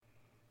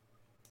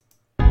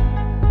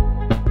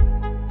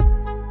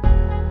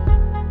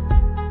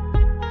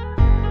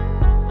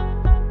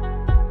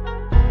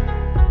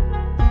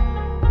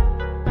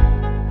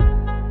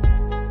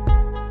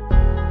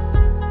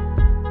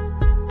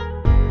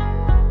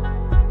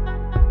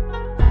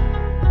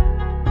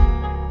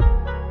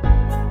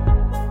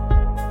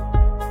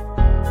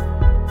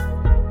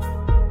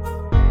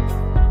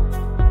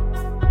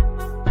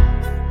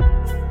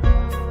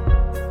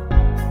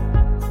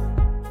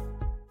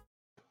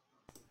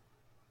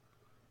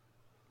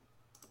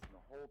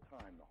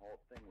time, the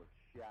whole thing was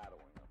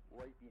shadowing us,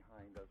 right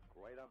behind us,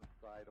 right on the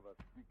side of us.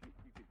 You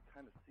could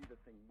kind of see the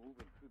thing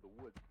moving through the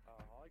woods.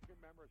 All I can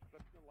remember is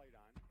flipping the light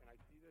on, and I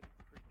see this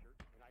creature,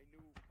 and I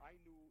knew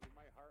in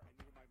my heart, I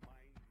knew in my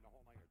mind, and the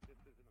whole night, this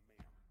isn't a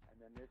man. And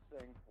then this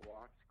thing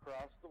walks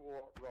across the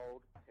road,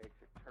 takes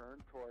a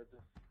turn towards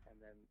us, and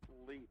then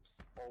leaps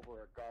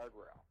over a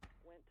guardrail.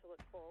 Went to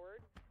look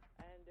forward,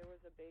 and there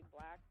was a big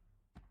black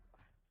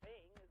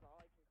thing, is all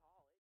I can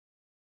call it.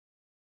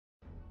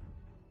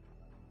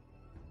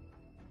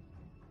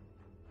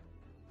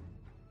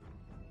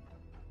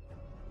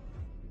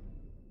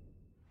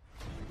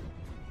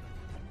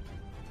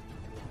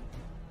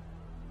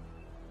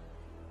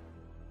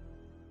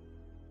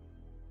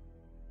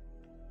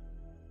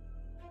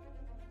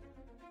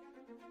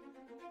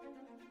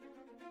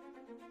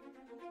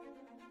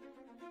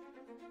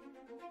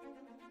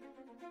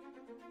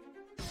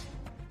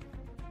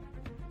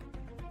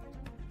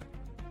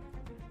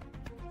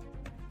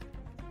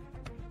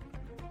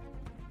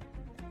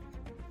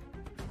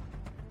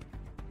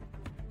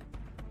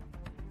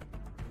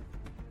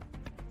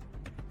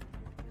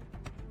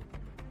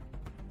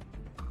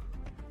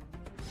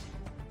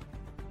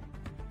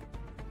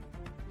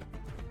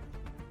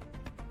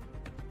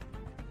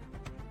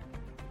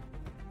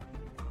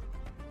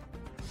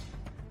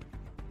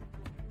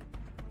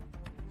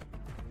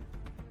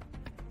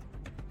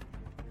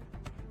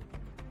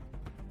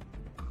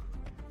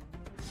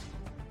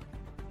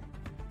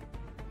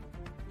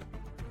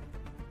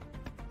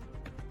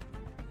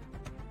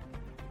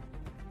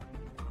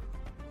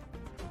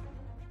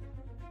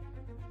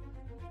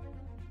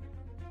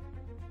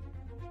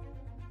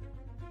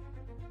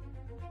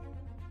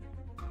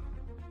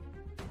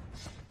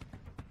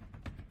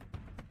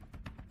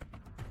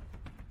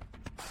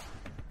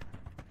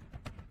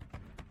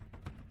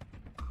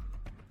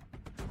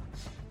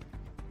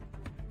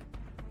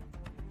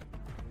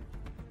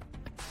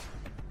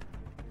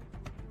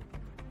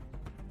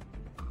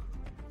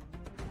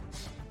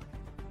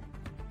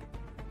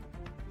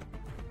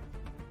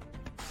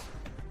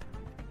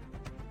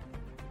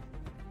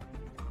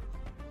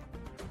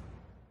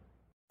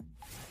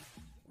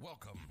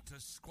 Welcome to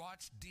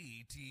Squatch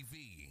D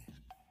TV,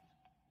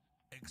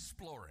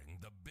 exploring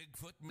the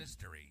Bigfoot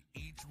mystery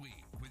each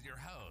week with your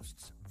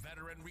hosts,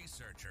 veteran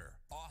researcher,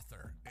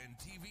 author, and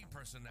TV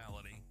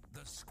personality,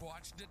 the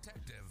Squatch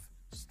detective,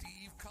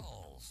 Steve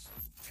Kulls,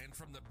 and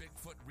from the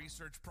Bigfoot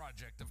Research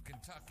Project of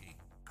Kentucky,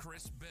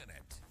 Chris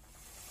Bennett.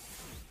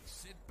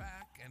 Sit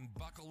back and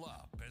buckle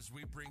up as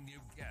we bring you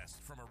guests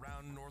from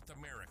around North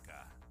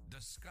America,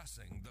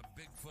 discussing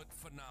the Bigfoot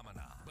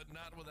phenomena, but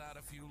not without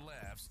a few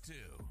laughs,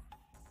 too.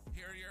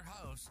 Here are your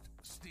hosts,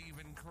 Steve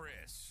and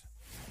Chris.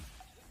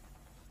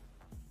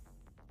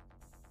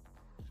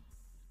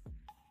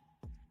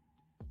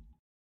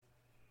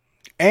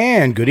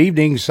 And good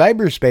evening,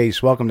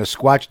 cyberspace. Welcome to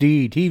Squatch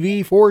D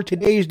TV for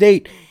today's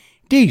date,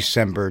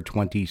 December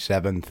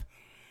 27th,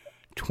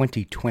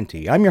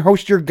 2020. I'm your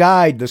host, your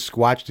guide, the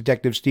Squatch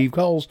detective, Steve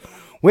Kulls,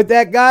 with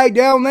that guy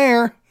down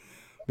there,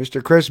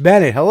 Mr. Chris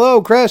Bennett.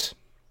 Hello, Chris.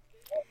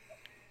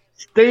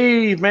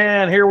 Steve,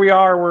 man, here we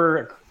are.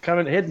 We're kind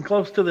of heading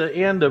close to the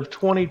end of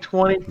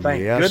 2020.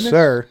 Thank goodness. Yes,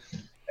 sir.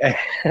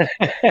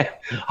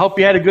 Hope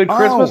you had a good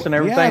Christmas and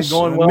everything's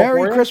going well.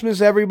 Merry Christmas,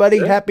 everybody.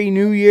 Good. Happy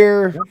New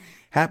Year. Yep.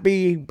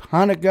 Happy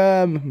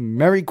Hanukkah.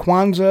 Merry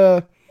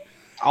Kwanzaa.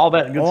 All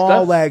that good stuff.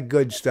 All that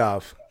good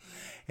stuff.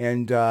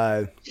 And,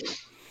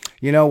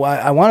 you know,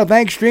 I want to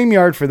thank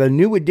StreamYard for the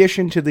new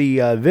addition to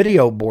the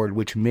video board,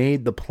 which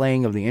made the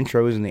playing of the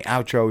intros and the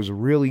outros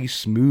really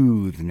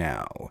smooth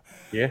now.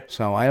 Yeah.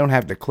 So I don't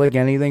have to click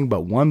anything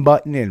but one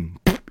button and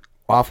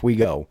off we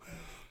go.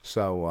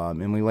 So,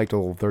 and we like the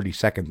little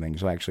 30-second thing,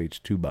 so actually it's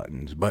two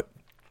buttons, but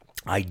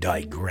I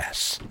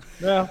digress.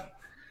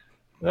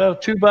 Well,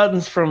 2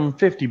 buttons from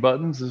 50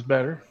 buttons is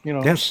better, you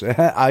know. Yes,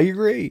 I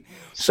agree.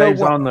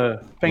 Saves on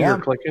the finger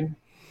clicking.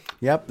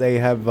 Yep, they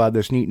have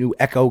this neat new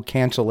echo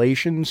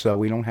cancellation, so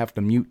we don't have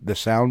to mute the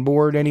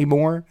soundboard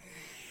anymore.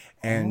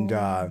 And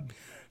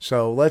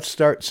so let's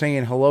start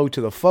saying hello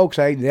to the folks.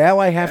 Now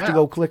I have to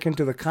go click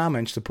into the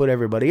comments to put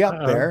everybody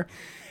up there.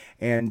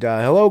 And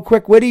hello,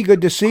 Quick Witty,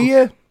 good to see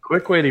you.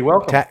 Quick Witty,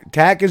 welcome.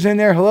 Tack is in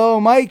there. Hello,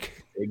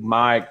 Mike. Big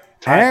Mike.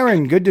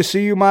 Aaron, good to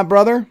see you, my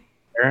brother.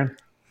 Aaron.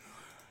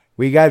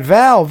 We got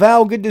Val.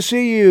 Val, good to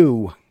see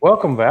you.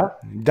 Welcome, Val.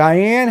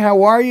 Diane,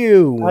 how are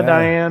you? Hi,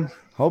 Diane.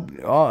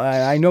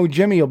 I know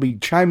Jimmy will be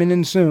chiming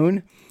in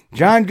soon.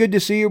 John, good to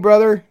see you,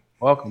 brother.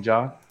 Welcome,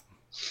 John.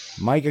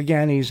 Mike,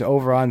 again, he's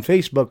over on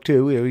Facebook,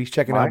 too. He's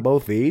checking out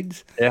both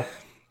feeds. Yeah.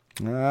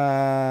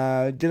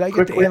 Did I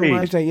get to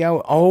analyze that? Yeah.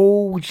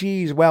 Oh,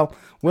 geez. Well,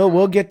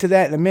 we'll get to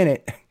that in a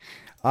minute.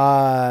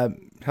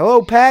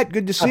 Hello, Pat.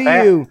 Good to see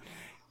you.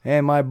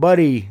 And my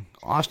buddy,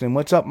 Austin.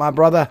 What's up, my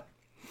brother?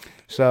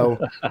 So,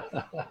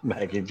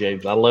 Maggie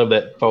James, I love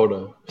that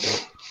photo.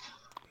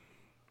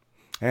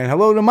 And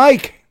hello to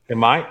Mike. Hey,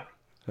 Mike.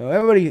 So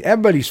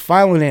everybody's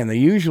filing in.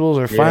 The usuals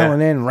are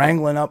filing in,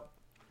 wrangling up.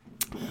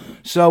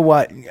 So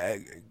what?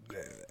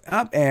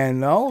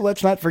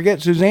 Let's not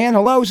forget Suzanne.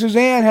 Hello,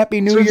 Suzanne. Happy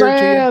New Year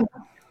to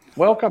you.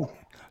 Welcome.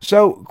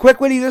 So,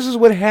 Quick Witty, this is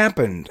what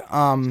happened.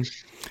 The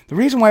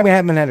reason why we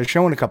haven't had a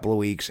show in a couple of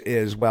weeks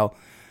is, well,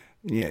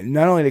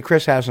 not only did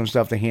Chris have some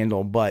stuff to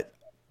handle, but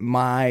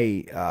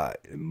my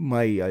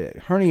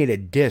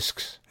herniated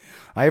discs.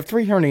 I have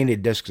 3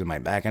 herniated discs in my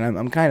back, and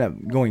I'm kind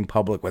of going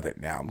public with it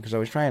now because I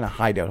was trying to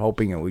hide it,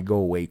 hoping it would go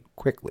away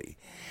quickly.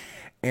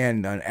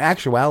 And in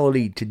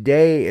actuality,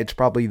 today it's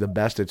probably the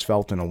best it's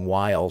felt in a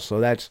while.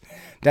 So that's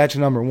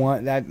number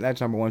one.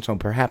 That's number one. So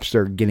perhaps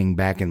they're getting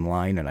back in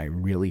line, and I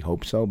really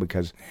hope so,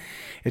 because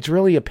it's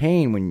really a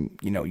pain when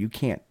you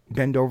can't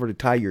bend over to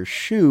tie your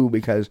shoe,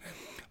 because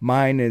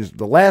mine is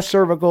the last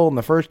cervical and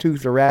the first 2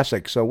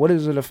 thoracic. So what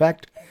does it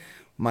affect?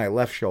 My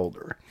left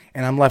shoulder,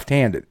 and I'm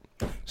left-handed.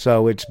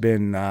 So it's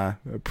been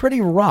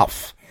pretty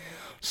rough.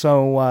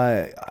 So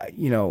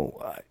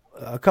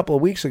a couple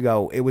of weeks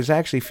ago, it was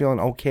actually feeling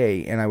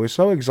okay, and I was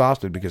so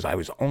exhausted because I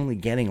was only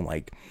getting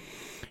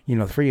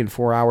 3 and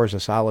 4 hours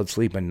of solid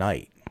sleep a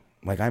night.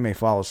 Like, I may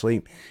fall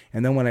asleep,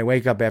 and then when I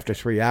wake up after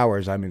 3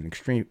 hours, I'm in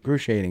extreme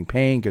excruciating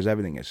pain because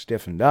everything is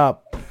stiffened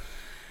up.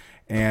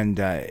 And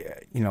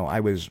I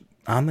was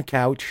on the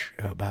couch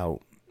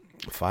about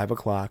 5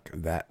 o'clock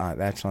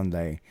that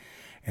Sunday,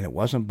 and it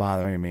wasn't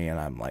bothering me, and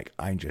I'm like,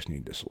 I just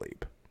need to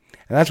sleep.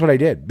 And that's what I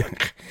did.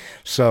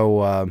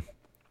 So,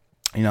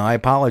 I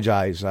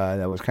apologize.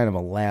 That was kind of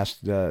a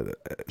last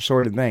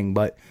sort of thing.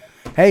 But,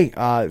 hey,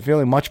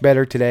 feeling much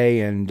better today,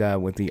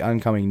 and with the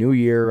oncoming new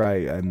year,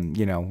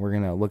 we're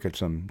going to look at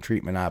some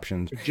treatment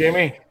options.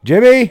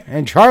 Jimmy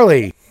and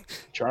Charlie.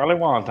 Charlie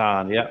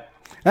Wonton, yep.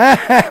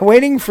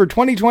 Waiting for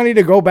 2020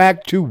 to go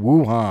back to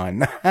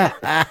Wuhan.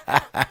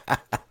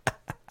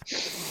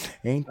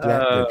 Ain't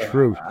that the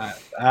truth?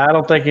 I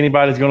don't think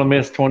anybody's going to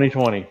miss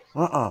 2020.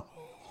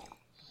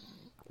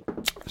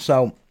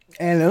 So,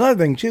 and another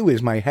thing, too,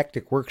 is my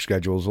hectic work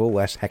schedule is a little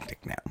less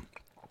hectic now.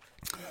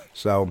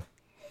 So,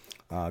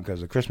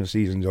 because the Christmas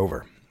season's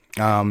over.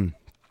 But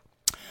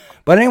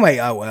anyway,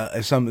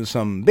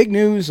 some big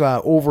news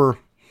over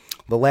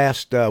the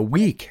last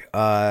week.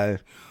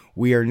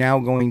 We are now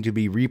going to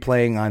be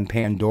replaying on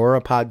Pandora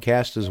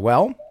podcast as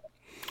well.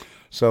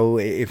 So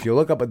if you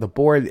look up at the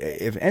board,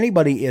 if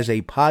anybody is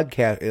a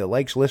podcast,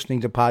 likes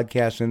listening to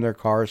podcasts in their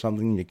car or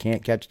something, you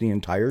can't catch the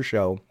entire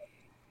show,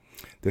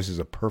 this is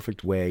a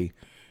perfect way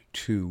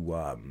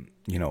to,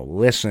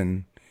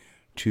 listen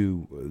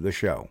to the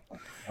show.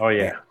 Oh,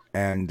 yeah.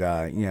 And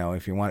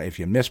if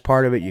you miss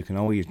part of it, you can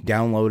always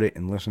download it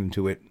and listen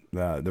to it,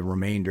 the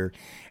remainder.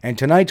 And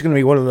tonight's going to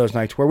be one of those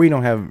nights where we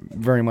don't have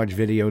very much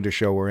video to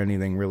show or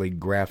anything really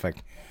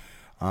graphic.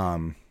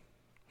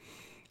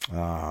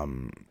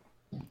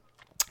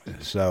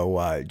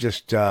 So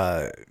just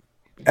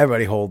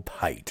everybody hold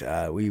tight.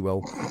 We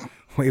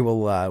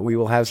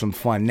will have some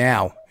fun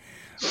now.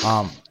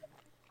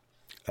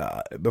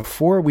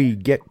 Before we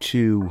get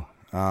to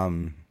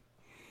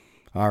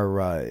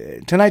our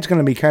tonight's going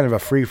to be kind of a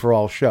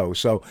free-for-all show.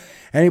 So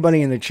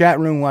anybody in the chat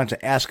room wants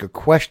to ask a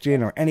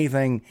question or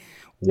anything,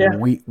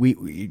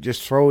 we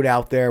just throw it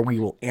out there. We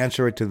will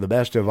answer it to the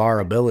best of our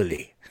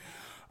ability.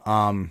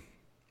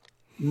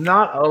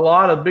 Not a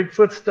lot of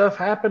Bigfoot stuff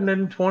happened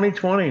in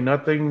 2020.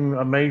 Nothing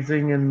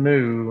amazing and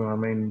new. I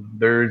mean,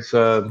 there's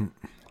some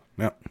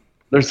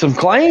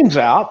claims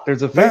out.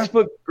 There's a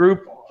Facebook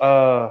group,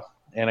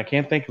 and I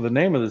can't think of the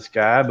name of this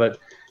guy, but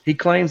he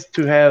claims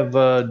to have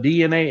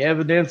DNA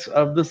evidence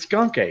of the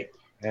skunk ape.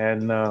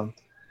 And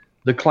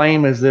the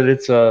claim is that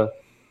it's a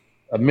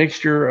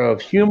mixture of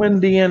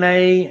human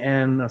DNA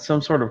and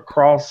some sort of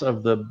cross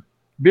of the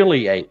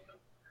billy ape.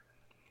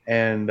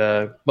 And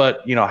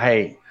but,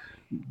 hey,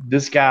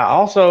 this guy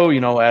also,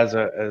 as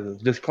a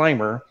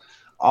disclaimer,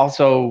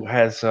 also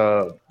has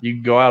you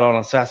can go out on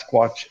a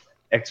Sasquatch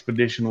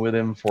expedition with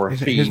him for a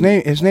fee. His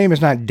name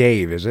is not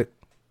Dave, is it?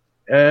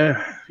 Dave.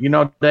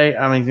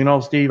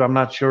 Steve, I'm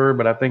not sure,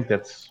 but I think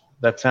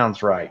that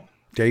sounds right.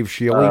 Dave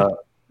Shealy.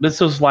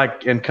 This is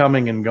like in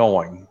coming and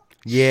going.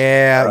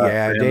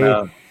 Yeah.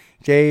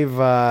 Dave.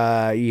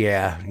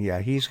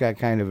 He's got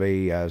kind of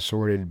a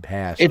sordid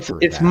past.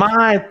 It's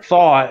my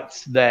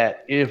thoughts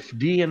that if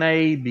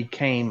DNA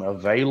became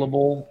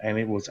available and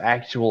it was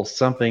actual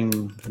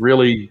something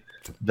really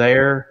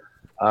there,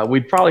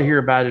 we'd probably hear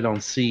about it on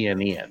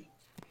CNN.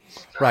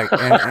 Right,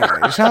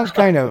 and it sounds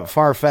kind of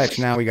far-fetched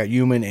now we got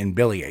human and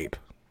billy ape.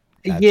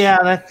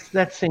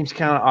 That seems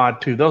kind of odd,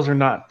 too. Those are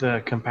not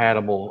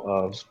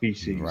compatible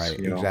species. Right,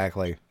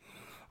 exactly.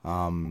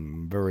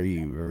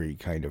 Very, very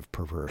kind of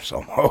perverse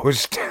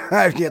almost,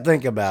 if you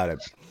think about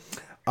it.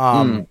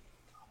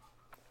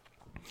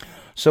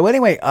 So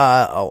anyway,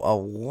 a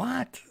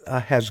lot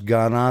has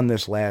gone on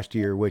this last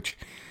year, which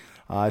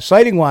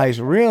sighting-wise,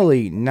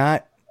 really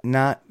not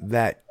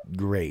that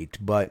great,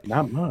 but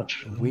not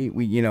much. We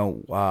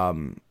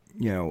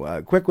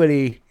Quick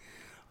Witty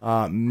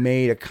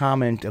made a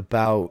comment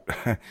about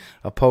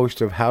a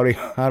post of how to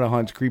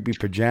hunt's creepy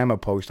pajama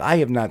post. I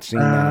have not seen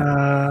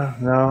that.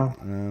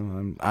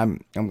 No.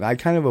 I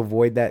kind of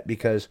avoid that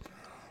because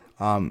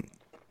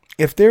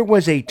if there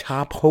was a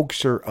top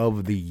hoaxer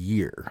of the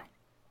year,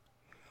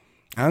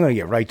 I'm going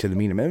to get right to the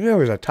meat of it. If there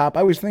was a top,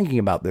 I was thinking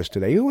about this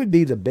today. Who would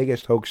be the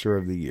biggest hoaxer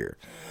of the year?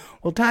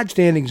 Well, Todd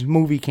Standing's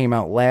movie came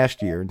out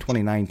last year in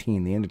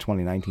 2019, the end of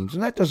 2019, so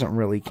that doesn't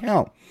really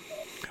count.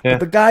 Yeah. But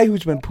the guy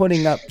who's been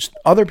putting up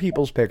other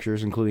people's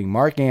pictures, including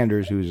Mark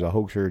Anders, who's a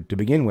hoaxer to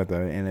begin with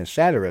and a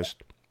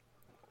satirist,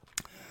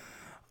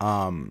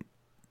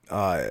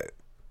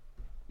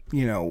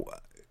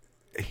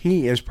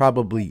 he is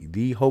probably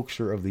the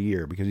hoaxer of the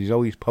year because he's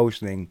always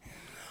posting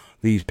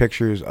these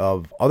pictures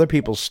of other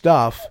people's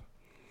stuff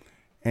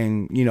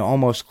and,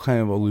 almost kind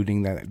of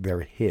alluding that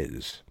they're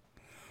his.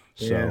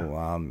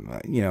 So,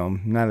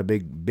 not a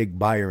big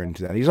buyer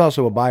into that. He's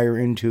also a buyer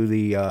into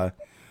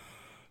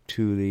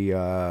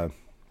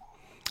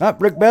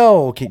Rick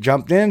Bell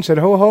jumped in, said,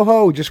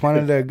 ho, just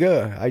wanted to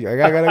go. I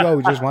gotta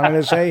go. Just wanted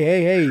to say,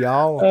 hey,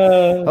 y'all.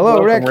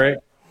 Hello, Rick.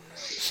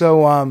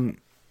 So,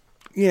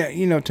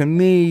 to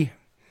me,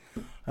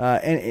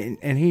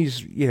 and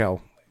he's,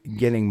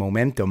 getting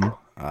momentum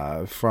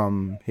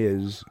from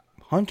his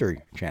Hunter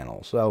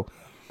channel. So,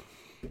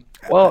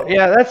 well,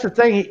 yeah, that's the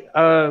thing.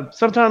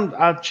 Sometimes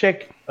I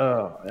check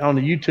on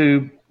the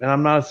YouTube, and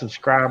I'm not a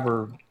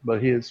subscriber, but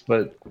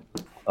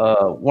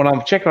when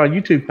I'm checking on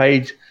YouTube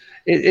page,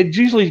 it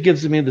usually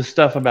gives me the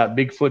stuff about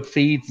Bigfoot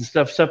feeds and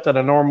stuff that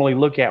I normally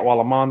look at while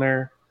I'm on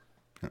there,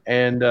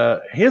 and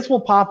his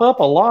will pop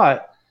up a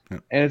lot,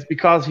 and it's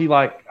because he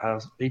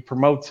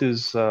promotes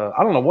his. I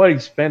don't know what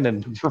he's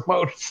spending to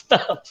promote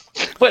stuff,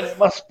 but it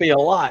must be a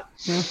lot.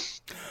 Yeah.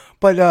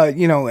 But,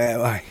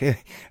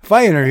 if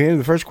I interview him,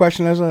 the first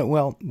question is,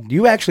 well, do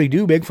you actually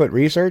do Bigfoot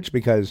research?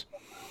 Because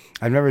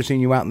I've never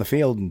seen you out in the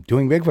field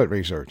doing Bigfoot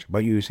research,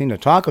 but you seem to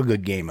talk a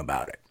good game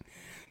about it.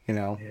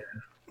 Yeah.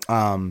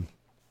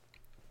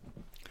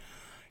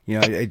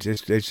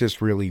 It's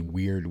just really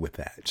weird with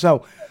that.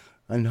 So,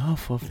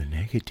 enough of the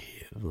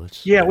negative.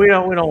 We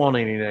don't want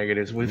any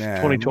negatives.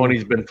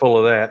 2020's been full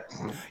of that.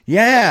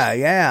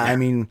 Yeah. I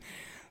mean,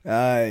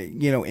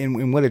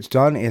 and what it's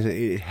done is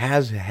it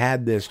has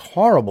had this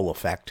horrible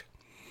effect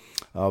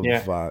of,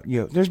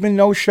 there's been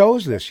no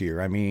shows this year.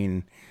 I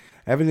mean,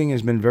 everything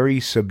has been very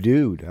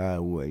subdued.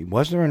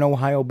 Was there an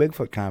Ohio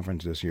Bigfoot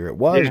conference this year? It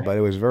was, but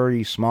it was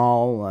very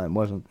small. It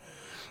wasn't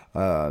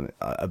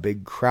a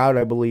big crowd,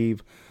 I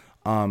believe.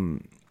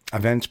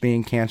 Events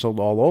being canceled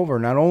all over,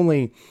 not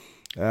only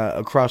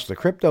across the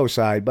crypto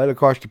side, but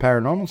across the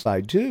paranormal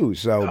side too.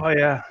 So,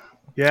 I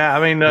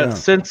mean,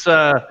 since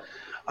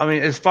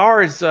as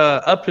far as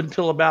up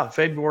until about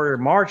February or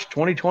March,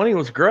 2020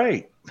 was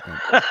great.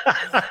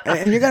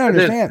 And you got to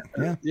understand.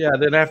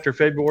 Then after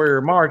February or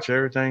March,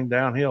 everything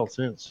downhill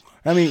since.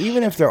 I mean,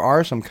 even if there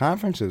are some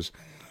conferences,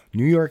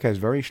 New York has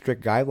very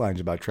strict guidelines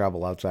about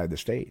travel outside the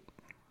state.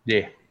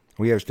 Yeah.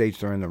 We have states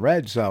that are in the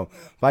red, so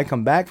if I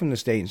come back from the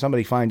state and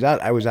somebody finds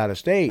out I was out of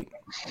state,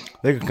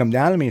 they could come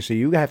down to me and say,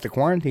 you have to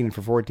quarantine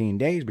for 14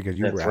 days because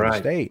you were out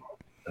of state.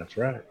 That's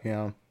right.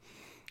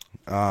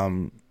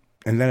 And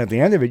then at the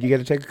end of it, you get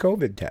to take a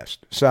COVID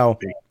test. So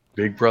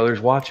Big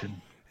Brother's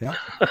watching. Yeah.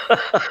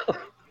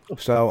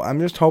 So I'm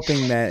just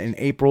hoping that in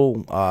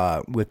April,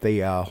 with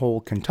the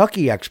whole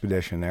Kentucky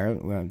expedition there,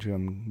 which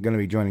I'm going to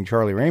be joining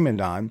Charlie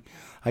Raymond on,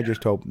 I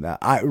just hope that,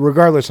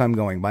 regardless I'm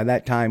going, by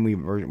that time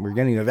we're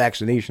getting the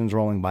vaccinations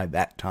rolling. By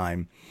that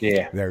time,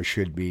 there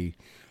should be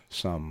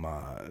some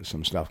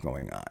stuff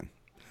going on.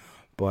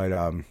 But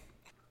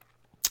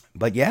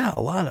yeah,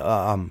 a lot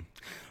of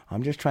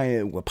I'm just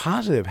trying to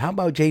positive. How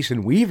about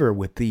Jason Weaver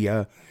with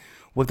the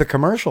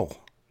commercial?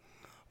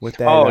 With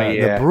that,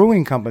 the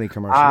brewing company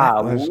commercial. I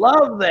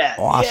love that.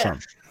 Awesome.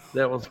 Yes.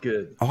 That was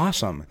good.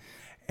 Awesome.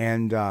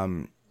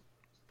 And,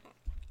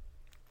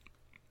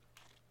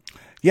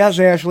 yes,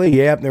 Ashley.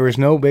 Yep, there was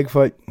no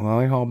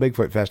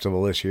Bigfoot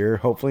Festival this year.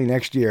 Hopefully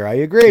next year. I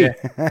agree.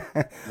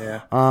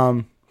 Yeah.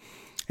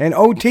 And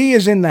OT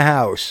is in the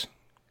house.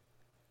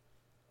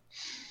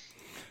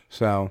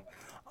 So,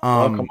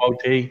 welcome,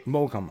 OT.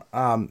 Welcome.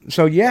 There's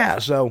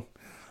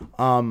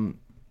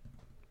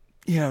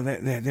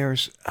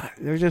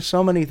just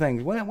so many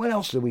things. What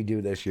else did we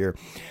do this year?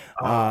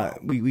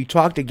 We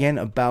talked again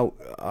about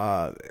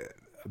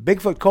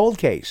Bigfoot Cold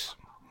Case.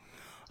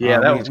 Yeah,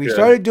 that was we good.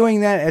 started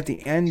doing that at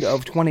the end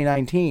of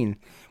 2019,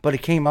 but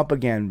it came up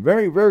again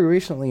very, very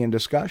recently in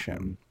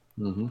discussion.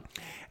 Mm-hmm.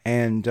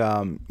 And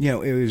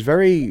it was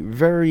very,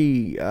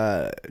 very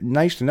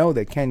nice to know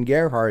that Ken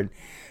Gerhard.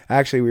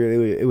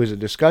 Actually, it was a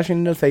discussion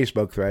in the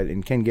Facebook thread,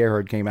 and Ken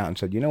Gerhard came out and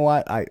said, you know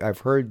what,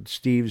 I've heard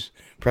Steve's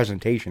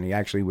presentation. He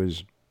actually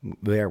was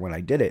there when I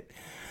did it.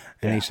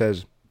 And he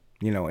says,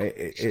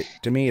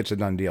 to me, it's a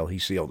done deal. He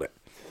sealed it,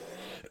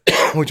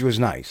 which was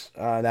nice.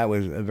 That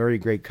was a very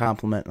great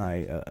compliment, and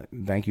I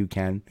thank you,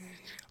 Ken.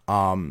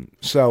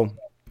 So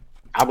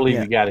I believe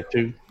you got it,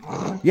 too.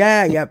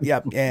 Yeah, yep.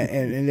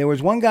 And there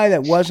was one guy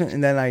that wasn't,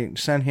 and then I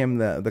sent him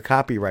the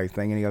copyright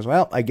thing, and he goes,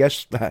 well, I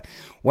guess,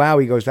 wow,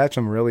 he goes, that's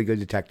some really good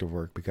detective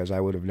work, because I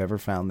would have never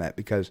found that,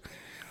 because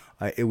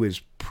it was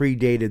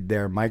predated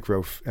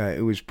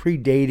it was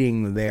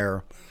predating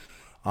their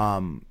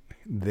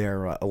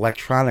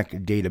electronic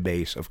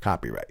database of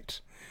copyrights.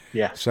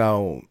 Yeah.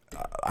 So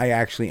I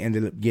actually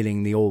ended up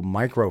getting the old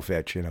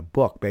microfiche in a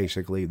book,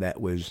 basically,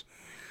 that was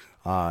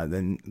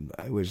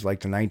it was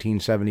like the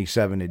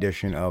 1977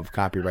 edition of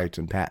Copyrights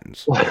and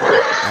Patents.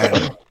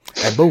 and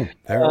boom,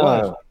 there it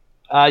was.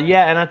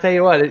 Yeah, and I tell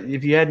you what,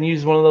 if you hadn't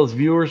used one of those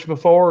viewers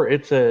before,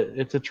 it's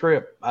a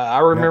trip. I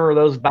remember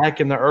those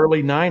back in the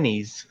early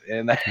 '90s,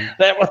 and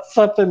that was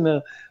something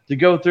to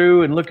go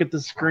through and look at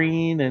the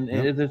screen, and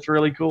it's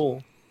really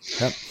cool.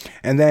 Yep.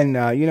 And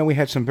then we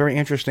had some very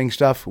interesting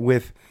stuff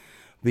with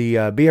the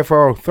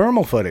BFRO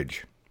thermal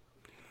footage.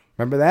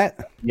 Remember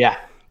that? Yeah.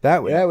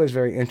 That was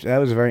that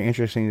was a very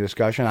interesting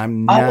discussion.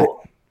 I'm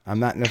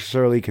not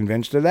necessarily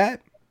convinced of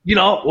that.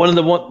 One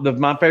of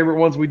my favorite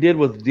ones we did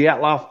was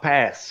Dyatlov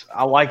Pass.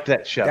 I liked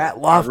that show.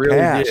 Dyatlov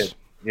Pass. Did.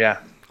 Yeah.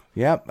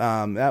 Yep.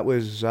 That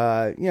was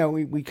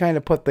we kind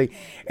of put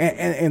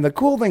and the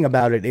cool thing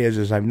about it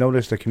is I've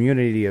noticed the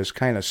community has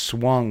kind of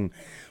swung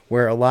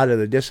where a lot of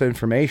the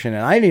disinformation, and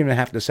I didn't even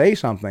have to say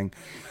something.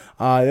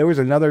 There was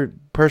another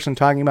person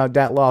talking about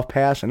Dyatlov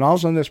Pass, and all of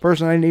a sudden this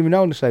person I didn't even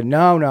know said,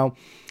 no,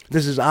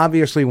 this is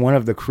obviously one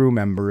of the crew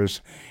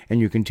members, and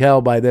you can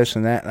tell by this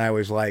and that. And I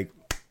was like,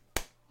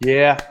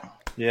 yeah.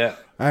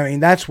 I mean,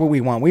 that's what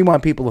we want. We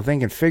want people to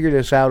think and figure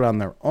this out on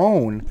their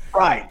own.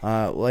 Right.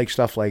 Like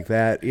stuff like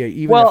that. Yeah,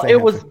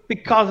 it was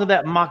because of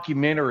that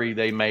mockumentary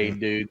they made,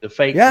 dude, the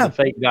fake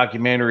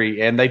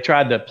documentary, and they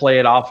tried to play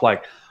it off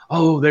like,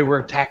 oh, they were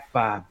attacked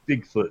by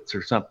Bigfoots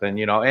or something,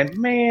 and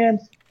man,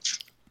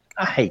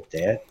 I hate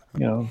that,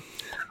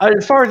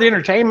 As far as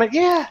entertainment,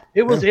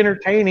 it was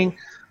entertaining,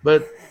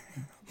 but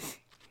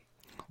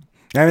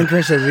I mean,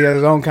 Chris says he has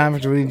his own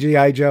conference with the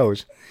G.I.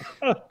 Joes.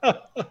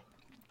 I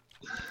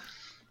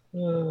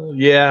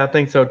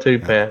think so too,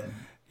 Pat.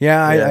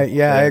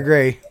 I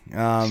agree.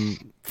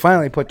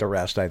 Finally put to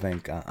rest, I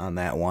think, on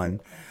that one.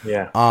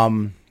 Yeah.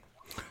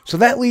 So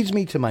that leads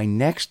me to my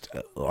next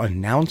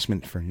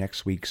announcement for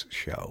next week's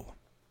show.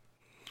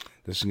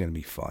 This is going to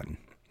be fun.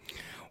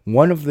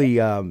 One of the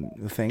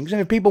things, and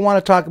if people want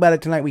to talk about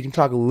it tonight, we can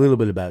talk a little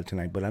bit about it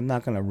tonight, but I'm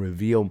not going to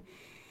reveal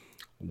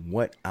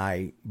what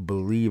I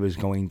believe is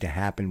going to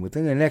happen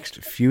within the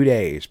next few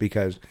days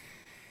because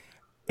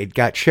it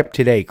got shipped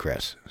today,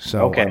 Chris.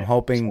 So I'm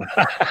hoping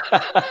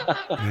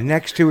the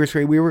next 2 or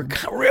 3, we were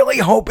really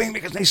hoping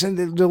because they said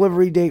the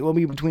delivery date will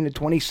be between the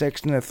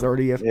 26th and the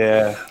 30th.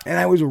 Yeah. And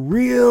I was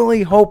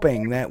really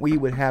hoping that we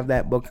would have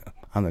that book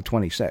on the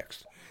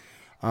 26th.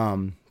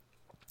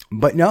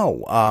 But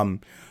no.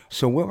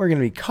 So what we're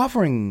going to be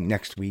covering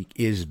next week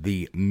is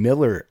the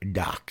Miller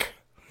Doc,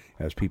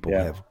 as people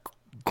have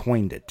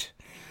coined it.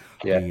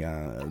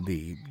 Yeah.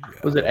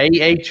 Was it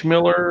A.H.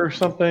 Miller or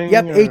something?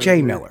 Yep,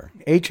 H.A. Miller.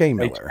 H.A.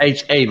 Miller.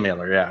 H.A.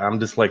 Miller, yeah. I'm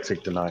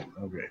dyslexic tonight.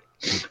 Okay.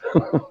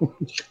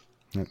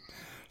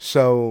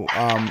 So,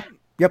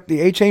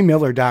 the H.A.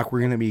 Miller doc, we're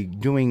going to be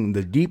doing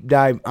the deep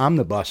dive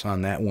omnibus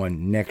on that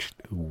one next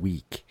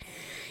week.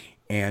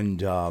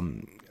 And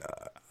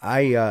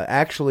I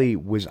actually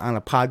was on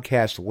a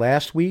podcast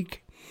last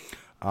week,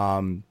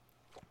 and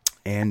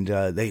they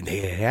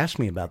had asked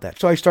me about that.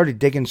 So I started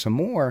digging some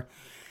more.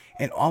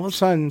 And all of a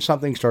sudden,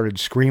 something started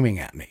screaming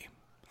at me.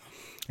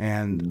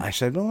 And I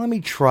said, well, let me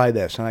try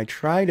this. And I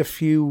tried a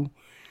few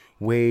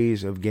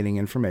ways of getting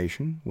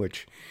information,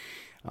 which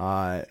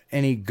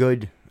any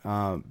good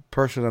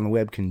person on the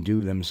web can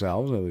do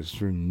themselves. It was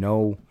through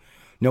no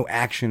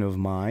action of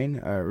mine,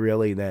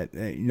 really,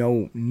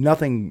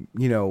 nothing,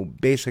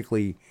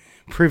 basically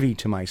privy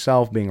to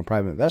myself being a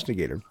private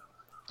investigator.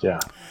 Yeah.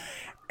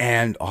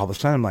 And all of a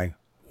sudden, I'm like,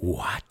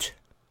 what?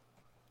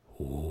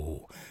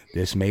 Ooh,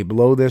 this may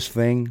blow this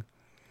thing.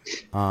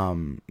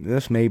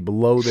 This may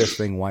blow this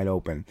thing wide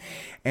open.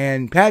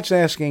 And Pat's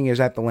asking, is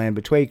that the Land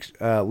Between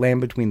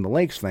the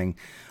Lakes thing?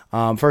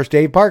 First,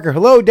 Dave Parker.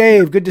 Hello,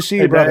 Dave. Good to see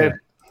you, brother. Dave.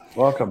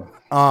 Welcome.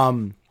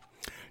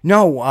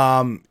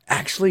 No,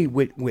 actually,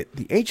 with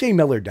the H.A.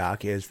 Miller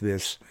doc is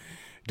this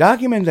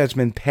document that's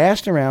been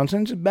passed around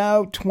since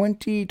about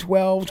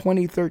 2012,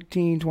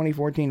 2013,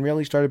 2014,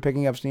 really started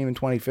picking up steam in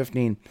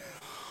 2015,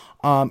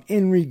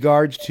 in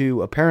regards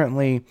to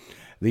apparently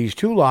these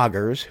 2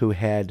 loggers who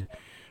had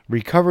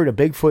recovered a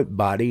Bigfoot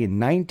body in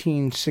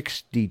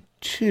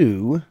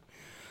 1962.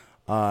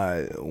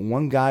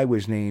 One guy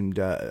was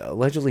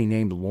allegedly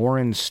named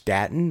Lauren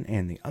Staton,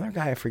 and the other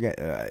guy, I forget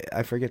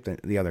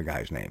the other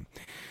guy's name.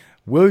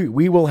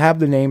 We will have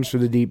the names for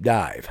the deep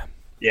dive.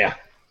 Yeah.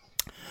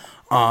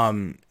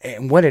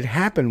 And what had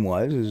happened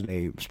is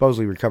they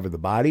supposedly recovered the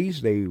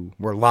bodies. They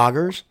were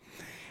loggers,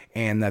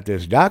 and that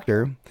this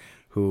doctor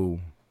who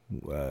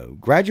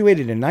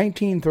graduated in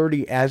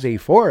 1930 as a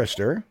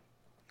forester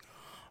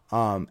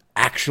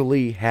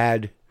actually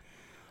had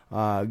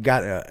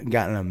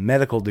gotten a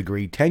medical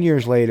degree 10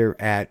 years later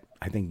at,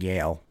 I think,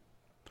 Yale.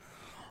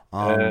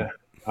 I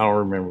don't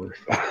remember.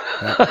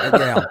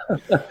 Yale.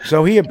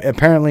 So he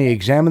apparently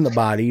examined the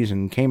bodies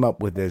and came up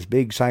with this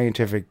big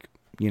scientific,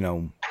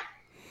 the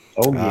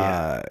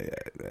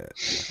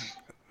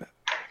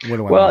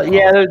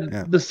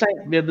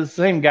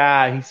same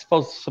guy. He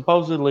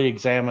supposedly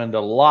examined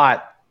a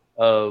lot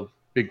of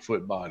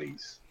Bigfoot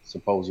bodies,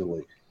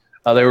 supposedly.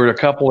 There were a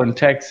couple in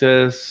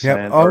Texas.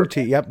 Yep.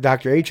 Yep.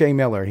 Dr. H.A.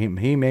 Miller. He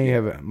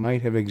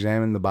might have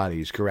examined the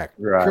bodies. Correct.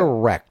 Right.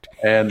 Correct.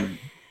 And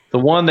the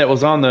one that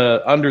was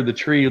under the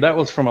tree, that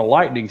was from a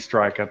lightning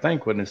strike, I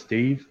think, wasn't it,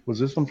 Steve? Was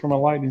this one from a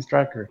lightning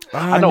strike?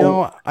 I know.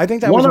 No, I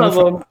think that was one of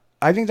them.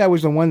 I think that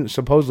was the one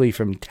supposedly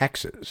from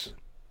Texas.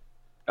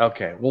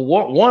 Okay. Well,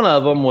 one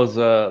of them was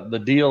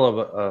the deal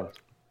of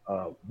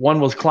one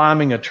was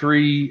climbing a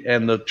tree,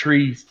 and the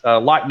tree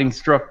lightning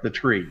struck the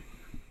tree,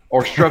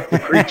 or struck the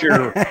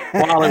creature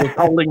while it was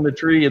holding the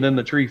tree, and then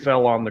the tree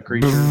fell on the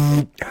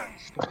creature.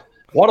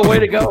 What a way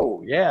to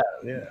go! Yeah.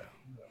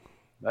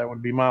 That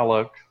would be my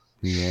luck.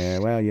 Yeah,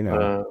 well,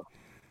 of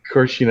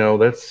course,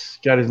 that's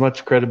got as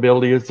much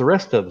credibility as the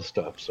rest of the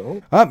stuff.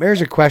 So,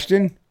 there's a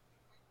question.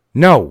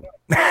 No.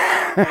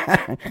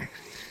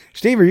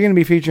 Steve, are you going to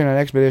be featuring on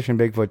Expedition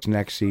Bigfoot's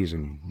next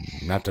season?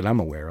 Not that I'm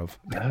aware of.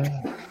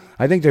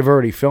 I think they've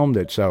already filmed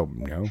it, so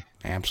no,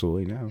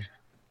 absolutely no.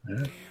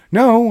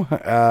 No.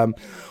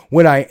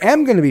 What I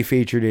am going to be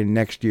featured in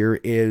next year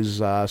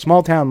is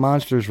Small Town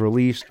Monsters'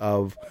 release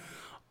of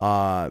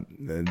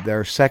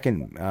their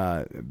second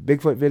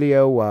Bigfoot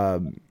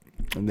video.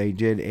 They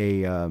did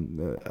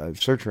a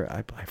search for.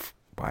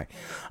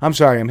 I'm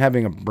sorry, I'm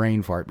having a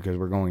brain fart because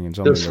we're going in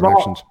so many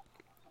directions.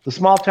 The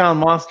Small Town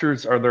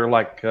Monsters are their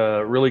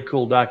really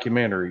cool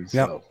documentaries.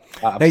 Yep. So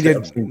they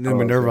did the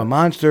Minerva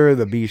Monster,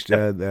 the Beast,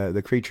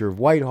 the Creature of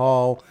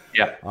Whitehall.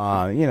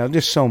 Yeah.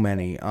 Just so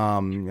many.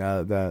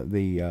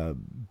 The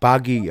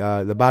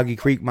Boggy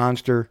Creek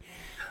Monster.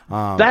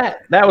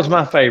 That was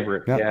my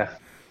favorite. Yep. Yeah.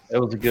 It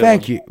was a good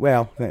Thank you.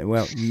 Well,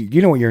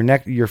 you know what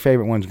your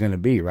favorite one's going to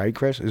be, right,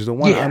 Chris? Is the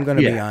one I'm going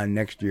to be on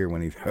next year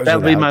when he throws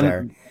That'll it be out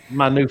there.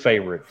 My new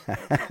favorite.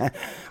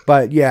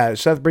 But yeah,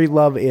 Seth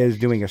Breedlove is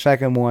doing a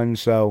second one,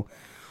 so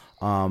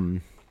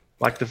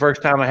like the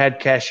first time I had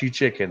cashew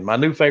chicken, my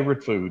new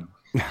favorite food.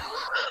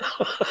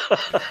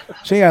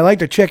 See, I like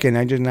the chicken.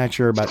 I'm just not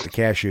sure about the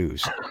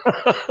cashews.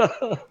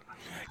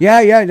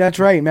 Yeah, that's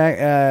right,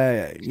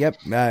 Matt. Yep,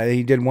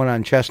 he did one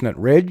on Chestnut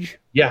Ridge.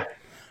 Yeah,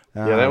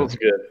 that was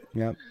good.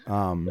 Yep.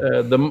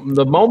 The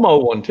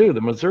Momo one too,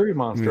 the Missouri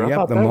Monster.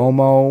 Yep, the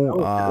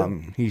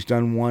Momo. He's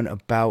done one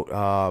about.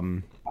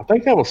 I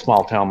think that was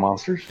Small Town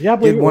Monsters. Yeah, I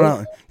did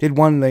one. The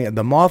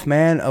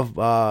Mothman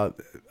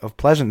of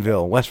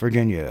Pleasantville, West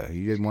Virginia.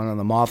 He did one on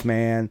the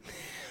Mothman.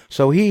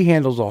 So he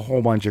handles a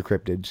whole bunch of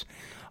cryptids.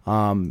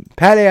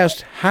 Pat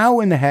asked, "How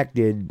in the heck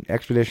did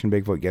Expedition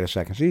Bigfoot get a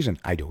second season?"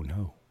 I don't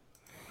know.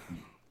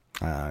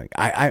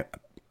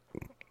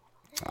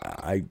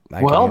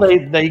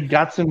 They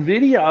got some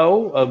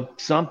video of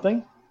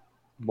something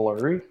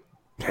blurry.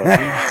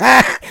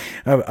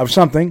 of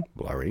something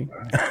blurry.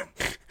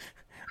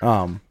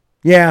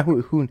 Yeah,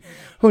 who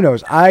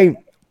knows? I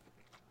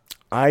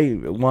a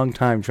long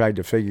time tried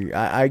to figure.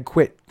 I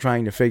quit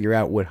trying to figure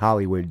out what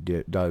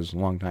Hollywood does a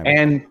long time ago.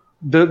 And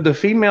the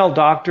female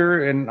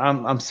doctor, and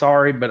I'm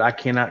sorry, but I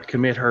cannot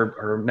commit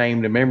her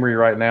name to memory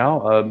right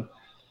now.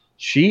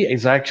 She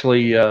has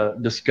actually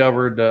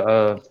discovered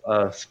a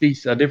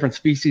different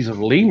species of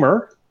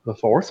lemur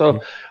before.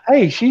 So,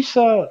 hey, she's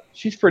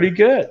pretty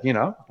good.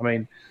 I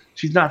mean,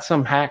 she's not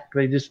some hack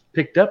they just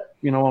picked up,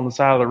 on the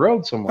side of the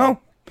road somewhere. Oh,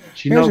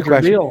 she knows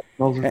her deal.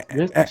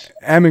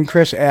 Em and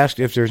Chris asked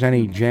if there's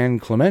any Jan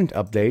Clement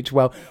updates.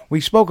 Well, we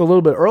spoke a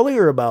little bit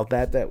earlier about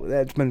that.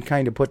 That's been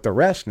kind of put to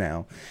rest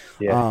now.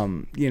 Yeah.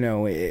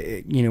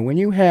 When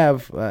you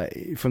have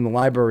from the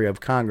Library of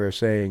Congress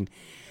saying,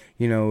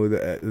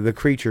 the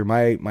creature,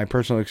 my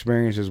personal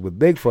experiences with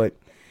Bigfoot,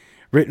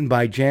 written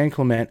by Jan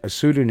Clement, a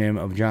pseudonym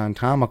of John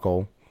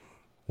Tomical,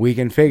 we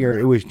can figure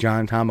it was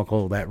John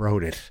Tomical that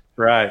wrote it.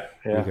 Right.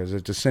 Yeah. Because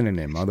it's a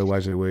synonym.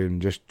 Otherwise, it would have been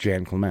just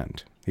Jan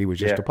Clement. He was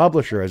just a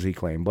publisher, as he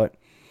claimed. But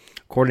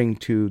according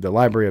to the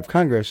Library of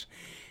Congress,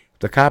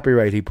 the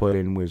copyright he put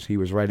in was he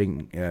was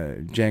writing.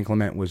 Jan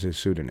Clement was his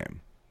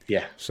pseudonym.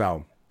 Yeah.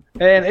 So.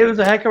 And he was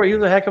a heck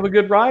of a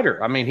good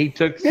writer. I mean, he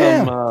took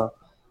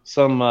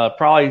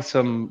probably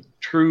some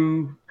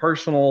true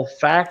personal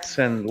facts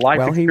and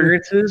life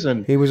experiences,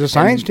 and he was a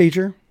science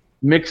teacher.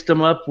 Mixed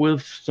them up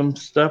with some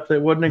stuff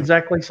that wasn't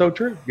exactly so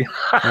true.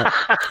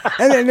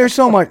 And there's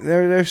so much.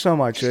 There's so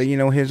much.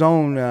 His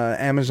own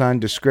Amazon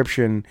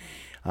description,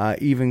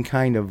 even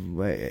kind of,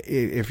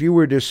 if you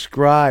were to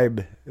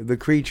describe the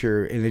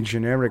creature in a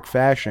generic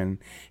fashion,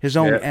 his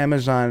own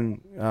Amazon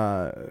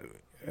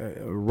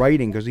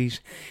writing, because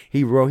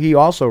he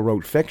also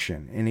wrote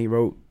fiction, and he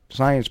wrote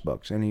science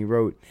books, and he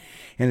wrote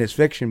in his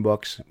fiction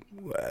books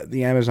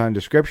the Amazon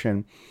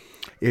description.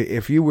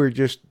 If you were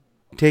just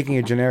taking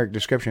a generic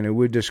description, it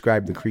would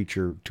describe the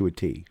creature to a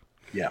T.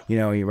 Yeah.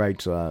 He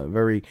writes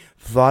very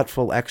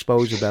thoughtful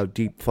expos about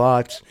deep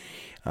thoughts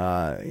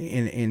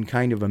in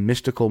kind of a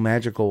mystical,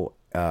 magical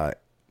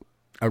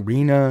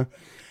arena.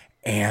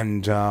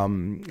 And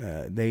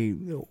they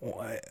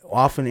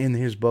often in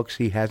his books,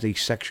 he has a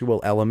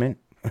sexual element.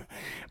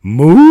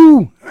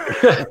 Moo!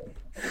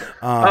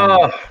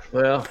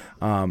 Well.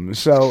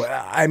 So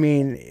I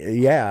mean,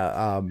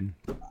 yeah.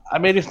 I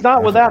mean, it's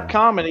not without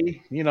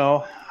comedy,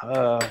 No.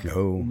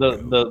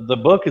 The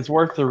book is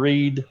worth the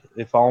read,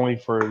 if only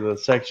for the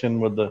section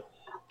with the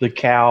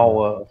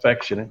cow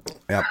affectionate.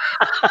 Yep.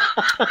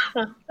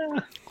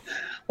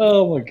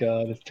 Oh my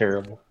God, it's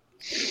terrible.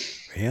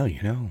 Well,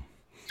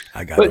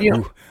 I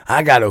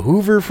got a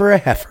Hoover for a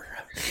heifer.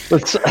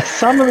 But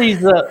some of these,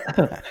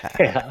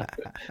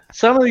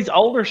 some of these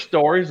older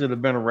stories that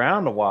have been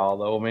around a while,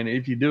 though. I mean,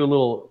 if you do a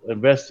little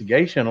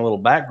investigation, a little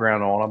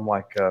background on them,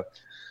 like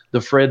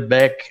the Fred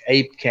Beck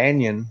Ape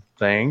Canyon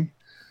thing,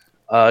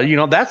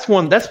 that's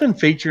one that's been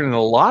featured in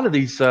a lot of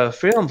these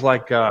films.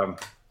 Like,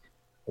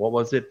 what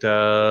was it?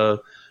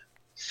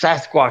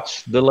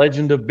 Sasquatch: The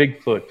Legend of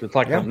Bigfoot. It's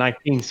like a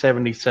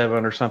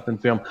 1977 or something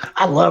film.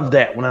 I loved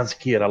that when I was a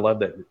kid. I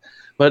loved that,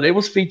 but it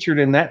was featured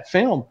in that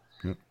film.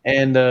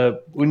 And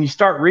when you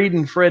start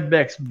reading Fred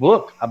Beck's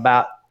book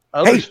about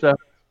other stuff,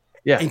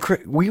 and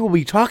we will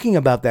be talking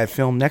about that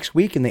film next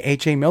week in the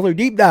H.A. Miller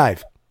Deep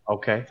Dive.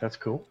 Okay, that's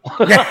cool.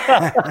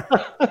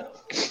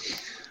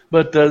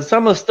 But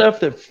some of the stuff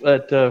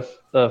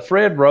that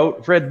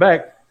Fred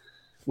Beck,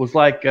 was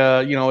like,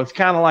 it's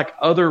kind of like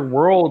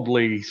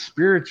otherworldly,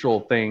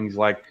 spiritual things.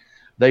 Like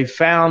they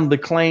found the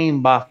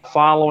claim by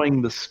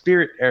following the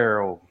spirit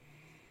arrow.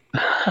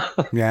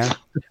 Yeah.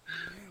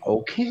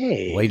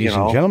 Okay. Ladies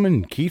and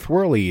gentlemen, Keith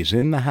Worley is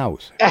in the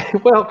house.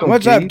 Welcome,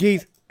 What's up,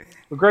 Keith?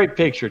 A great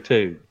picture,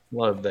 too.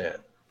 Love that.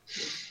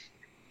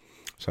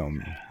 So,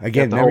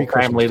 again, the Merry whole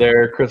family Christmas.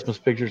 There, Christmas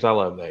pictures. I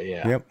love that,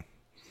 yeah. Yep.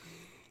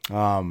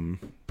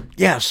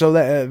 Yeah, so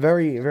that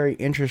very, very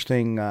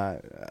interesting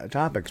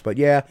topics. But,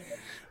 yeah,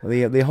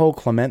 the whole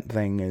Clement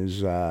thing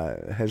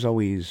has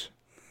always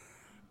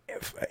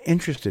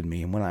interested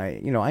me. And when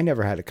I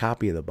never had a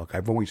copy of the book.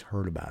 I've always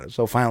heard about it.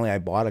 So, finally, I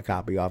bought a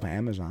copy off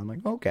Amazon. I'm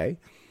like, okay.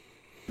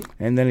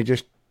 And then it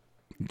just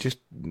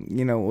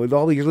with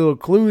all these little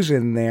clues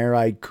in there,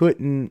 I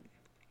could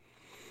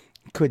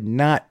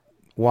not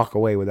walk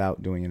away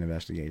without doing an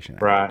investigation.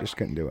 Right. I just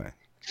couldn't do it.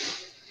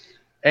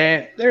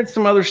 And there's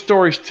some other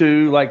stories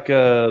too, like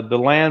the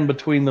Land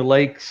Between the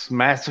Lakes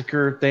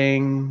massacre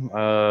thing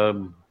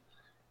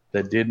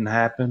that didn't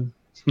happen.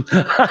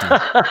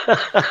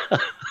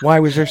 Why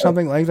was there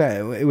something like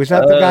that? Was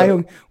that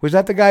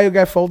the guy who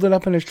got folded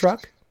up in his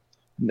truck?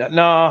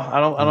 No, I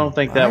don't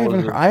think that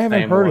was. I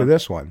haven't heard of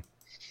this one.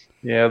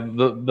 Yeah,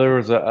 there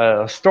was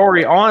a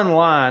story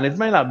online. It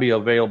may not be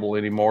available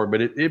anymore,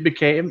 but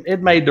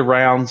it made the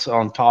rounds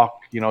on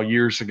talk,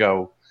 years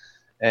ago,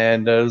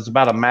 and it was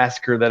about a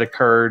massacre that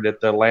occurred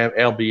at the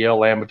LBL,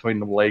 Land Between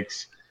the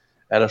Lakes,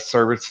 at a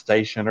service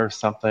station or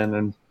something,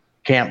 and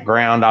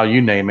campground,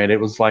 you name it. It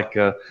was like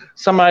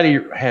somebody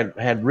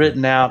had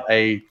written out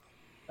a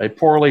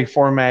poorly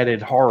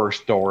formatted horror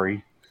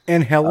story.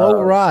 And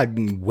hello,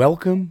 Rod.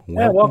 Welcome.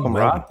 Welcome,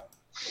 Rod.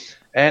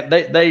 And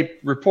they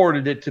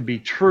reported it to be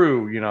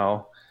true,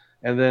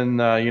 And then,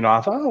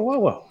 I thought,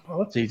 well,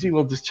 that's easy.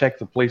 We'll just check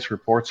the police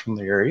reports from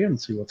the area and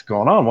see what's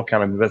going on, what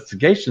kind of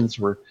investigations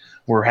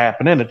were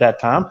happening at that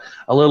time.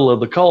 A little of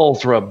the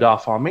coals rubbed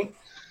off on me.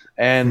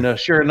 And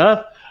sure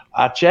enough,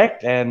 I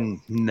checked,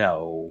 and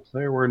no,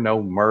 there were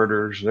no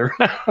murders. There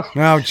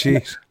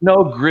jeez.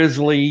 No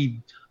grisly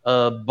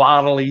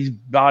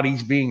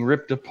bodies being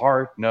ripped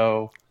apart.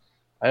 No.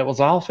 It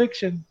was all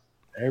fiction,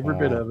 every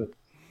bit of it.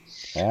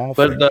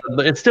 But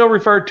it's still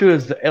referred to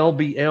as the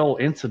LBL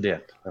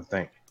incident, I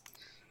think.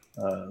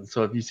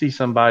 So if you see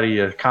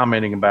somebody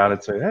commenting about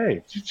it, say,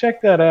 "Hey, did you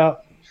check that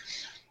out?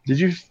 Did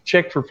you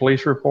check for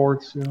police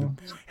reports?"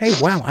 Hey,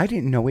 wow, I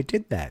didn't know it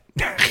did that.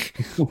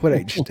 What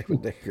I just did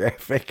with the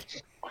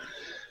graphic.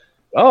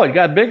 Oh, it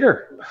got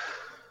bigger.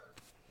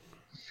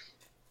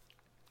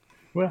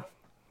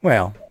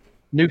 Well,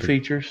 new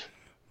features.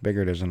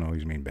 Bigger doesn't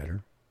always mean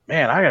better.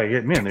 Man, I gotta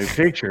get me a new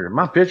picture.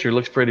 My picture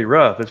looks pretty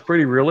rough. It's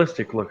pretty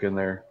realistic looking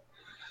there.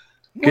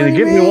 Can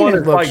you get me one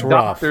that's like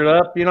doctored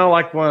up?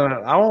 Like when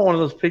I want one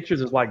of those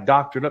pictures that's like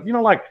doctored up.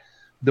 Like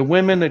the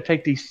women that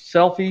take these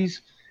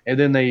selfies and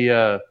then they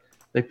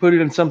put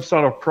it in some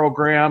sort of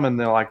program and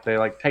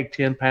they take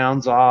 10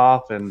 pounds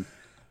off and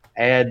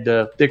add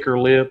thicker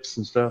lips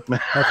and stuff.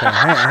 Okay,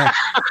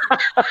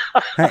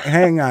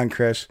 hang on,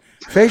 Chris.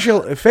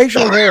 Facial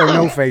hair or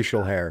no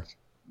facial hair?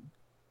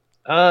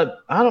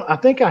 I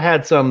think I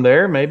had some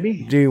there,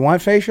 maybe. Do you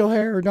want facial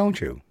hair or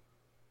don't you?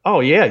 Oh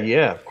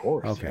yeah, of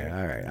course. Okay,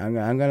 all right.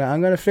 I'm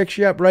gonna fix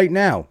you up right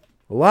now,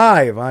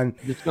 live on.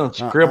 Just gonna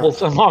scribble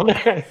some on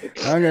there.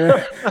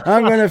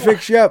 I'm gonna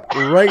fix you up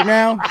right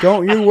now.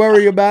 Don't you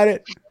worry about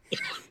it.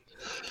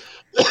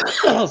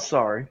 Oh,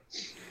 sorry.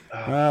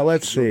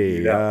 Let's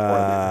see. What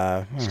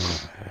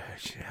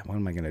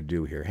am I gonna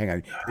do here? Hang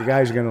on. You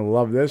guys are gonna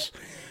love this.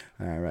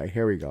 All right,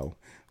 here we go.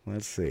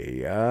 Let's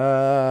see.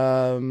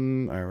 All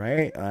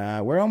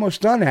right. We're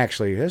almost done,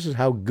 actually. This is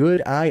how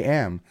good I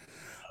am.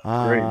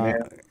 Great,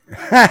 man.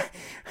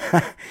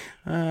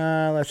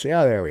 Let's see.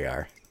 Oh, there we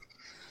are.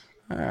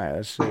 All right.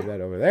 Let's save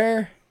that over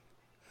there.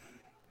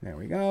 There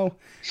we go.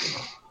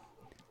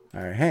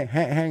 All right.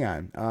 Hang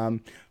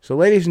on. So,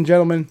 ladies and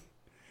gentlemen,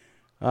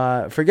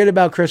 Forget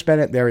about Chris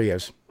Bennett. There he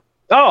is.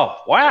 Oh,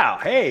 wow.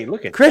 Hey,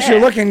 look at Chris, that.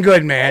 you're looking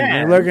good, man.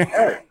 Man, You're looking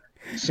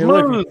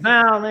smooth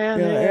now, man.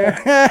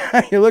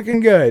 Yeah. You're looking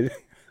good.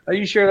 Are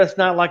you sure that's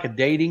not like a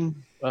dating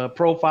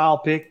profile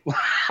pic?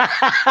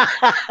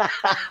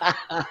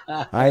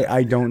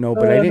 I don't know,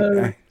 but I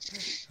didn't.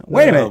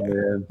 Wait a minute.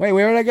 Man. Wait,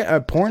 where did I get a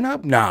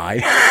Pornhub? No.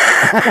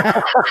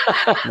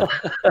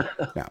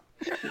 No.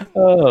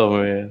 Oh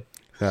man.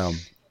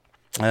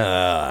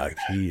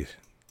 Jeez.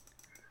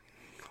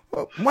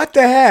 What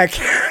the heck?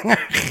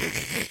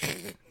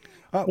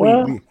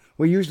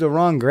 We used the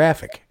wrong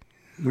graphic.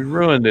 We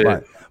ruined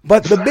it.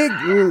 But the big,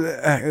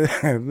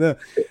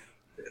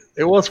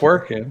 it was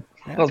working.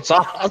 I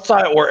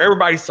saw it work.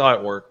 Everybody saw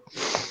it work.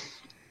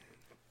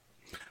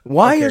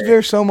 Why is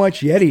there so much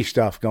Yeti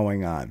stuff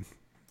going on?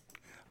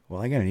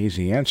 Well, I got an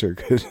easy answer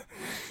because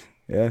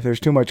there's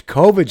too much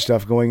COVID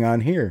stuff going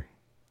on here.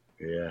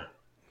 Yeah.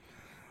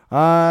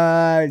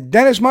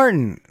 Dennis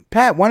Martin.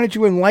 Pat, why don't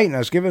you enlighten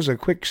us? Give us a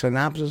quick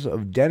synopsis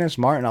of Dennis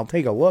Martin. I'll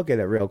take a look at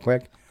it real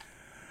quick.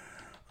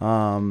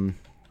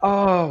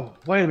 Oh,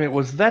 wait a minute.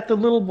 Was that the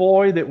little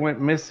boy that went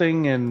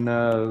missing in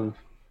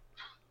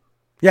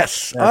yes.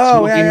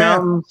 Smoky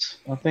Mountains?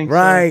 I think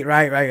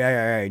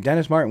right.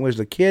 Dennis Martin was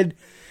the kid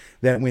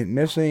that went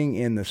missing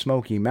in the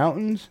Smoky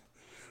Mountains.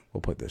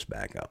 We'll put this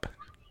back up.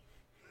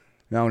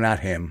 No, not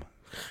him.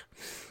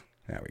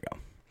 There we go.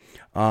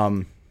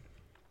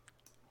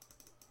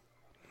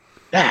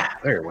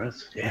 There it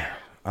was. Yeah.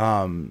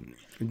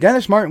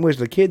 Dennis Martin was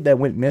the kid that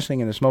went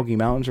missing in the Smoky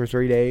Mountains for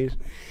 3 days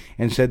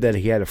and said that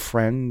he had a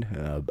friend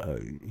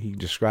he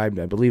described,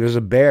 I believe, as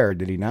a bear.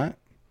 Did he not?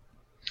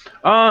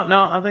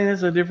 No, I think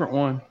that's a different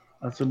one.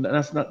 That's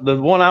not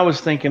the one I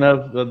was thinking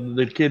of.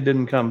 The kid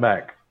didn't come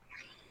back.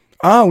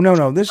 Oh,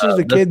 no. This is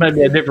the kid. This might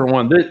be a different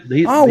one. Wait.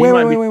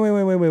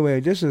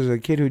 This is a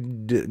kid who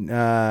did.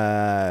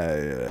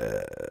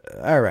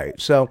 All right.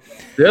 So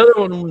the other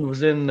one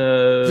was in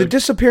the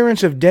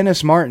disappearance of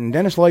Dennis Martin.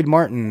 Dennis Lloyd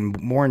Martin,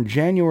 born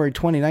January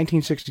 20,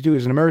 1962,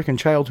 is an American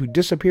child who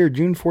disappeared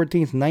June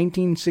 14th,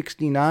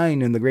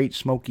 1969 in the Great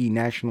Smoky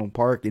National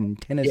Park in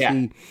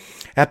Tennessee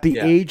at the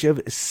age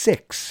of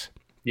 6.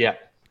 Yeah,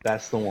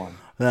 that's the one.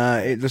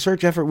 The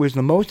search effort was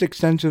the most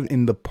extensive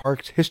in the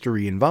park's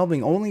history,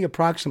 involving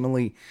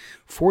approximately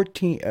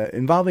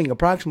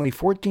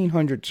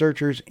 1,400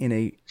 searchers in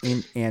a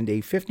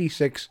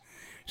 56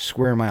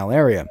 square mile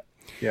area.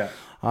 Yeah.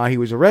 He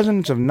was a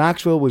resident of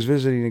Knoxville, was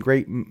visiting the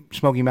Great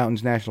Smoky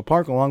Mountains National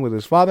Park along with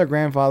his father,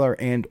 grandfather,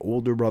 and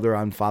older brother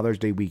on Father's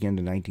Day weekend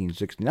in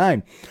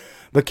 1969.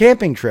 The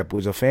camping trip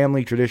was a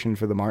family tradition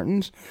for the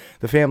Martins.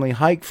 The family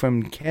hiked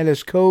from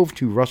Caddis Cove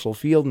to Russell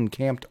Field and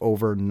camped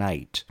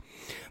overnight.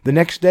 The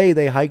next day,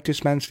 they hiked to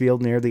Spence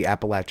Field near the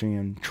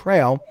Appalachian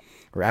Trail,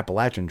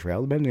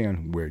 depending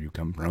on where you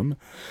come from,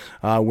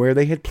 where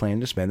they had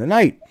planned to spend the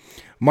night.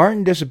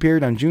 Martin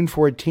disappeared on June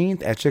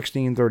 14th at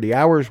 16:30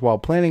 hours while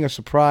planning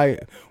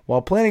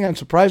on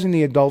surprising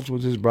the adults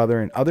with his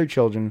brother and other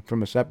children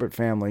from a separate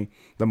family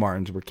the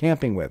Martins were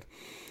camping with.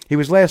 He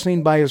was last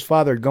seen by his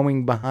father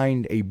going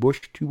behind a bush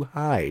to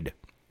hide,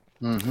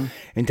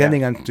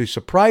 intending to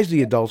surprise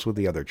the adults with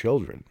the other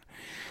children.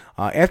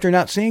 After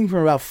not seeing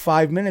for about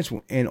 5 minutes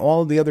and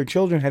all of the other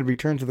children had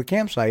returned to the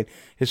campsite,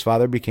 his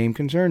father became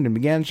concerned and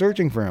began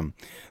searching for him.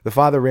 The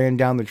father ran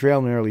down the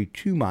trail nearly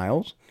 2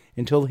 miles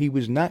until he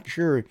was not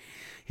sure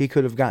he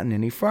could have gotten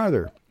any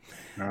farther.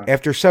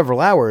 After several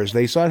hours,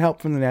 they sought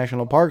help from the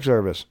National Park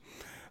Service.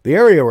 The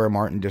area where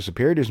Martin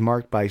disappeared is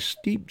marked by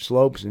steep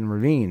slopes and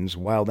ravines.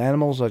 Wild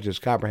animals such as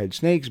copperhead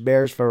snakes,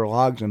 bears, feral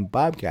hogs, and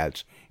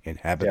bobcats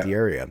inhabit the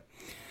area.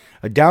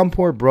 A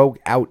downpour broke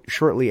out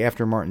shortly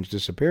after Martin's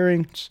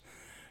disappearance,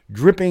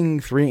 dripping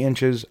 3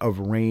 inches of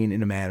rain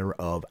in a matter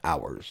of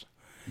hours.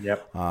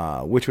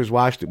 Which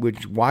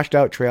washed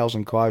out trails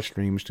and caused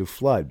streams to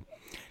flood.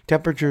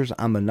 Temperatures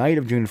on the night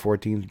of June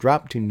 14th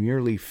dropped to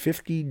nearly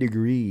 50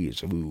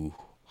 degrees. Ooh.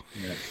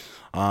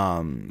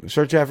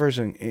 Search efforts,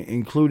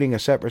 including a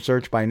separate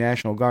search by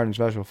National Guard and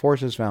Special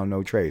Forces, found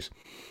no trace.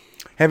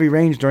 Heavy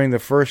rains during the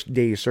first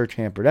day's search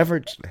hampered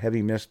efforts.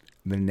 Heavy mist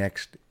the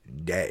next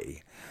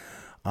day.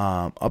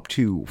 Up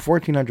to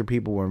 1,400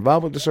 people were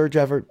involved with the search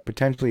effort,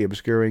 potentially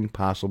obscuring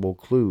possible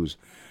clues.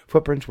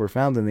 Footprints were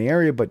found in the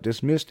area, but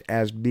dismissed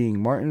as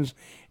being Martin's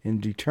and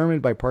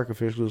determined by park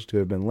officials to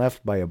have been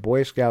left by a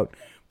Boy Scout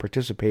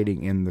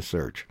participating in the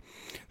search.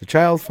 The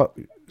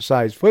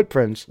child-sized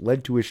footprints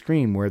led to a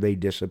stream where they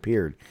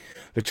disappeared.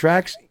 The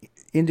tracks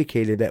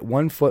indicated that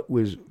one foot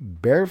was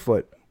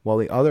barefoot while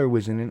the other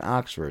was in an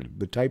Oxford,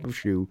 the type of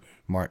shoe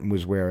Martin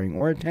was wearing,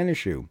 or a tennis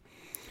shoe.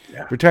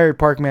 Retired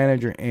park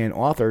manager and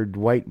author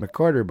Dwight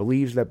McCarter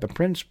believes that the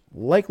prints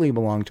likely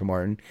belonged to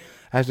Martin,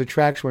 as the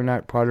tracks were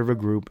not part of a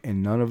group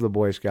and none of the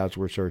Boy Scouts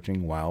were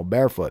searching while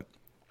barefoot.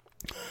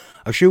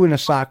 A shoe and a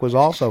sock was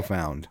also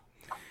found.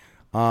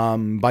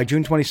 By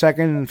June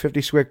 22nd,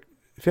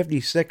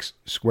 56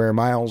 square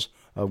miles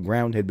of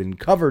ground had been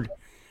covered.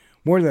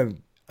 More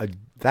than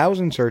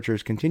 1,000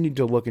 searchers continued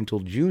to look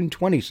until June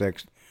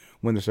 26th,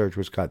 when the search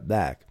was cut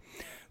back.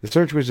 The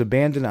search was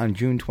abandoned on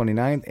June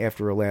 29th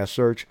after a last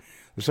search.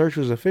 The search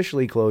was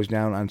officially closed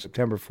down on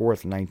September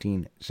 4th,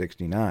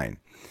 1969.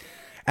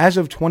 As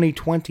of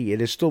 2020,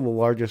 it is still the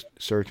largest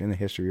search in the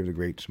history of the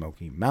Great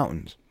Smoky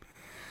Mountains.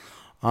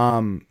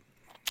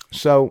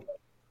 So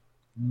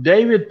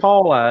David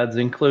Paulides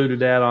included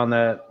that on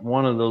that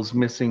one of those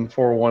missing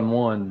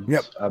 411s,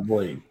 Yep. I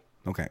believe.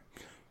 Okay.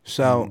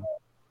 So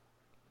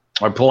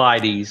Or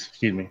Paulides,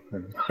 excuse me.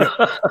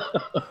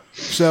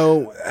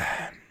 So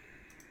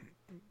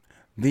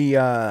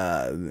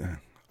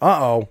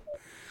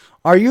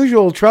our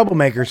usual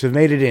troublemakers have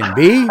made it in.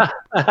 B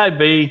Hi,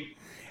 B.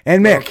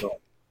 and Mick.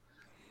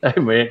 Hey,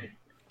 Mick.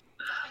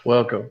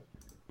 Welcome.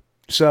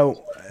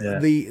 So Yeah.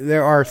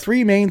 there are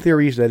three main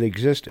theories that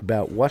exist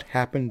about what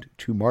happened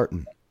to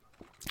Martin.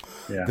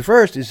 Yeah. The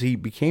first is he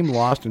became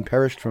lost and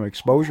perished from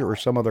exposure or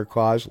some other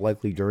cause,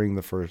 likely during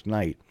the first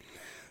night.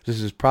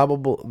 This is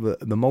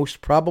the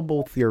most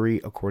probable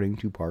theory according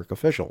to park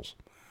officials.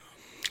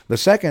 The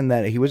second,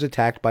 that he was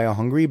attacked by a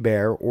hungry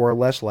bear or,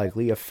 less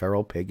likely, a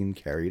feral pig and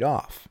carried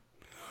off.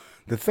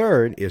 The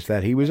third is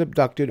that he was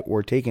abducted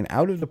or taken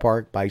out of the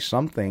park by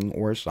something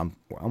or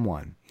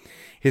someone.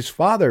 His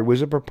father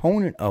was a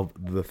proponent of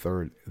the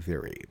third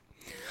theory.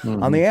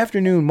 Mm-hmm. On the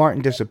afternoon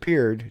Martin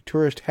disappeared,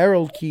 tourist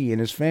Harold Key and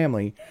his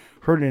family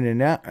heard an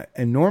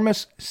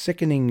enormous,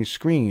 sickening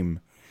scream,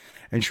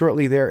 and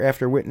shortly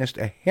thereafter witnessed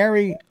a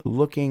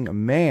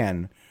hairy-looking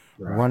man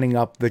running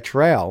up the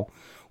trail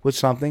with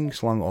something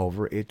slung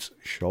over its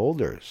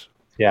shoulders.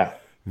 Yeah.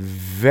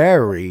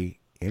 Very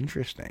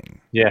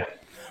interesting. Yeah.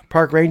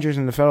 Park rangers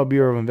and the Federal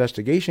Bureau of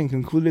Investigation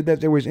concluded that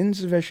there was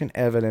insufficient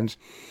evidence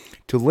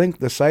to link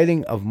the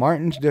sighting to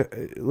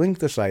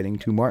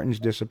Martin's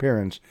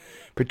disappearance,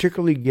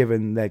 particularly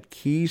given that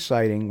Key's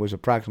sighting was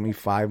approximately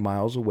 5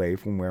 miles away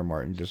from where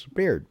Martin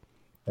disappeared.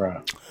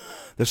 Right.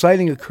 The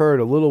sighting occurred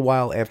a little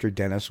while after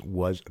Dennis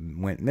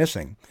went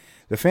missing.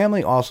 The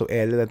family also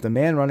added that the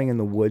man running in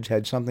the woods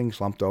had something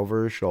slumped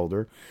over his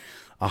shoulder,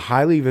 a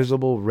highly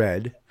visible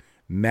red,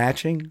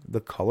 matching the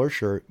color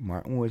shirt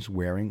Martin was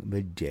wearing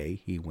the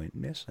day he went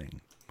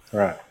missing.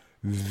 Right.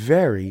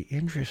 Very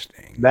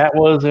interesting. That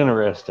was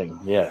interesting,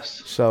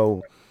 yes.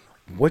 So,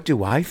 what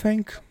do I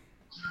think?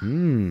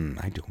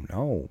 I don't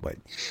know. But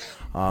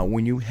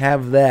when you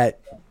have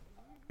that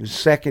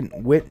second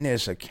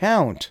witness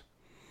account,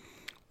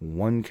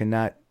 one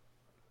cannot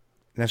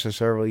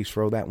necessarily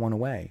throw that one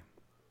away.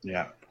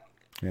 Yeah.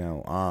 You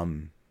know,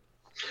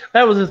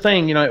 that was the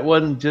thing. You know, it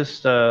wasn't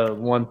just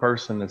one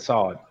person that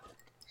saw it.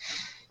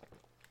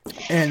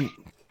 And,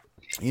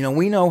 you know,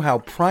 we know how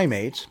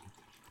primates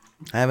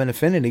have an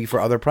affinity for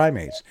other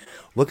primates.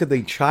 Look at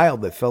the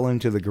child that fell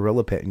into the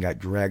gorilla pit and got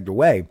dragged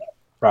away.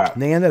 Right.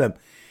 And they ended up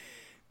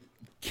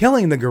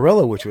killing the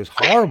gorilla, which was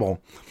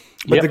horrible.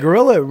 But the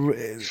gorilla,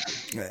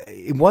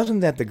 it wasn't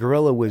that the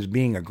gorilla was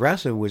being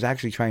aggressive, it was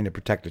actually trying to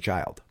protect the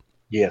child.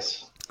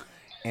 Yes.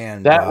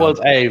 And that was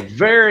a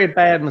very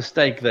bad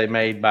mistake they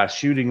made by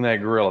shooting that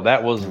gorilla.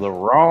 That was the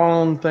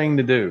wrong thing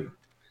to do.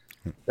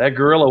 That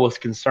gorilla was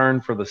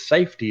concerned for the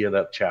safety of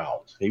that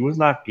child. He was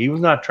not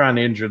trying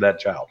to injure that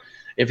child.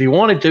 If he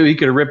wanted to, he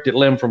could have ripped it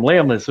limb from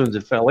limb as soon as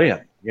it fell in,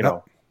 you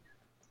know.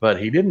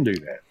 But he didn't do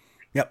that.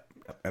 Yep.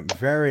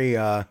 Very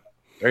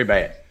very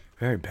bad.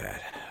 Very bad.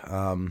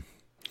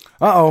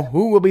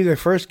 Who will be the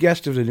first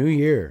guest of the new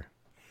year?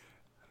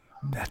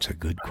 That's a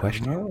good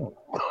question.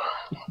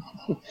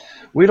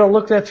 We don't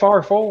look that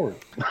far forward.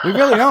 We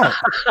really don't.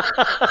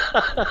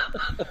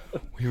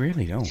 We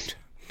really don't.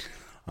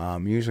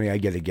 Usually I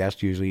get a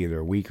guest either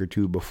a week or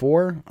two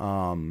before.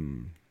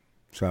 And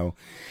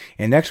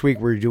next week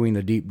we're doing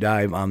the deep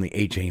dive on the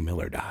H.A.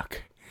 Miller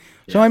doc.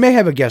 So I may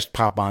have a guest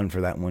pop on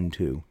for that one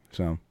too.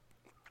 So,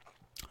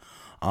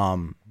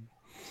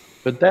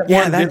 but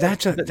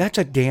that's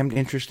a damned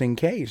interesting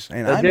case.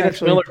 And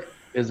Dennis Miller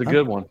is a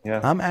good one. Yeah,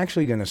 I'm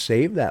actually going to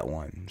save that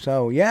one.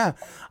 So yeah,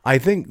 I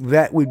think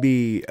that would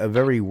be a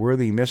very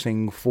worthy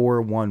missing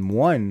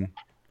 411.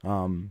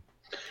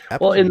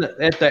 Well,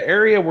 at the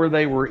area where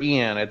they were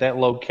in, at that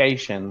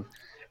location,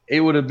 it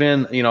would have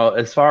been, you know,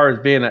 as far as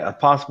being a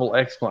possible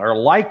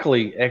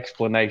likely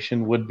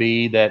explanation would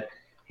be that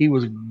he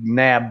was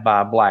nabbed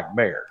by a black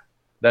bear.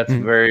 That's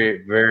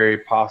very, very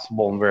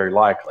possible and very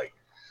likely.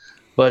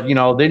 But, you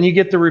know, then you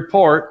get the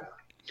report.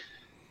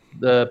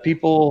 The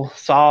people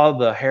saw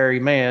the hairy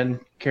man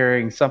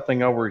carrying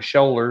something over his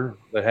shoulder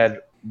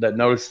that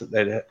noticed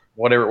that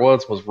whatever it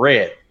was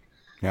red.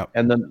 Yep.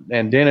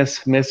 And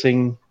Dennis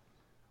missing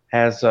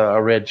has a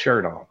red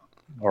shirt on,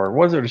 or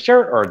was it a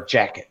shirt or a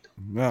jacket?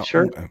 Well,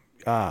 shirt.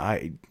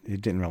 It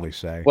didn't really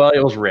say. Well,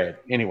 it was red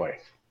anyway.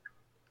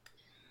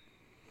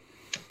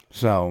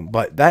 So,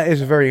 but that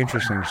is a very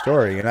interesting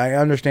story, and I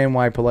understand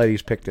why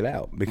Paulides picked it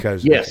out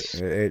because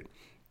it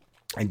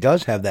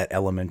does have that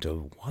element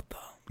of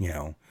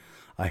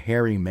a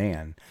hairy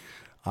man.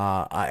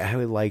 I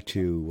would like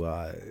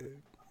to,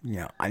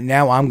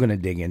 now I'm going to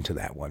dig into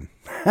that one.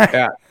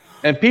 Yeah,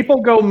 and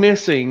people go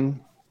missing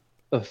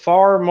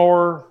far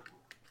more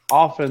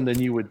often than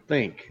you would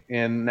think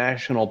in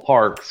national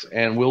parks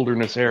and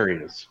wilderness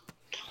areas.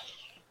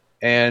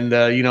 And,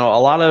 a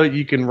lot of it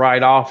you can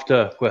write off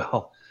to,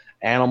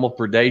 animal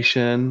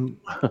predation,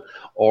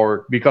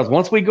 or because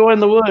once we go in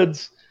the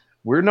woods,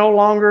 we're no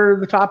longer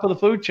the top of the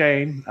food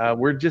chain.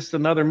 We're just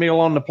another meal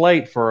on the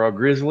plate for a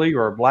grizzly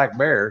or a black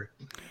bear.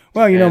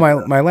 Well, you know,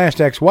 my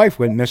last ex-wife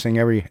went missing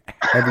every day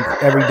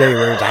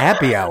where it was a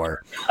happy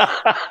hour.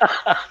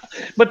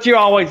 But you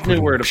always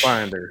knew where to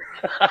find her.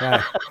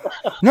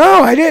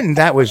 No, I didn't.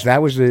 That was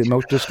the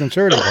most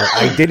disconcerting part.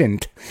 I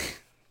didn't.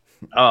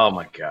 Oh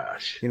my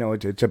gosh! You know,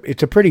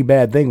 it's a pretty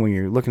bad thing when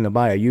you're looking to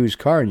buy a used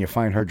car and you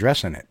find her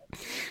dress in it.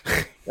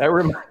 That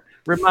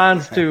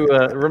reminds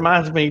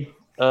me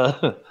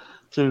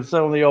to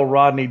some of the old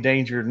Rodney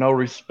Danger no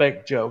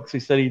respect jokes. He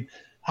said he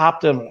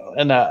hopped in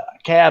a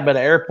cab at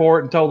an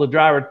airport and told the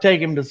driver to take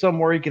him to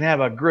somewhere he can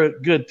have a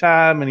good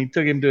time, and he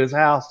took him to his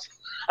house.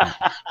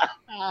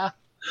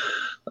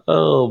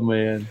 Oh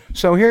man!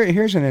 So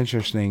here's an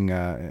interesting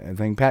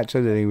thing. Pat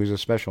said that he was a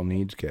special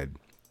needs kid.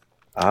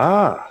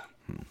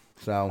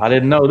 So I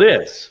didn't know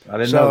this. I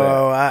didn't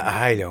know that.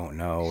 I don't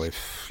know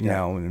if you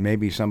know,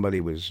 maybe somebody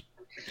was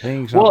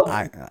saying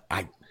something.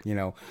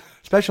 Well,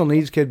 special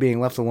needs kid being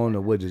left alone in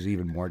the woods is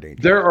even more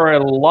dangerous. There are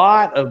a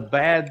lot of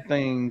bad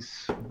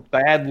things,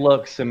 bad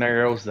luck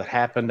scenarios that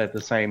happened at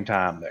the same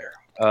time there.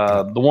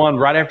 The one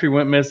right after he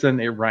went missing,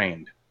 it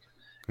rained.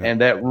 Yeah.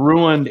 And that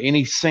ruined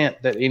any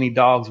scent that any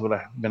dogs would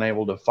have been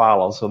able to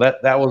follow. So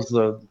that was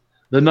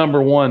the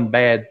number one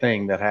bad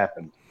thing that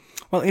happened.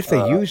 Well, if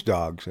they use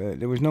dogs,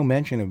 there was no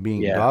mention of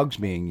dogs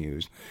being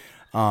used.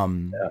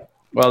 Well,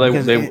 they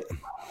wouldn't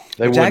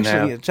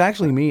have. It's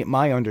actually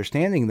my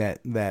understanding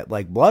that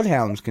like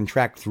bloodhounds can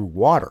track through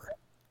water.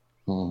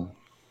 And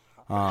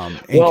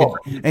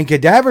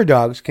cadaver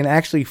dogs can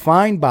actually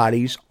find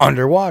bodies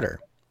underwater.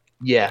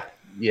 Yeah.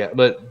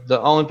 But the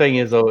only thing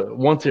is,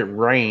 once it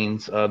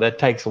rains, that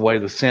takes away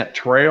the scent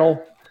trail.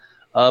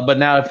 But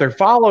now if they're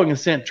following a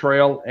scent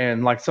trail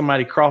and like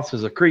somebody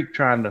crosses a creek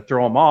trying to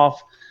throw them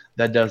off,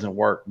 that doesn't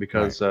work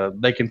because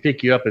they can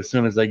pick you up as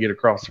soon as they get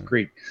across the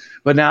creek.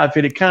 But now if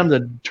it becomes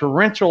a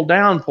torrential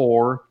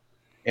downpour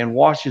and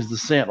washes the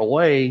scent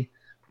away,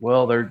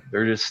 well, they're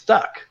just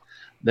stuck.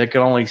 They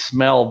can only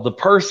smell the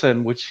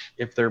person, which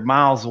if they're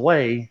miles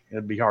away,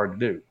 it'd be hard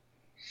to do.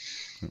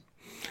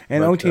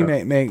 And OT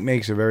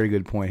makes a very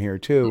good point here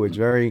too. It's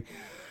very,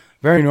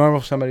 very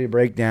normal for somebody to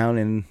break down,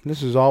 and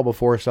this is all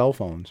before cell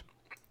phones.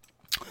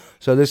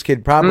 So this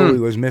kid probably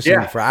was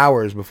missing for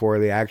hours before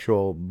the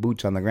actual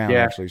boots on the ground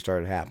actually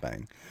started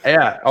happening.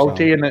 Yeah,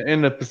 OT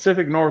in the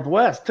Pacific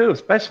Northwest too,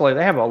 especially.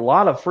 They have a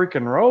lot of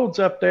freaking roads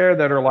up there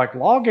that are like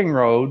logging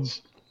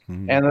roads,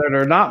 and that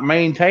are not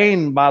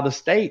maintained by the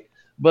state.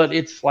 But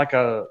it's like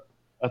a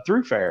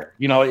thoroughfare.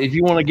 You know, if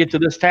you want to get to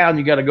this town,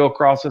 you got to go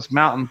across this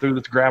mountain through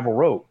this gravel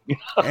road.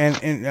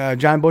 and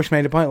John Bush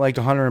made a point, like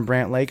the hunter in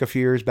Brant Lake a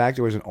few years back.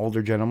 There was an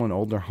older gentleman, an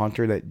older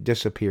hunter that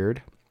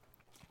disappeared.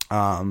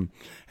 In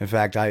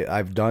fact,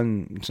 I've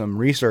done some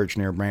research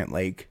near Brant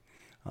Lake.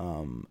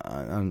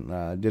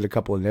 Did a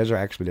couple of desert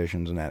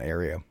expeditions in that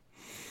area,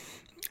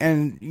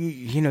 and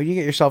you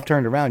get yourself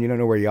turned around. You don't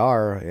know where you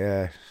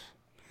are.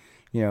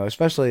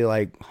 Especially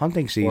like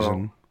hunting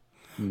season.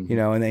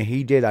 Well,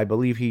 and I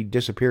believe he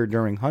disappeared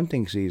during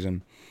hunting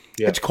season.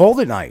 Yeah. It's cold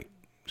at night.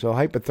 So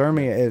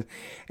hypothermia is,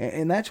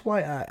 and that's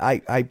why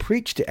I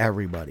preach to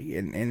everybody.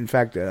 And in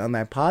fact, on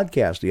that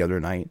podcast the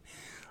other night,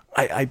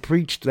 I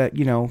preached that,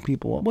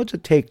 people, what's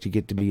it take to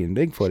get to be in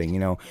Bigfooting?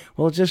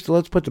 Well,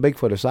 let's put the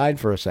Bigfoot aside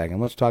for a second.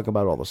 Let's talk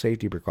about all the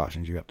safety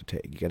precautions you have to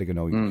take. You got to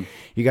know,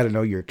 you got to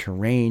know your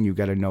terrain. You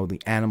got to know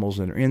the animals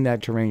that are in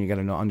that terrain. You got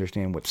to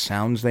understand what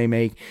sounds they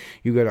make.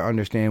 You got to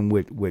understand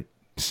what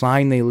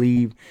sign they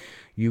leave.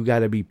 You got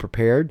to be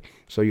prepared.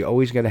 So you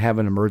always got to have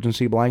an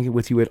emergency blanket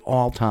with you at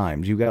all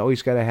times.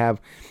 Always got to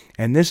have,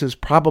 and this is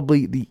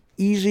probably the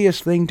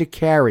easiest thing to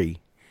carry,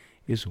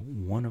 is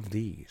one of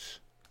these.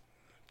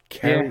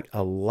 Carry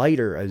a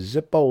lighter, a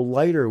Zippo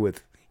lighter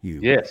with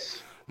you.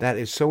 Yes. That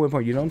is so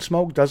important. You don't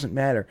smoke, doesn't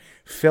matter.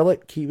 Fill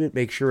it, keep it,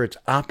 make sure it's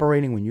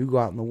operating when you go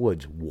out in the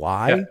woods.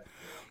 Why? Yep.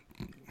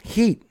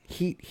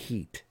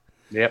 Heat.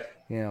 Yep.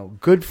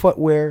 Good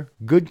footwear,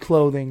 good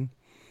clothing,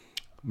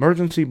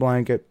 emergency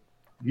blanket.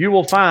 You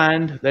will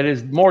find that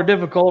it's more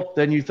difficult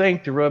than you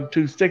think to rub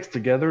two sticks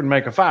together and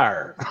make a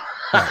fire.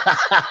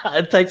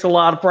 It takes a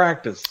lot of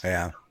practice.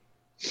 Yeah.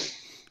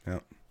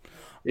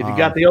 If you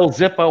got the old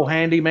Zippo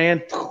handy,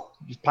 man,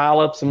 just pile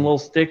up some little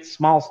sticks,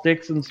 small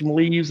sticks, and some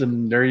leaves,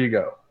 and there you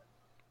go.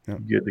 Yep.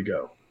 Good to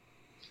go.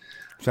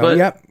 So,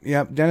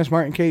 yep. Dennis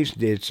Martin case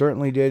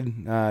certainly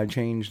did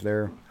change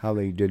how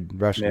they did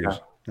rescues. Yeah.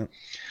 Yep.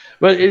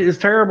 But it is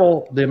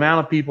terrible the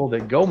amount of people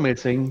that go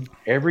missing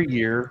every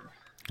year.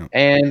 Yep.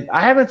 And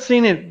I haven't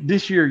seen it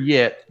this year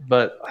yet,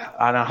 but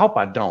I hope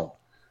I don't.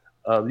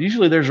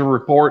 Usually there's a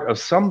report of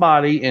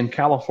somebody in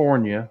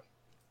California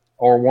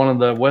or one of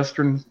the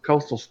western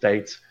coastal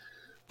states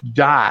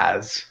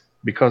dies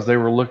because they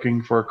were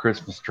looking for a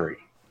Christmas tree.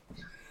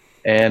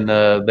 And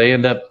they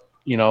end up,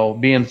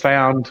 being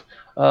found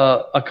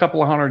a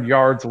couple of 100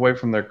 yards away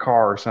from their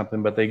car or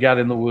something, but they got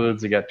in the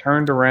woods, they got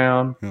turned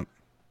around,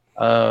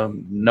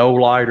 no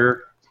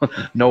lighter,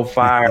 no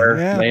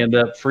fire, they end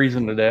up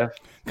freezing to death.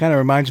 Kind of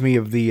reminds me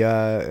of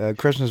the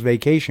Christmas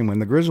Vacation when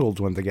the Griswolds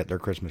went to get their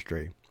Christmas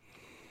tree.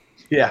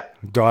 Yeah.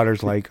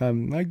 Daughter's like,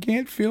 I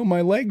can't feel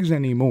my legs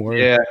anymore.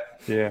 Yeah.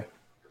 Yeah.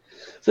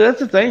 So that's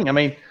the thing. I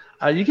mean,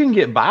 you can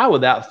get by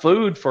without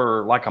food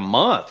for like a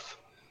month.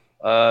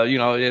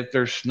 If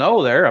there's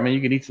snow there, I mean,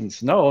 you can eat some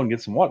snow and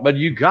get some water, but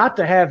you got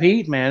to have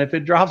heat, man. If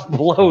it drops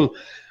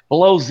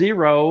below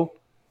zero,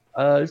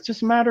 it's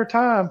just a matter of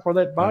time before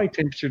that body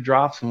temperature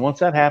drops. And once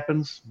that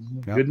happens,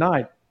 good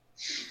night.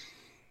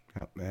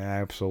 Yep,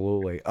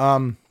 absolutely.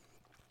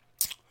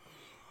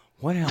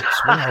 What else?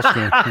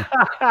 Can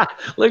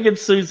Look at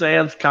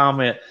Suzanne's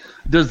comment.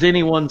 Does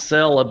anyone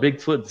sell a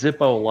Bigfoot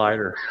Zippo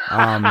lighter?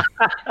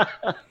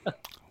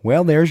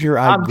 Well, there's your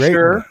I'm great.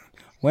 sure.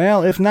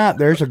 Well, if not,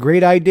 there's a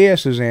great idea,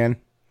 Suzanne.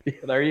 Yeah,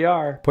 there you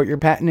are. Put your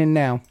patent in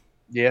now.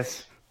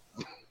 Yes.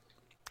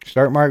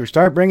 Start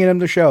bringing them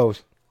to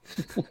shows.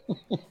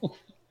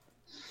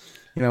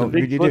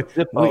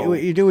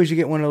 What you do is you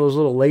get one of those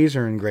little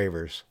laser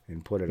engravers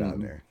and put it on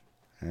there,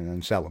 and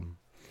then sell them.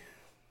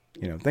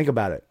 Think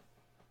about it.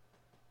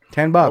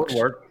 $10.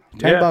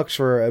 $10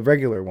 for a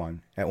regular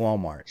one at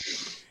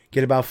Walmart.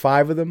 Get about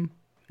 5 of them,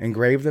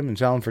 engrave them, and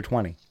sell them for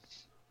 $20.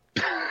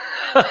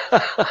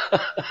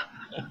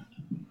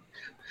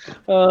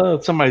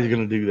 Somebody's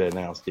going to do that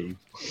now, Steve.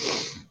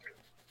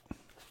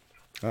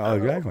 Oh,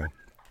 exactly.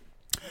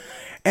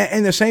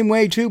 And the same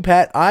way too,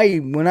 Pat.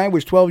 When I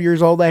was 12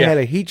 years old, I had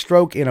a heat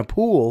stroke in a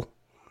pool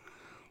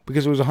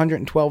because it was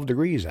 112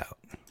 degrees out.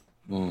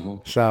 Mm-hmm.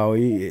 So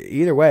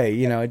either way,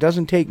 it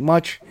doesn't take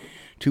much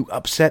to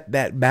upset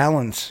that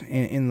balance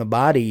in the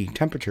body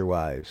temperature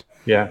wise.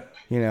 Yeah.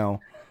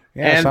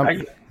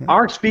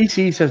 Our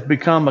species has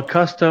become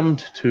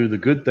accustomed to the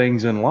good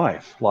things in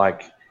life,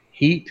 like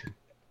heat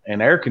and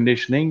air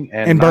conditioning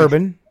and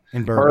bourbon.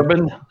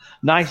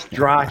 Nice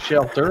dry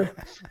shelter.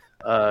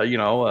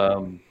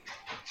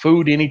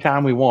 Food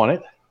anytime we want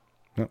it.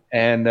 Yep.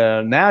 And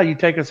now you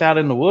take us out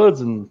in the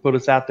woods and put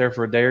us out there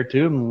for a day or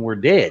two and we're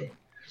dead.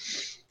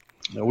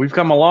 We've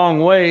come a long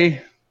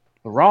way,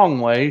 the wrong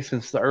way,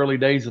 since the early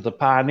days of the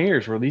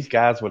pioneers, where these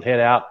guys would head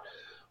out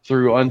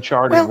through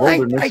uncharted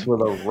wilderness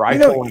with a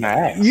rifle and an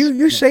axe.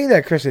 You say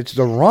that, Chris, it's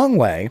the wrong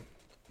way.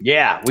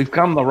 Yeah, we've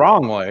come the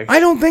wrong way. I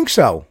don't think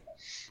so.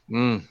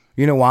 You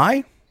know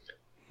why?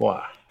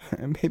 Why?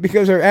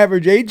 Because our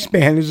average age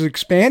span is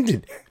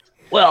expanded.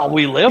 Well,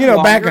 we live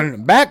longer.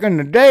 back in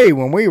the day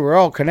when we were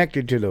all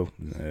connected to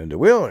the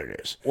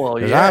wilderness. Well,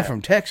 yeah. I'm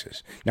from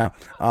Texas. Now,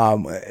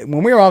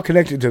 when we were all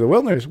connected to the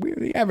wilderness,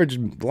 the average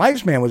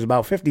lifespan was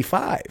about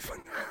 55.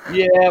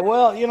 Yeah,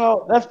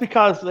 well, that's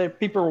because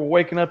people were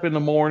waking up in the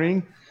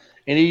morning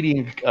and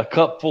eating a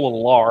cup full of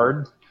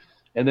lard,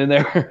 and then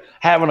they're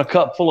having a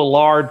cup full of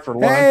lard for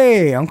lunch.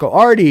 Hey, Uncle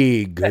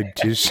Artie, good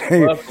to see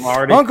you. Welcome,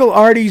 Artie. Uncle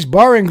Artie's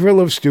Bar and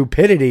Grill of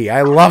Stupidity.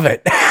 I love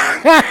it.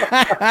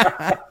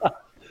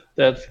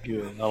 That's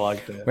good. I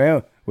like that.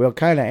 Well, we'll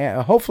kind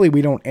of hopefully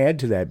we don't add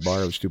to that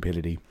bar of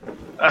stupidity.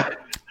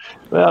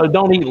 Well,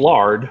 don't eat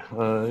lard.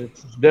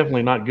 It's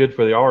definitely not good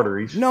for the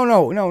arteries.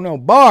 No.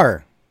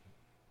 Bar.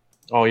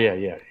 Oh,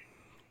 yeah.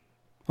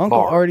 Uncle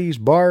Artie's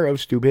Bar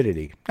of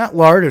Stupidity. Not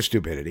lard of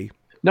stupidity.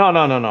 No.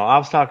 I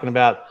was talking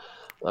about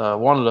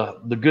one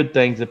of the good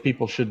things that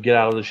people should get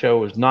out of the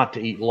show is not to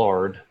eat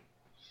lard.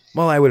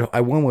 Well,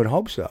 one would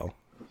hope so.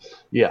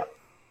 Yeah.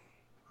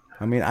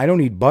 I mean, I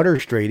don't eat butter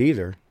straight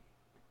either.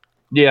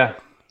 Yeah.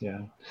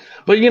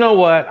 But you know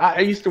what? I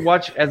used to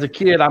watch as a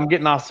kid. I'm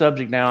getting off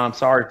subject now. I'm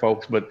sorry,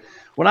 folks. But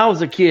when I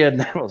was a kid, and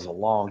that was a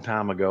long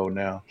time ago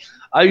now,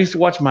 I used to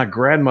watch my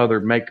grandmother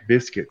make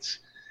biscuits.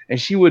 And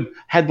she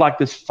had like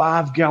this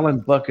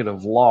 5-gallon bucket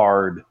of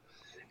lard.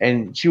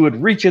 And she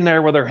would reach in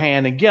there with her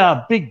hand and get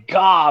a big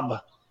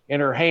gob in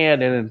her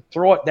hand and then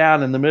throw it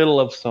down in the middle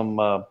of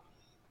some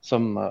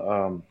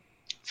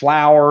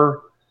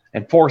flour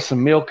and pour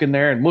some milk in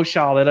there and mush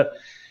all that up.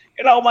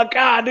 And oh my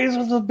God, these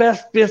are the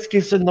best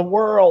biscuits in the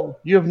world.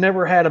 You have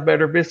never had a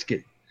better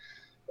biscuit.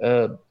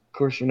 Of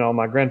course,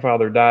 my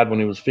grandfather died when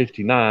he was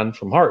 59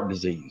 from heart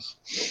disease.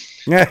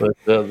 Yeah.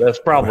 But that's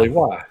probably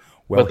why.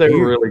 But they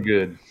were really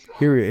good.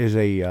 Here is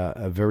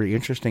a very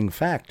interesting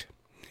fact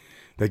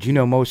that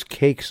most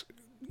cakes,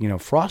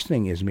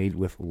 frosting is made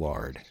with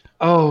lard.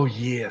 Oh,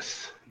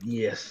 yes.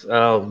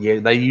 Oh, yeah.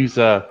 They use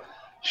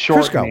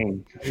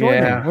shortening.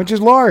 Yeah. Which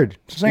is lard.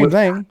 It's the same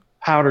thing.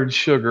 Powdered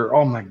sugar.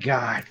 Oh, my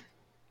God.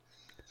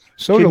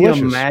 So Can delicious.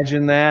 you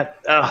imagine that?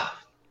 Ugh.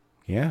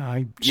 Yeah,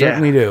 I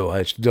certainly do.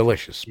 It's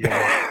delicious.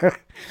 Yeah.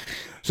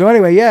 So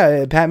anyway,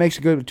 Pat makes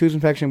a good tooth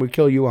infection would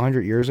kill you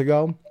 100 years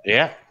ago.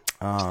 Yeah.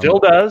 Still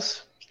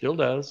does.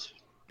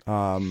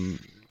 What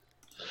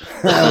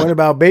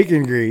about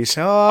bacon grease?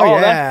 Oh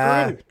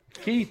yeah. That's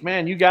true. Keith,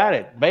 man, you got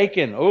it.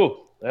 Bacon.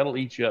 Oh, that'll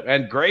eat you up.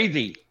 And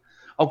gravy.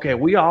 Okay,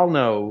 we all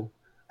know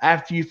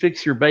after you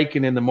fix your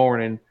bacon in the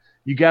morning,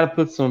 you got to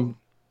put some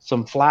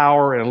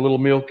flour and a little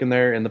milk in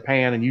there in the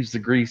pan and use the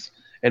grease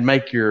and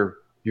make your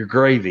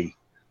gravy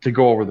to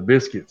go over the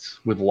biscuits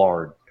with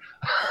lard.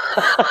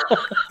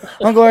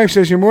 Uncle Eric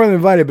says, you're more than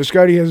invited.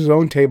 Biscardi has his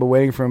own table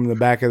waiting for him in the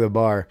back of the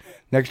bar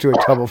next to a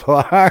tub of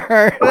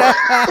flour.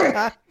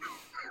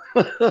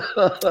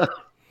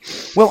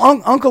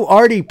 Well, Uncle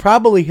Artie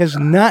probably has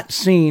not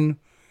seen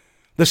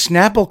the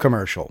Snapple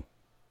commercial.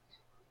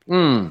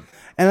 Mm.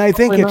 And I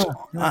think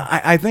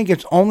I think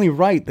it's only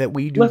right that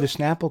we do the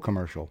Snapple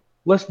commercial.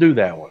 Let's do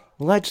that one.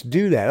 Let's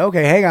do that.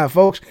 Okay, hang on,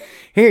 folks.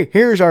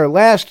 Here's our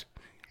last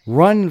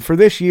run for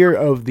this year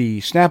of the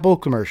Snapple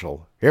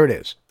commercial. Here it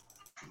is.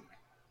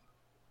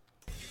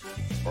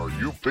 Are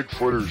you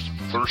Bigfooters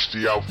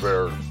thirsty out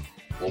there?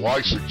 Well,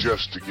 I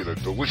suggest to get a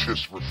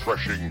delicious,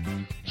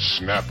 refreshing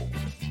Snapple.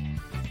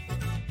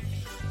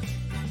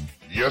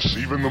 Yes,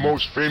 even the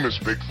most famous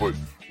Bigfoot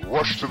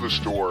rush to the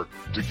store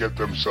to get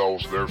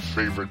themselves their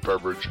favorite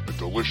beverage, a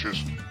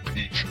delicious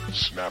peach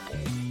Snapple.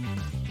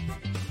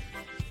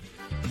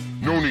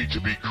 No need to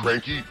be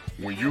cranky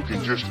when you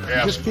can just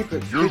ask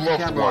your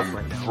loved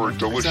one for a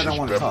delicious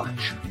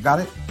beverage. Got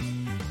it?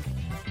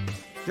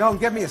 Joe,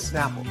 get me a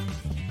Snapple.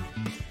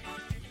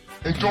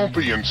 And don't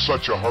be in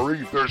such a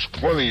hurry. There's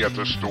plenty at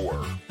the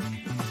store.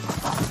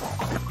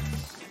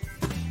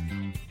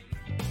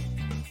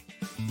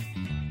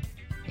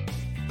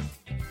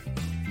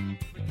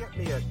 Get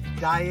me a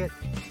Diet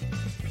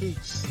Peach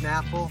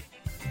Snapple.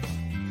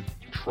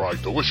 Try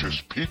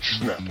delicious peach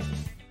Snapple.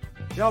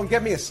 Joe,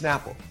 get me a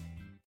Snapple.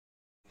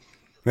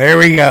 There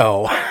we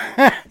go.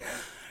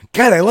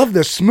 God, I love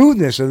the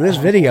smoothness of this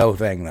video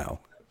thing, though.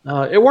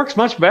 It works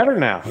much better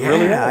now. Yeah,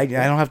 Really does. I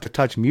don't have to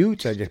touch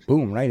mutes. I just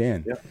boom right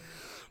in. Yep.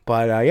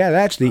 But yeah,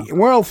 that's the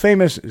world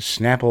famous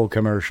Snapple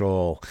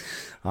commercial.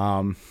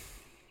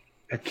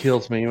 It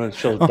kills me when it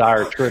shows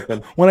Dire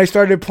tripping. When I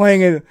started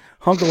playing it,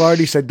 Uncle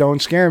Artie said,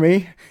 "Don't scare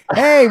me."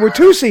 Hey, we're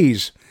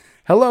Tussies.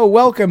 Hello,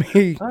 welcome.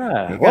 He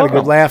got a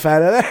good laugh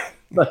out of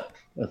that.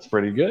 That's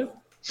pretty good.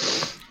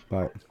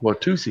 But Well,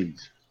 two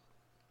C's.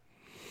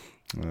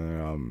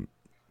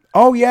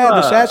 oh yeah,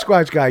 the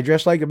Sasquatch guy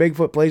dressed like a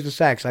Bigfoot plays the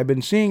sax. I've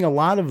been seeing a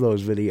lot of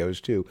those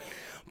videos too,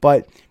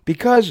 but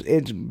because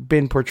it's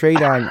been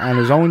portrayed on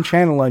his own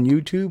channel on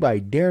YouTube, I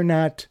dare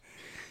not,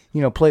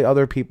 play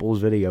other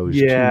people's videos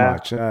too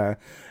much,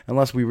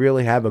 unless we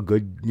really have a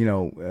good,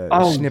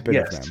 snippet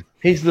of them.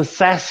 He's the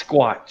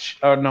Sasquatch.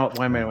 Oh no,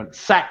 wait a minute,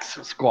 Sax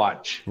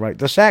Squatch. Right,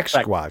 the Sax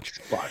Squatch.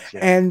 Yeah.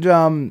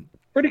 And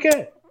pretty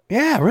good.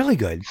 Yeah, really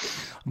good.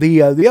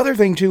 The other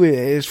thing too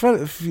is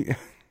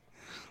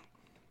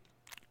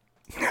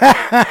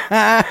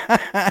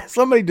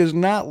somebody does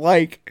not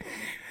like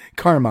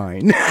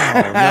Carmine.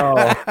 Oh no,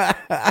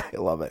 I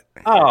love it.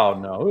 Oh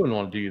no, we wouldn't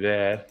want to do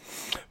that.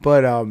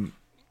 But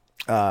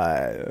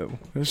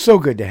it's so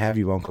good to have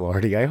you, Uncle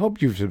Artie. I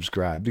hope you've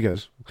subscribed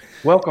because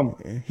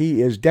welcome.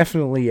 He is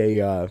definitely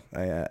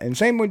and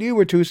same with you,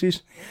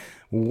 Tussies.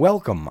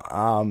 Welcome.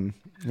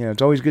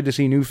 It's always good to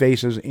see new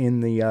faces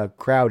in the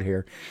crowd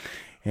here.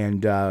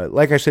 And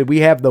like I said, we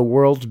have the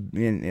world's,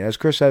 as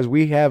Chris says,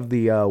 we have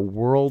the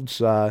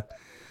world's,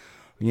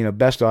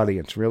 best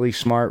audience. Really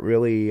smart,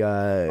 really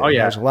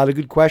has a lot of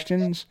good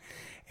questions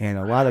and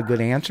a lot of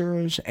good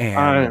answers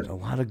and a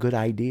lot of good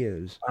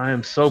ideas. I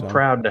am so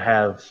proud to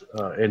have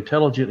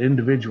intelligent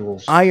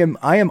individuals. I am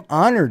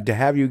honored to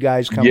have you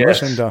guys come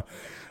listen to,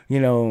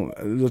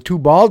 the two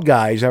bald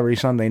guys every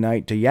Sunday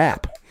night to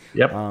yap.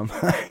 Yep.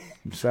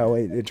 So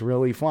it's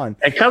really fun.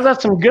 It comes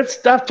out some good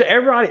stuff to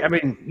everybody. I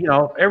mean,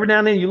 every now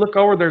and then you look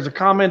over, there's a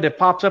comment that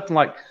pops up and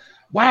like,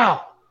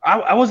 wow,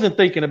 I wasn't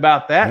thinking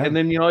about that. Yeah. And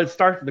then,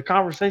 the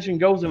conversation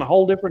goes in a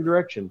whole different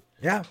direction.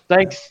 Yeah.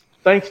 Thanks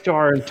to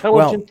our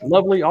intelligent,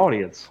 lovely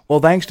audience. Well,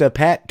 thanks to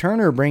Pat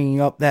Turner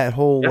bringing up that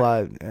whole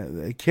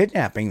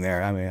kidnapping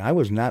there. I mean, I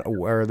was not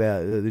aware of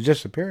the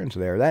disappearance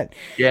there. That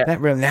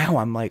really, now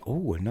I'm like,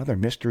 oh, another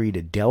mystery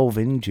to delve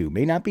into.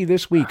 May not be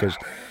this week because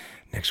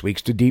next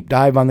week's the deep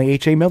dive on the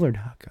H.A. Miller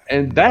doc.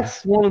 And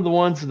that's one of the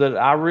ones that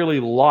I really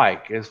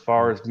like as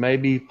far as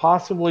maybe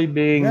possibly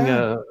being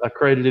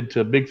accredited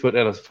to Bigfoot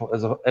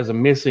as a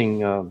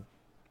missing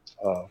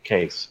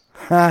case.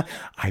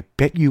 I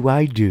bet you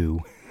I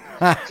do.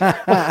 I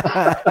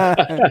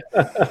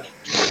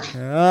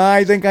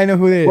think I know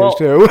who it is,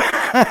 too.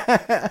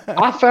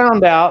 I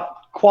found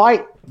out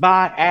quite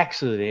by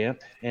accident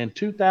in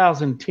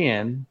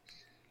 2010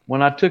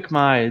 when I took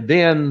my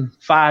then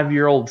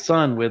 5-year-old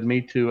son with me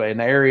to a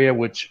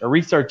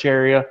research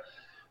area,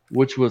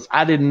 which was,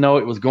 I didn't know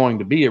it was going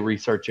to be a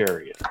research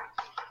area.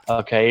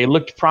 Okay, it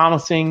looked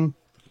promising.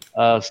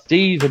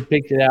 Steve had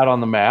picked it out on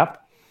the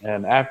map,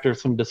 and after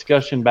some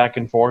discussion back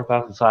and forth,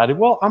 I decided,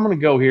 well, I'm going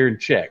to go here and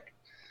check.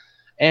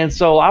 And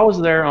so I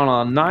was there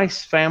on a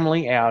nice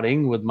family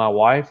outing with my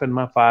wife and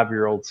my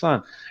 5-year-old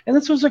son. And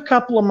this was a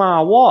couple of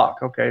mile walk.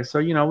 Okay, so,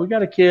 we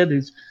got a kid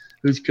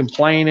who's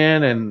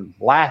complaining and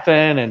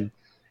laughing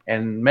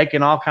and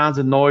making all kinds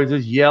of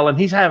noises, yelling.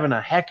 He's having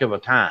a heck of a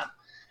time.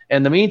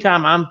 In the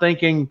meantime, I'm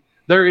thinking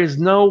there is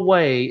no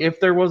way if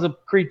there was a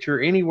creature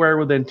anywhere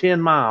within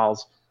 10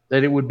 miles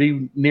that it would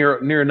be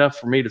near enough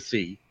for me to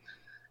see.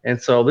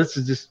 And so this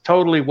is just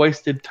totally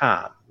wasted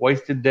time,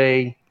 wasted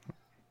day.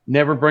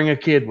 Never bring a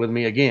kid with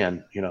me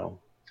again,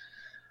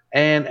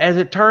 And as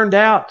it turned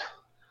out,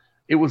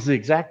 it was the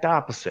exact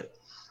opposite.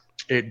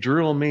 It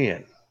drew them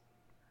in,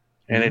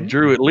 and it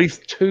drew at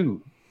least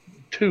two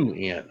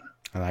in.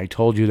 And I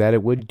told you that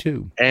it would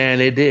too.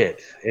 And it did.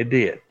 It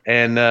did.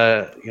 And,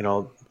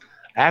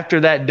 after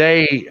that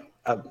day,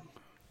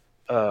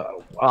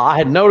 I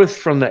had noticed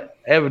from the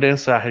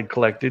evidence I had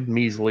collected,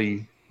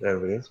 measly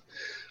evidence,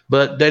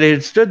 but that it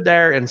had stood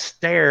there and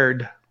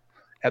stared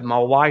at my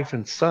wife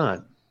and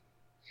son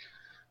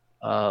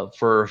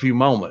for a few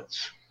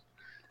moments.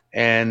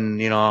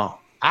 And,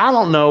 I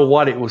don't know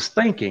what it was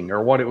thinking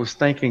or what it was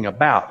thinking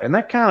about. And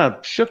that kind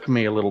of shook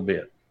me a little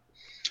bit.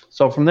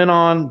 So from then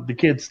on, the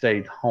kids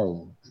stayed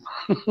home.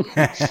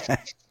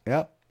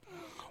 Yep.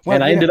 Well,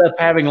 and I ended up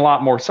having a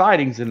lot more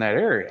sightings in that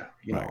area,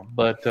 know.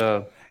 But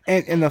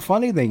and the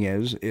funny thing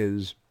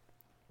is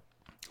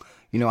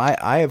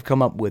I have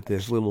come up with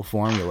this little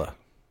formula,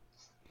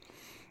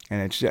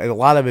 and it's a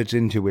lot of it's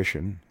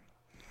intuition.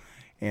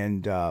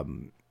 And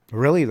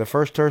really, the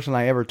first person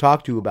I ever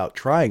talked to about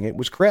trying it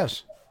was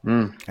Chris.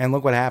 And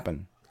look what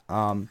happened.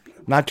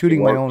 Not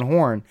tooting my own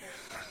horn.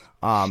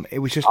 It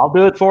was just, I'll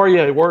do it for you.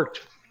 It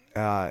worked.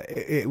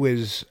 It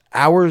was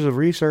hours of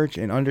research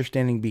and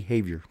understanding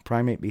behavior,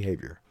 primate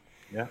behavior.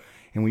 Yeah.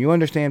 And when you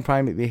understand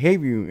primate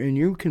behavior and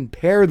you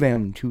compare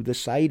them to the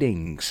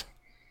sightings.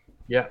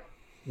 Yeah.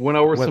 Went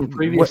over some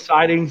previous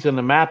sightings in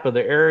the map of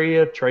the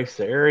area, traced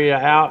the area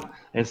out,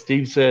 and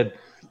Steve said,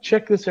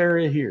 check this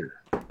area here.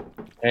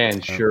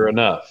 And sure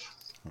enough.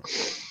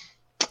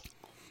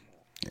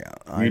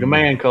 Yeah. You're the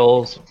man,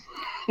 Coles.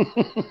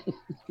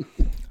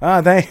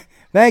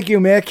 Thank you,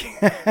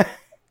 Mick.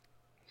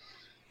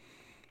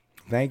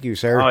 Thank you,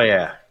 sir. Oh,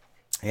 yeah.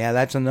 Yeah,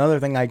 that's another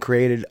thing I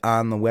created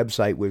on the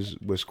website was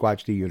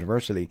Squatch D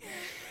University.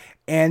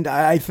 And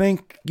I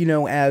think,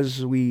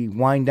 as we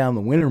wind down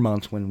the winter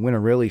months, when winter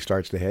really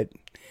starts to hit,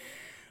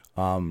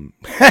 when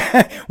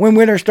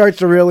winter starts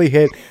to really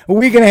hit, a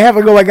week and a half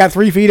ago, I got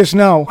 3 feet of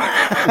snow.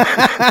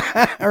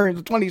 Or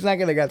the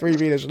 22nd, I got 3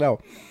 feet of snow.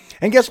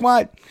 And guess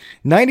what?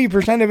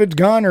 90% of it's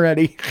gone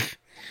already.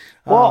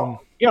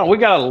 Well, we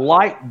got a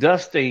light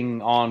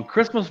dusting on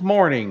Christmas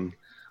morning.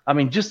 I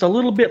mean, just a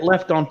little bit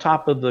left on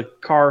top of the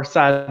car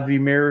side view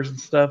mirrors and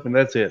stuff, and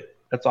that's it.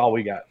 That's all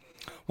we got.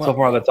 So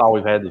far, that's all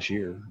we've had this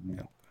year.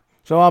 Yeah.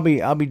 So I'll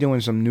be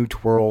doing some new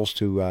twirls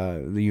to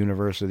the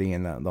university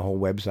and the whole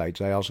website.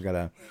 So I also got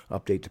to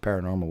update the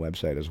paranormal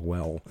website as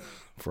well.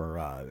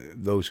 For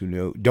those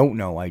who don't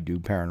know, I do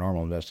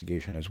paranormal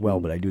investigation as well,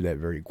 but I do that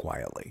very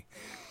quietly,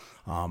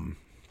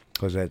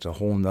 because that's a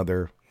whole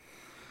nother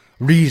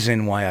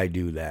reason why I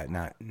do that.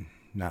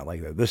 Not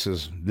like that.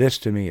 This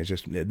to me is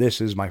just,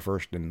 this is my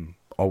first and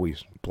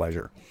always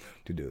pleasure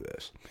to do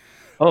this.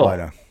 Oh,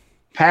 but,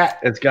 Pat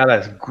has got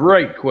a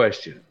great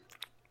question.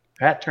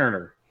 Pat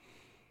Turner.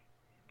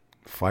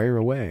 Fire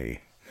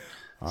away.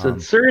 So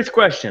serious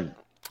question.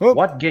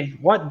 What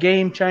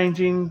game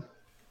changing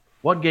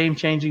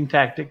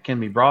tactic can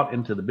be brought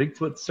into the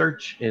Bigfoot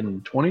search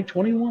in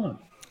 2021?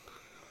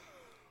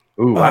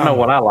 Ooh, I know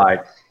what I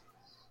like.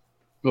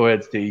 Go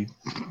ahead, Steve.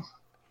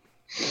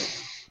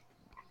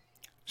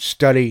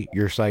 Study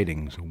your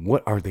sightings.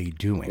 What are they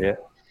doing? Yeah.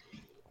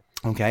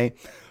 Okay.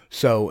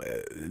 So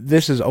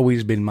this has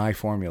always been my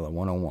formula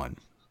 101,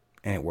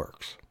 and it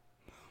works.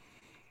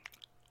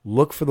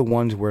 Look for the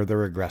ones where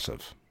they're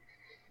aggressive.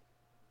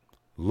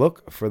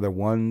 Look for the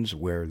ones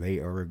where they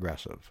are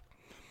aggressive.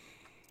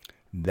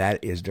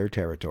 That is their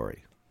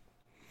territory.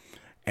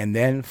 And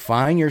then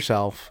find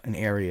yourself an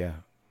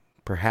area,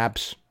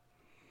 perhaps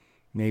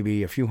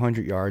maybe a few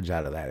hundred yards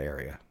out of that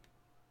area.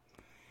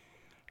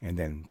 And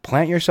then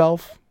plant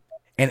yourself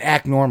and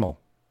act normal.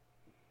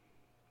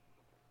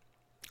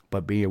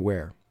 But be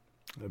aware.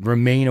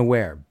 Remain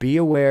aware. Be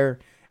aware.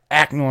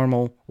 Act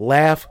normal.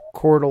 Laugh,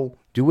 chortle,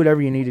 do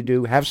whatever you need to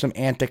do. Have some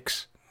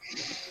antics.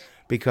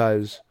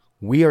 Because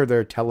we are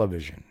their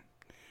television.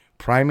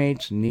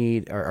 Primates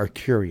are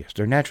curious.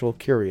 They're natural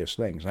curious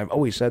things. I've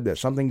always said this.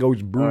 Something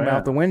goes boom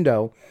out the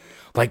window,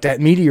 like that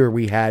meteor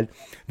we had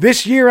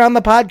this year on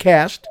the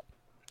podcast.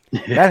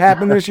 That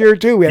happened this year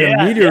too. We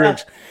had a meteor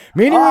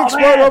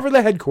explode over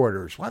the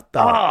headquarters. What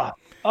the?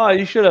 Oh,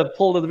 you should have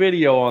pulled the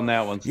video on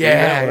that one. Steve.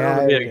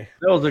 That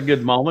was a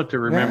good moment to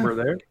remember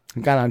there.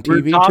 Got on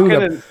TV too.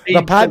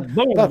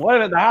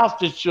 The house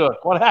just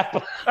shook. What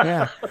happened?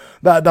 Yeah,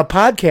 the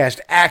podcast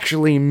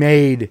actually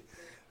made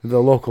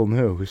the local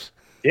news.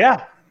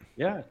 Yeah.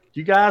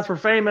 You guys were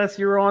famous.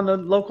 You were on the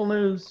local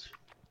news.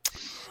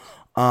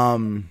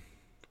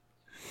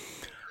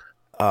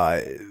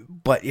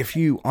 But if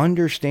you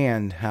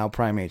understand how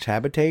primates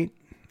habitate,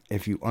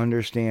 if you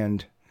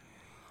understand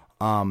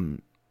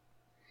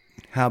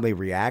how they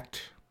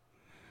react,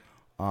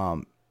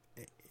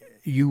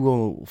 you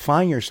will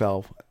find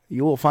yourself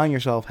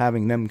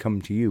having them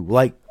come to you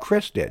like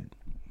Chris did.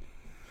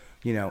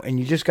 And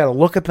you just got to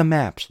look at the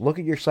maps, look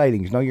at your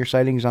sightings, know your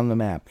sightings on the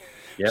map.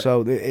 Yep.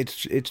 So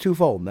it's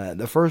twofold.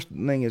 The first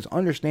thing is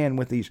understand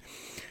what these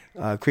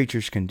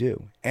creatures can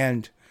do,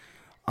 and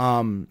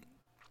to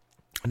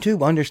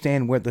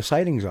understand where the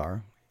sightings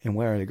are and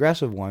where are the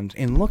aggressive ones,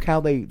 and look how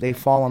they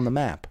fall on the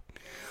map.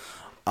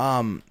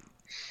 in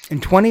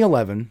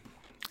 2011,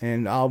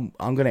 and I'm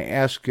going to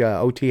ask,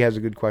 OT has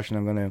a good question.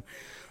 I'm going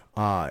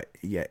to,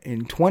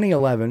 in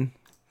 2011,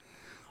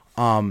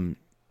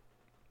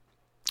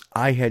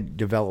 I had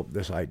developed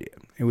this idea.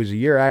 It was a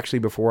year actually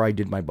before I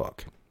did my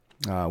book,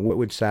 What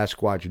Would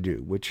Sasquatch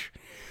Do, which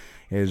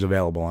is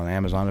available on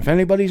Amazon if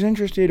anybody's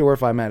interested, or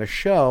if I'm at a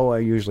show, I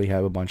usually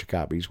have a bunch of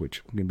copies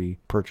which can be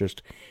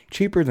purchased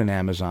cheaper than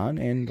Amazon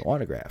and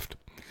autographed.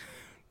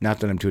 Not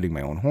that I'm tooting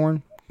my own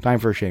horn. Time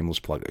for a shameless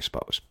plug, I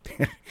suppose.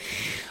 It's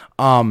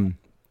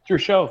your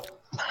show.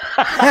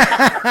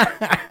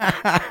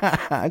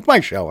 It's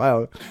my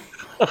show.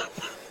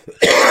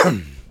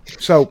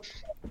 So,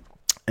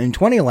 in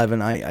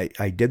 2011,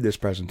 I did this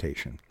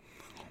presentation,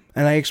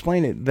 and I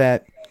explained it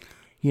that,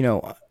 you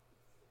know,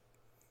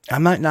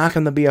 I'm not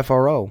knocking the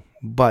BFRO,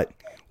 but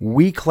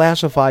we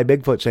classify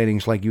Bigfoot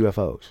sightings like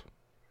UFOs.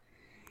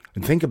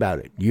 And think about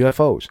it,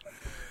 UFOs.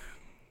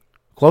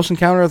 Close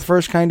encounter of the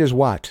first kind is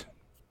what?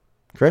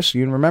 Chris,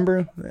 you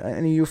remember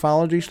any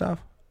ufology stuff?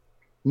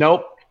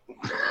 Nope.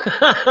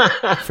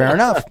 Fair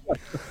enough.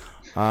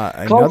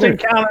 Close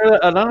encounter,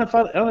 an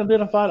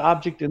unidentified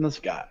object in the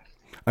sky.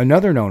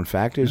 Another known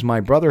fact is my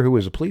brother, who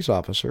was a police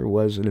officer,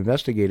 was an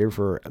investigator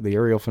for the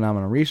Aerial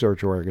Phenomena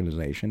Research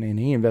Organization, and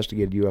he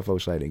investigated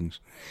UFO sightings.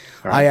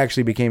 Right. I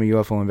actually became a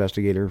UFO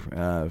investigator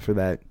for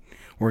that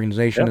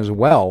organization as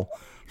well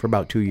for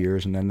about 2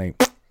 years, and then they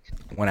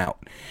went out.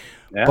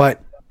 Yeah.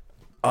 But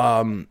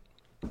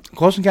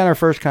close encounter of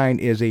first kind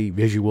is a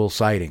visual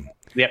sighting.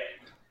 Yep.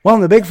 Well,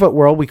 in the Bigfoot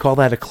world, we call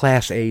that a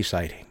Class A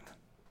sighting.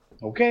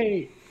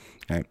 Okay.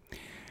 Right.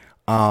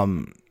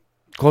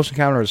 Close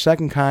encounter of the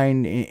second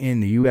kind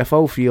in the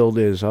UFO field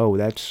is,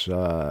 that's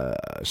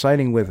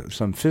sighting with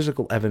some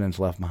physical evidence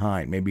left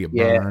behind. Maybe a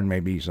burn,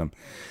 maybe some.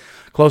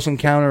 Close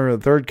encounter of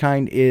the third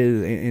kind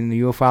is, in the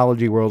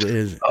ufology world,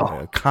 is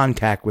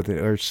contact with it,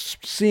 or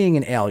seeing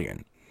an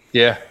alien.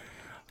 Yeah.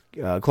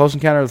 Close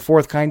encounter of the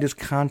fourth kind is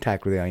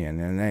contact with the alien.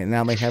 And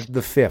now they have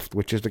the fifth,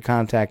 which is the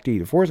contactee.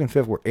 The fourth and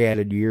fifth were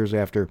added years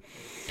after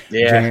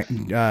J.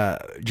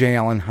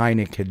 Allen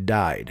Hynek had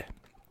died.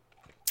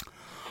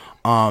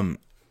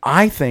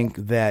 I think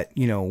that,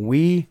 you know,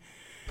 we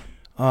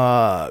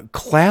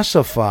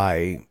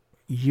classify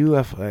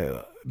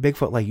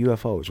Bigfoot like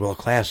UFOs. Well,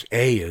 Class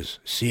A is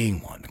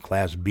seeing one.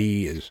 Class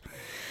B is,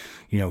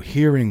 you know,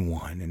 hearing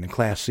one. And the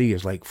Class C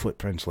is like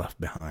footprints left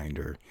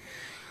behind.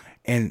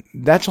 And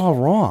that's all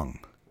wrong.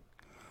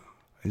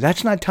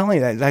 That's not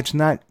telling that. That's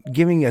not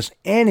giving us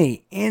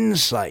any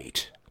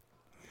insight.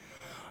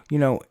 You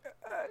know,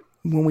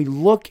 when we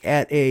look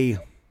at a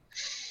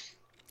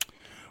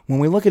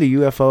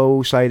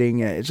UFO sighting,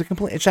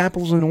 it's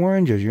apples and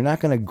oranges. You're not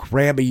going to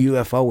grab a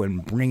UFO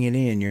and bring it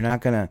in. You're not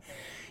going to,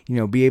 you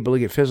know, be able to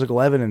get physical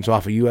evidence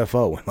off a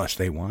UFO unless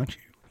they want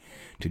you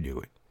to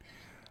do it.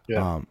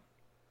 Yeah.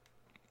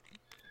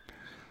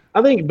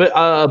 I think, but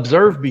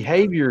observed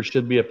behavior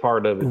should be a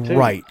part of it too.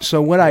 Right.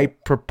 So what I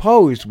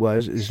proposed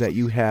is that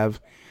you have,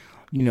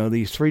 you know,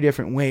 these three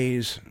different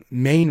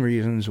main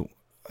reasons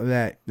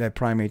that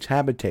primates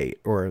habitate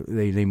or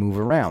they move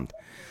around.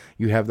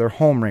 You have their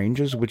home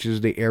ranges, which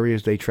is the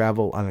areas they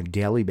travel on a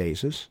daily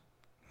basis.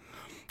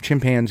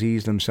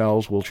 Chimpanzees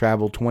themselves will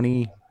travel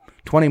 20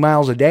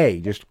 miles a day,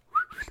 just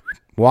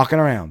walking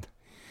around.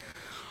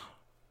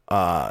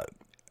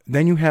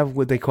 Then you have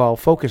what they call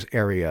focal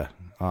areas.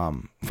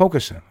 And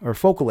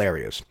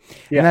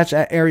that's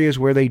areas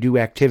where they do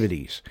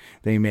activities.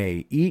 They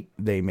may eat,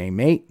 they may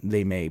mate,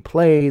 they may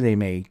play, they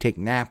may take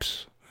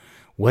naps,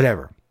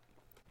 whatever.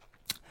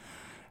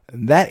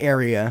 That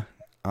area,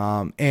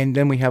 and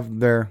then we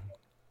have their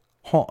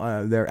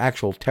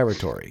actual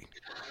territory.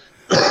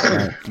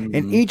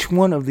 And each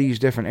one of these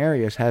different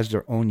areas has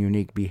their own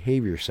unique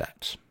behavior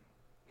sets.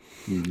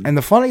 Mm-hmm. And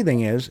the funny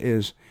thing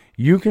is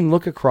you can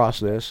look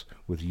across this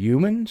with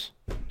humans,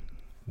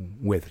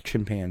 with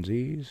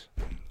chimpanzees,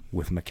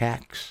 with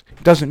macaques.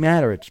 It doesn't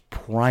matter. It's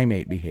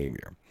primate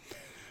behavior.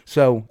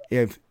 So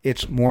if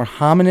it's more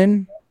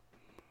hominin,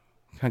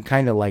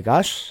 kind of like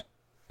us,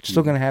 it's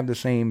still going to have the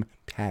same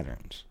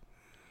patterns.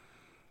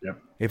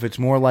 Yep. If it's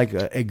more like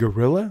a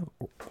gorilla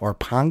or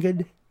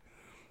pangid,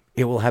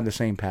 it will have the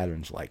same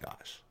patterns like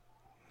us.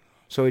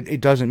 So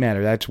it doesn't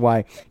matter. That's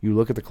why you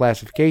look at the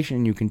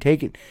classification, you can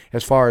take it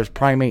as far as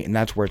primate, and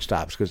that's where it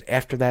stops. Because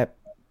after that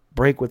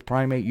break with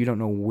primate, you don't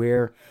know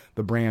where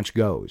the branch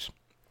goes.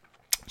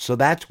 So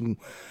that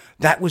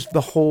was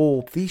the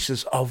whole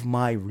thesis of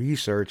my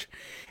research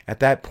at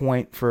that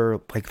point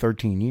for like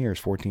 14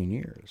 years,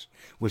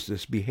 was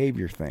this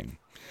behavior thing.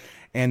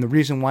 And the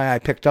reason why I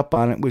picked up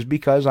on it was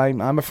because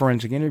I'm a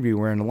forensic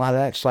interviewer, and a lot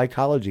of that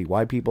psychology,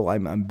 why people,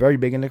 I'm very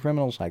big into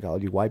criminal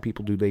psychology, why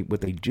people do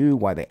what they do,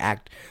 why they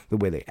act the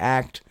way they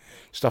act,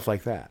 stuff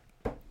like that.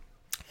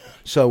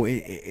 So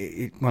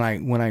when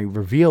I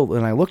revealed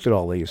and I looked at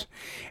all these,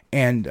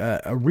 and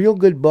a real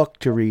good book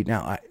to read.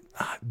 Now,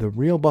 the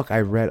real book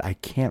I read, I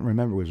can't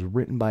remember, was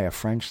written by a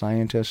French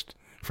scientist,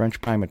 French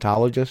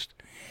primatologist.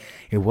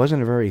 It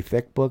wasn't a very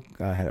thick book.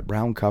 I had a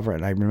brown cover,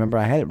 and I remember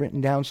I had it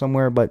written down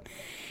somewhere, but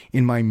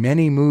in my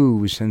many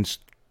moves since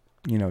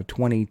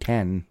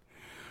 2010,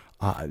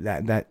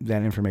 that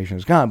information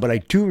is gone. But I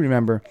do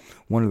remember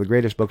one of the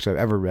greatest books I've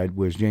ever read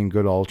was Jane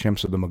Goodall,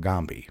 Chimps of the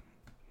Mugambi.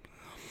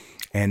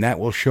 And that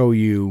will show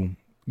you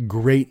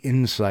great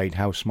insight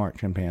how smart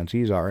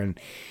chimpanzees are. And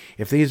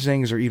if these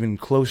things are even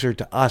closer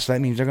to us, that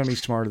means they're going to be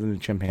smarter than the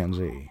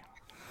chimpanzee.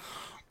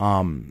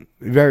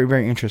 Very,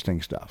 very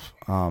interesting stuff.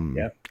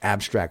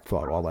 Abstract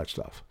thought, all that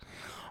stuff.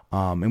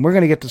 And we're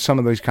going to get to some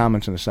of those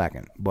comments in a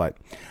second. But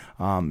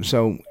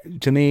so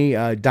to me,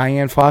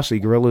 Diane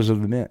Fossey, Gorillas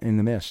in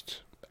the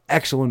Mist.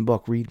 Excellent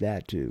book. Read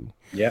that too.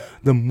 Yeah.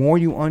 The more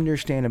you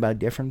understand about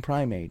different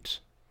primates,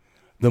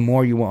 the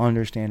more you will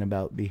understand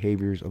about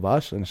behaviors of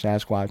us and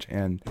Sasquatch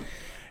and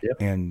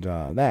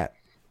that.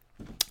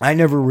 I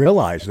never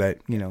realized that,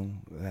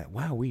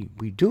 wow, we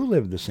do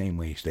live the same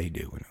ways they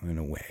do in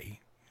a way.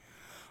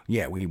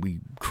 Yeah, we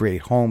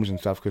create homes and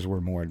stuff because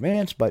we're more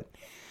advanced, but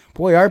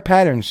boy, our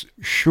patterns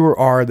sure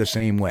are the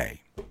same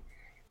way.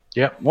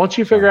 Yeah. Once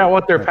you figure out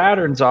what their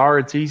patterns are,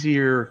 it's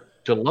easier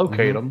to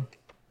locate them.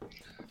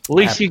 At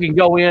least you can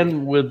go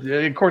in with,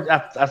 of course,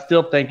 I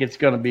still think it's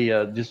going to be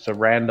just a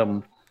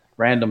random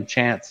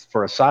chance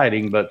for a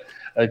sighting, but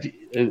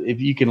if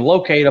you can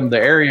locate them,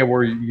 the area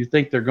where you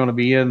think they're going to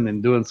be in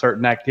and doing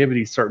certain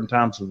activities certain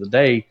times of the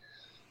day,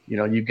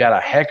 you've got a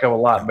heck of a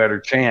lot better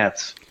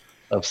chance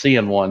of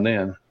seeing one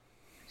then.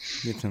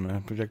 Get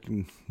some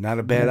projecting. Not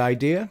a bad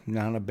idea.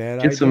 Not a bad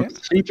idea. Get some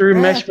see-through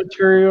mesh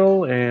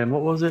material and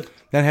what was it?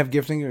 That have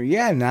gifting.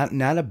 Yeah,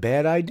 not a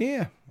bad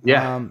idea.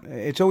 Yeah.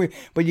 It's always,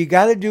 but you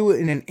got to do it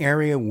in an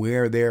area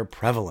where they're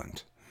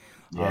prevalent.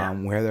 Yeah.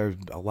 Where there's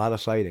a lot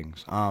of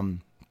sightings.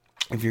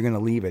 If you're going to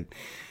leave it.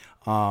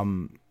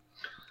 And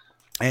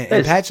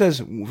Pat says,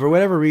 for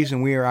whatever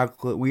reason, we are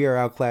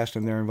outclassed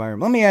in their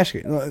environment. Let me ask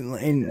you,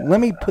 and let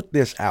me put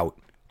this out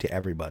to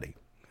everybody.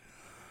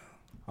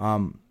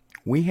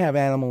 We have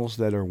animals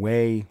that are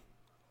way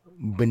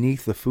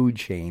beneath the food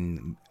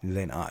chain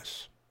than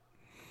us.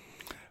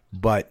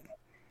 But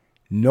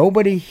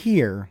nobody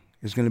here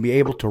is going to be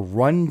able to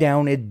run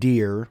down a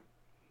deer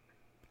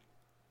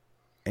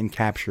and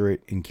capture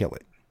it and kill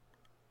it.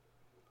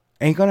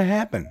 Ain't going to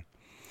happen.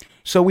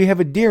 So we have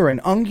a deer, an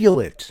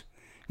ungulate.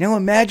 Now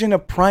imagine a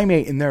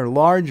primate in their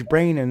large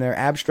brain and their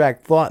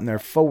abstract thought and their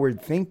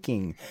forward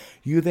thinking.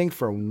 You think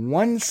for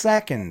 1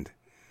 second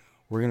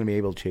we're going to be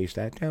able to chase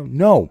that down?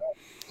 No.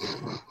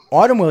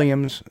 Autumn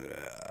Williams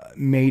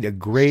made a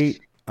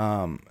great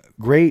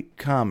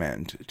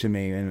comment to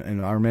me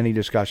in our many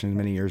discussions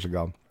many years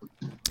ago.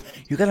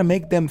 You got to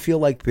make them feel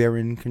like they're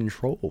in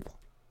control.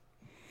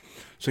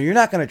 So you're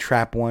not going to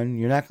trap one.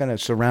 You're not going to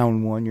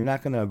surround one. You're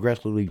not going to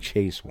aggressively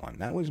chase one.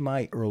 That was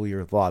my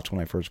earlier thoughts when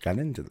I first got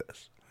into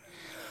this.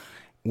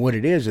 What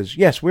it is,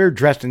 yes, we're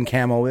dressed in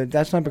camo.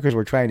 That's not because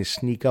we're trying to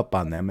sneak up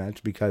on them.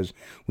 That's because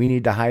we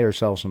need to hide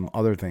ourselves from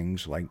other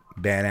things like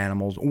bad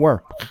animals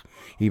or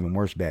even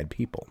worse, bad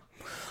people.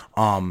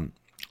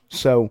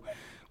 So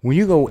when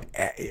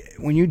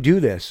you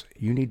do this,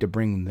 you need to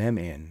bring them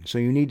in. So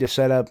you need to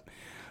set up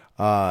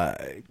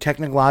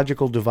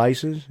technological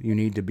devices. You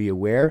need to be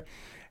aware.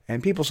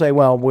 And people say,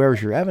 well,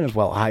 where's your evidence?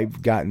 Well,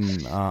 I've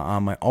gotten,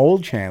 on my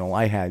old channel,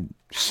 I had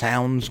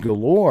sounds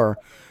galore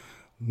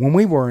when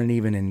we weren't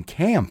even in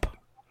camp.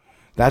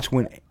 That's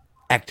when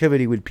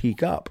activity would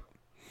peak up.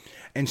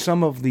 And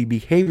some of the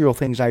behavioral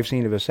things I've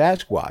seen of a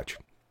Sasquatch,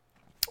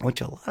 which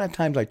a lot of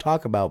times I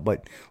talk about,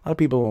 but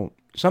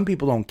some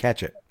people don't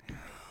catch it.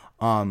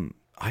 I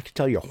could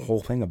tell you a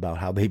whole thing about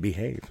how they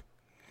behave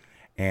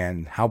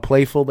and how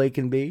playful they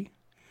can be,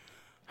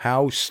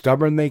 how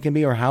stubborn they can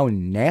be, or how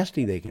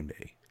nasty they can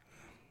be.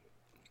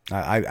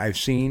 I've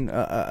seen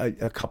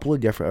a couple of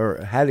different,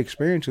 or had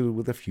experiences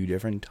with a few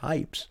different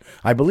types.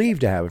 I believe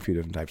to have a few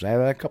different types. I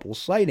have had a couple of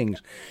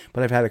sightings,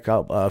 but I've had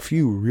a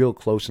few real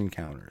close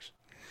encounters.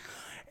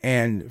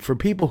 And for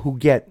people who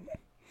get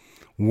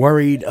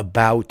worried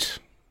about,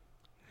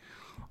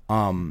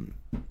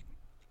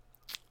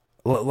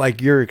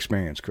 like your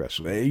experience, Chris,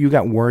 you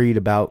got worried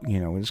about,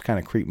 this kind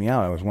of creeped me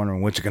out. I was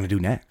wondering what's it going to do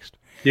next.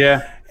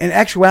 Yeah. In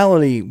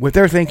actuality, what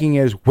they're thinking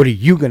is, what are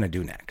you going to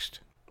do next?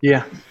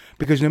 Yeah.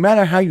 Because no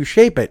matter how you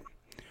shape it,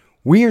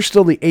 we are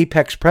still the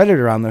apex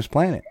predator on this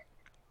planet.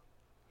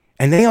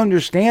 And they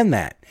understand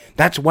that.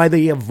 That's why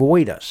they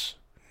avoid us.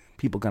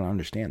 People got to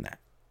understand that.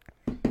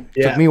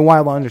 Yeah. Took me a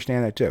while to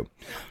understand that too.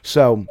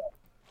 So,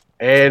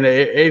 and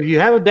if you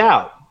have a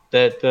doubt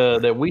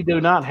that we do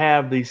not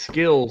have these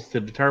skills to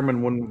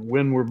determine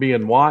when we're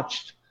being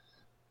watched,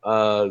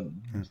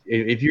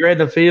 if you're in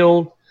the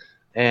field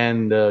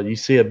and you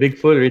see a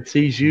Bigfoot or it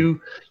sees you,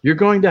 you're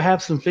going to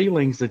have some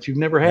feelings that you've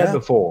never had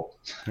before.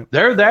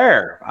 They're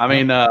there. I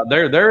mean,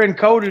 they're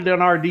encoded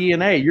in our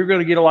DNA. You're going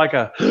to get like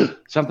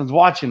something's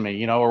watching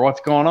me, or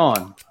what's going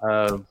on.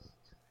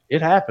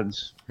 It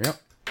happens. Yep.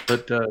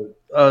 But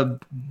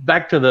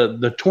back to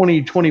the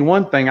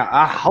 2021 thing,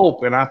 I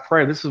hope and I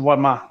pray, this is what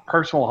my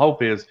personal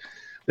hope is,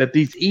 that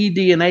these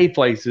eDNA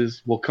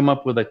places will come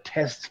up with a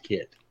test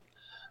kit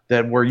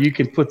where you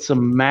can put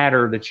some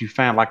matter that you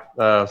found, like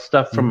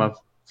stuff from a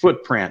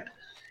footprint,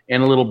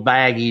 in a little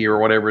baggie or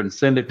whatever and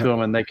send it to them,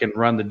 and they can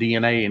run the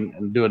DNA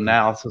and do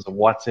analysis of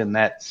what's in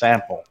that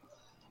sample.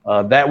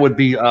 That would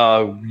be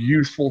a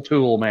useful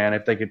tool, man,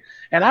 if they could.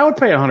 And I would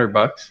pay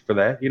 $100 for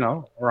that,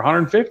 or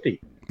 150.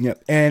 Yeah.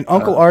 And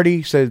Uncle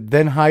Artie said,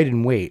 then hide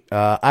and wait.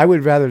 I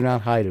would rather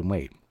not hide and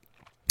wait.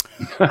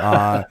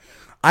 I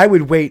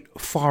would wait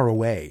far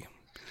away.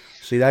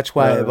 See, that's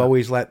why I've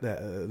always let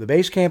the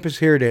base camp is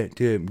here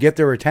to get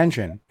their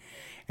attention,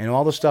 and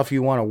all the stuff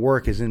you want to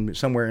work is in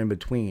somewhere in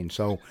between.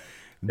 So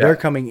they're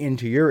coming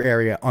into your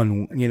area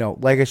on,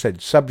 like I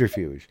said,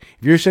 subterfuge.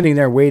 If you're sitting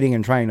there waiting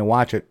and trying to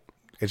watch it,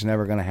 it's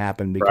never going to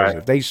happen, because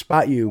if they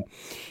spot you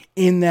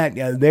in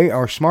that, they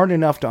are smart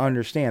enough to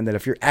understand that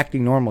if you're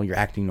acting normal, you're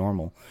acting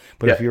normal.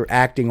 But if you're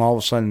acting all of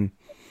a sudden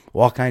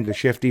all kinds of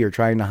shifty or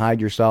trying to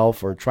hide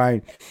yourself or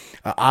trying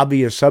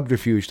obvious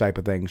subterfuge type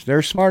of things,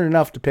 they're smart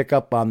enough to pick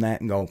up on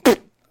that and go,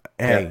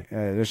 hey,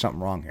 there's something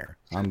wrong here.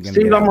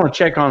 Steve, I'm going to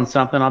check on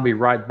something. I'll be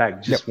right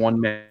back. Just 1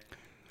 minute.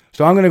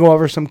 So I'm going to go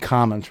over some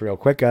comments real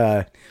quick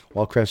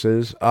while Chris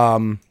is.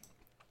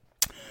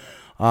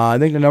 I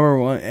think the number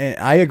one, and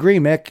I agree,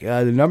 Mick,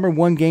 the number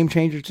one game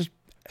changer is just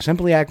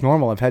simply act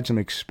normal. I've had some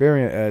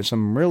experience,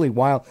 some really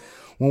wild,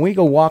 when we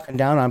go walking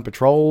down on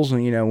patrols,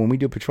 and, when we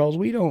do patrols,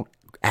 we don't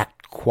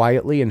act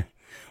quietly. And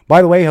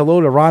by the way, hello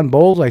to Ron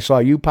Bowles. I saw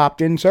you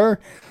popped in, sir.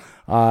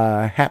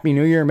 Happy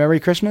New Year, Merry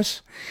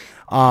Christmas.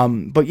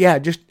 But yeah,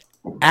 just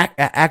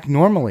act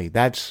normally.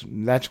 That's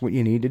what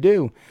you need to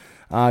do.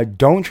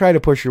 Don't try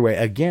to push your way.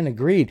 Again,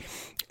 agreed.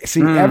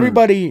 See,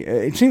 everybody,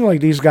 it seems like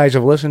these guys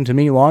have listened to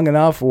me long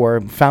enough or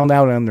found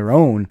out on their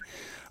own.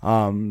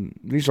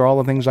 These are all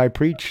the things I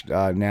preach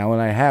now, and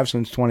I have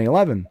since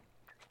 2011.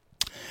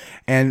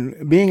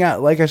 And being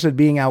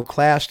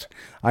outclassed,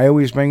 I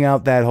always bring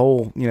out that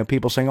whole,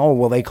 people saying, oh,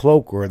 well, they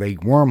cloak or they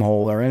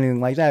wormhole or anything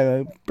like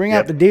that. Bring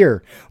out the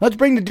deer. Let's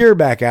bring the deer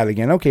back out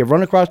again. Okay,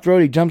 run across the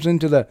road. He jumps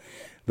into the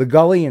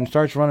gully and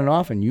starts running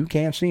off, and you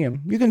can't see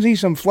him. You can see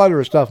some flutter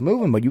of stuff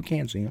moving, but you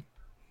can't see him.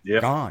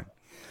 Yeah, gone.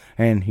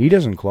 And he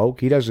doesn't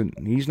cloak.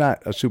 He's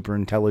not a super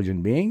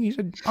intelligent being. He's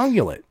an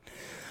ungulate.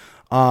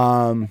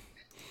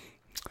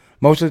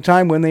 Most of the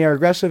time when they are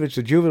aggressive, it's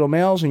the juvenile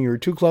males, and you're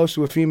too close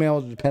to a female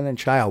dependent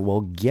child.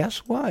 Well, guess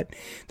what?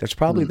 That's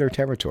probably their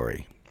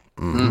territory.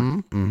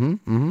 Yep.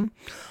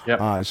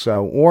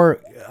 Or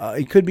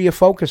it could be a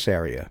focus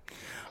area.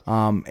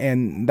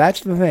 And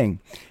that's the thing.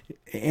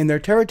 In their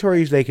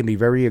territories, they can be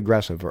very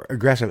aggressive or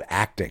aggressive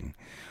acting.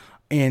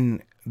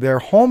 In their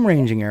home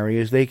ranging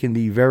areas, they can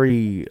be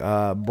very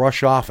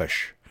brush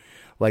offish.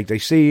 Like they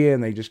see you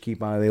and they just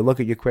keep on, they look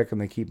at you quick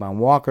and they keep on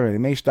walking, or they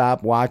may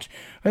stop, watch,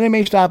 or they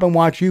may stop and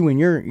watch you in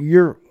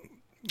your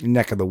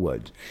neck of the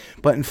woods.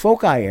 But in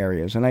foci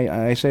areas, and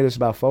I say this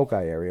about foci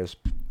areas,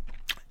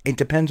 it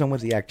depends on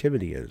what the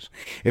activity is.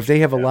 If they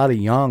have a lot of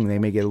young, they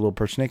may get a little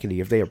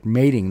persnickety. If they are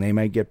mating, they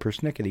might get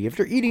persnickety. If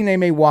they're eating, they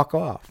may walk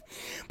off.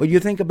 But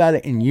you think about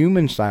it in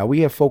human style,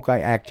 we have foci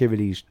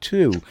activities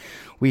too.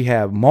 We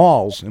have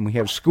malls, and we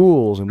have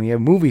schools, and we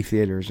have movie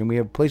theaters, and we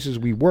have places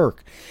we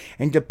work.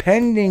 And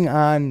depending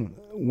on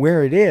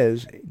where it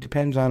is, it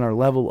depends on our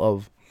level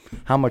of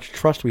how much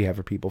trust we have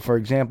for people. For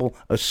example,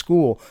 a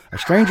school. A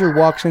stranger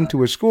walks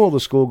into a school, the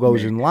school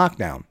goes in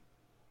lockdown.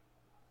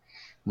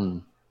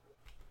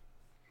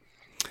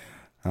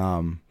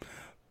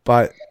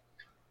 But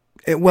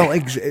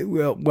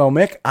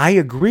Mick, I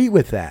agree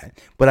with that,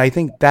 but I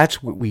think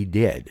that's what we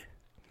did.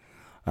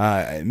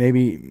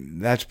 Maybe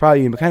that's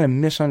probably kind of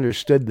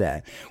misunderstood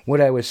that. What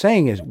I was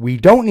saying is we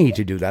don't need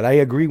to do that. I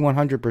agree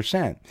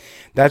 100%.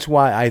 That's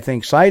why I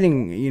think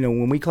sighting,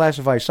 when we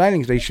classify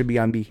sightings, they should be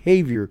on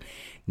behavior,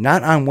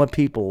 not on what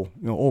people,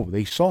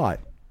 they saw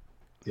it.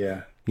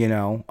 Yeah.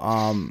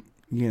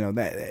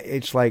 That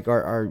it's like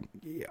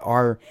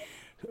our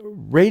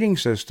rating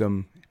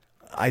system,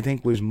 I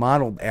think, was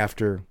modeled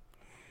after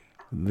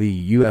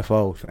the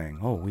UFO thing.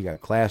 Oh, we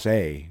got Class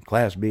A,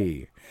 Class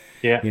B.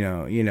 Yeah.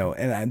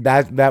 And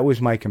that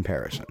was my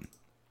comparison.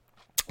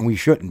 We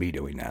shouldn't be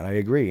doing that. I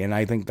agree, and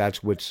I think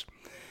that's what's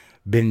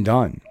been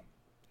done.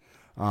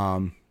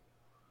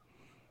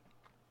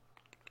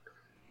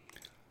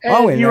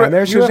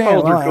 There's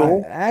Suzanne.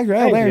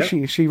 Well,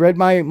 she read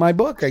my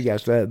book, I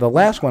guess, the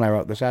last one I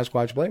wrote, the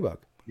Sasquatch Playbook.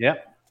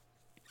 Yep.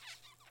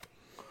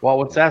 Well,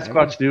 what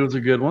Sasquatch do is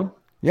a good one.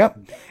 Yep.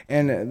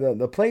 And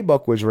the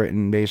playbook was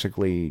written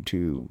basically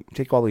to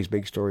take all these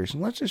big stories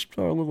and let's just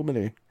throw a little bit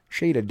of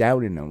shade of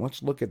doubt in them.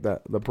 Let's look at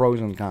the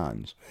pros and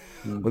cons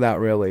without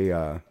really,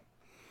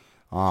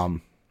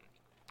 don't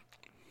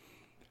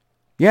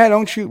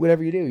shoot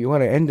whatever you do. You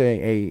want to end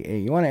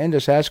a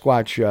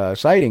Sasquatch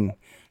sighting,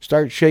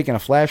 start shaking a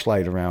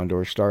flashlight around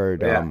or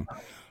start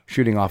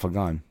shooting off a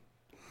gun.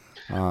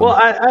 Well,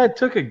 I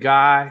took a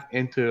guy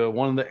into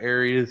one of the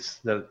areas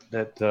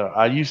that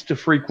I used to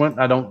frequent.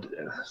 I don't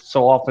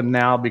so often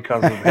now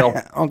because of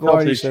health, Uncle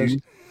Artie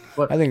issues.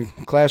 I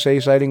think Class A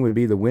sighting would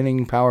be the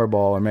winning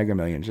Powerball or Mega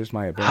Millions. Just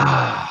my opinion.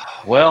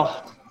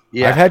 Well,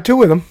 yeah, I've had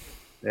two of them.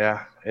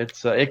 Yeah,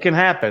 it can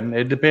happen.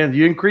 It depends.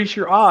 You increase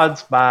your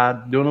odds by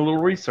doing a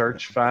little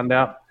research. Find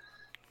out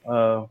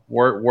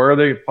where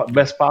the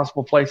best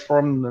possible place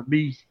for them to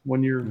be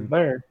when you're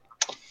there.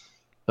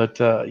 But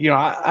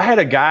I had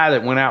a guy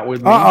that went out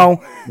with me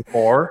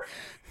before.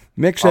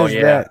 Mick says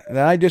that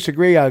I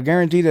disagree. I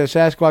guarantee that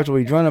Sasquatch will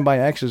be joined by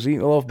X's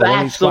eating loaf.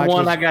 That's the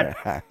one I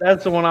got.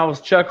 That's the one I was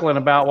chuckling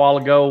about a while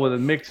ago with a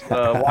mixed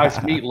wife's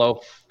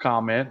meatloaf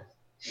comment.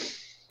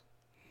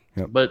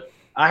 Yep. But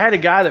I had a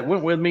guy that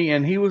went with me,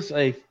 and he was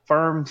a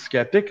firm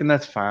skeptic, and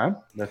that's fine.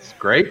 That's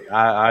great.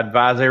 I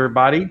advise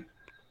everybody,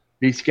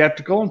 be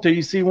skeptical until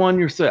you see one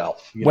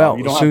yourself.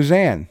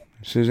 Suzanne,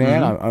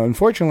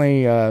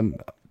 unfortunately,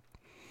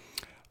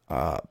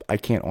 I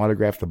can't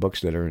autograph the books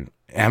that are in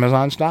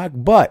Amazon stock,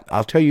 but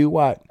I'll tell you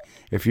what,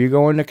 if you're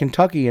going to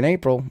Kentucky in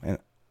April,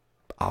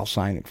 I'll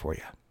sign it for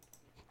you.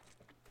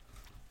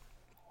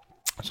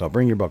 So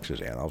bring your book,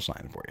 Suzanne. I'll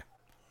sign it for you.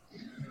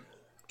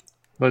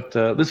 But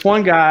this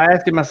one guy, I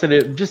asked him, I said,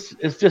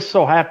 it's just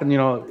so happened,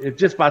 if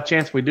just by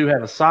chance we do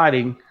have a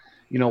sighting,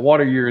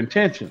 what are your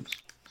intentions?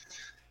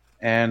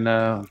 And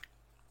I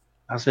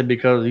said,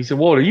 because he said,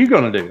 what are you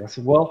going to do? I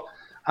said, well,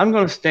 I'm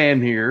going to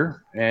stand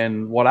here,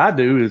 and what I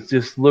do is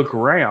just look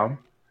around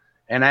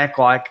and act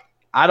like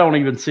I don't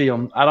even see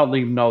them. I don't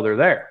even know they're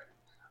there.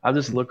 I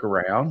just look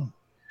around,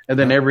 and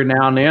then every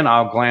now and then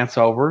I'll glance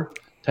over,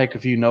 take a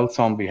few notes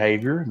on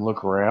behavior, and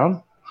look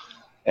around,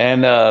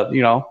 and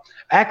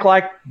act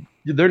like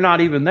they're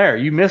not even there.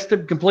 You missed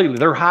it completely.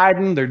 They're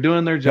hiding. They're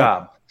doing their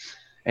job.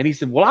 And he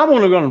said, "Well, I'm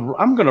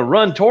going to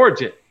run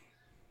towards it."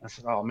 I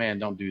said, "Oh man,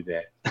 don't do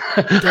that.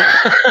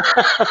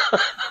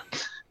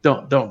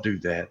 don't do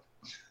that.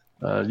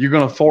 You're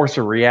going to force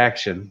a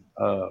reaction.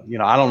 I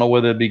don't know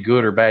whether it'd be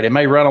good or bad. It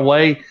may run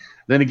away.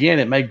 Then again,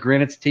 it may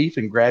grin its teeth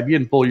and grab you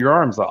and pull your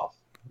arms off."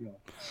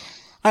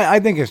 I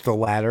think it's the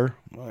latter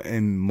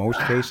in most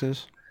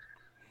cases.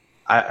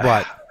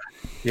 But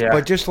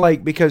just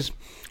because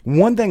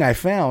one thing I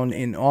found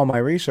in all my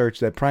research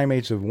that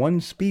primates of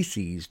one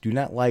species do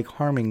not like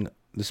harming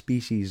the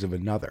species of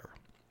another.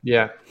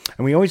 Yeah.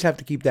 And we always have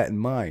to keep that in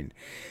mind.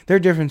 There are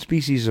different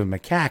species of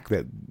macaque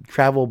that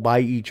travel by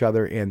each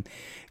other, and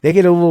they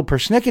get a little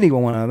persnickety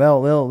with one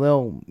another.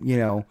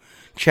 They'll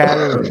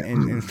chatter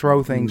and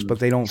throw things, but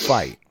they don't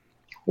fight.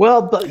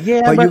 Well, but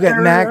you get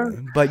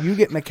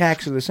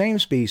macaques of the same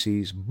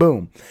species.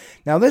 Boom.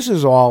 Now this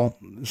is all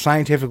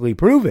scientifically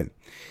proven.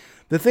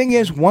 The thing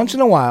is, once in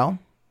a while,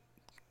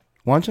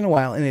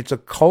 and it's a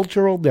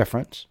cultural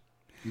difference.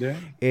 Yeah.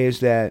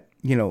 Is that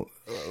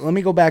let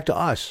me go back to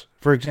us.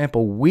 For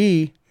example,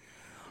 we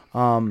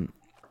don't.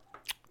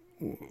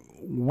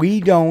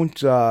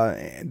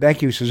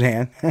 Thank you,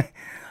 Suzanne.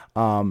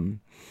 Well,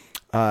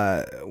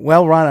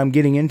 Ron, I'm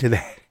getting into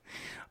that.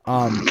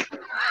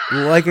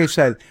 Like I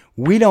said,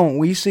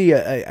 we see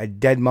a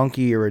dead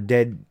monkey or a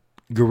dead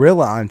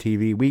gorilla on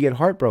TV, we get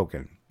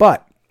heartbroken.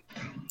 But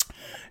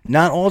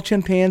not all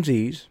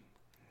chimpanzees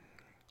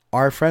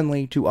are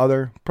friendly to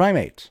other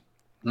primates.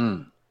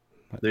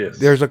 Yes.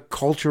 There's a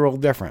cultural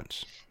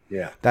difference.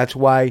 Yeah. That's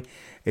why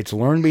it's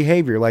learned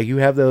behavior. Like you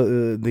have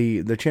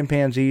the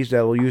chimpanzees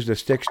that will use the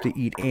sticks to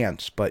eat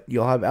ants, but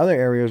you'll have other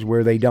areas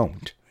where they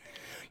don't.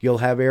 You'll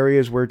have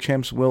areas where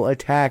chimps will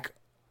attack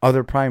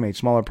other primates,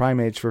 smaller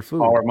primates for food.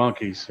 Smaller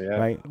monkeys, yeah.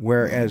 Right?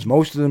 Whereas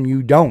most of them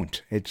you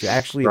don't. It's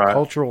actually a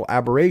cultural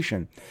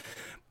aberration.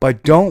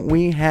 But don't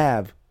we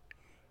have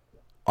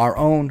our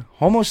own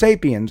Homo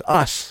sapiens,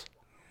 us,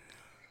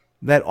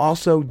 that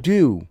also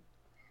do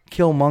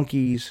kill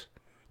monkeys,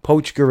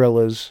 poach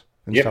gorillas,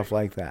 and stuff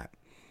like that?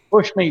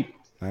 Bush meat.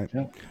 Right?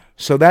 Yep.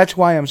 So that's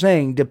why I'm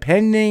saying,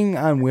 depending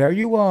on where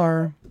you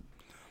are,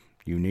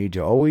 you need to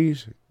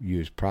always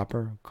use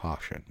proper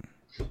caution.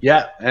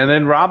 Yeah, and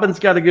then Robin's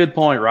got a good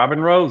point.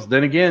 Robin Rose.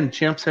 Then again,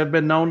 chimps have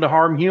been known to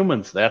harm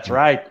humans. That's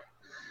right.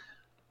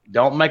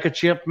 Don't make a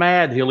chimp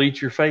mad. He'll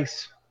eat your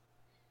face.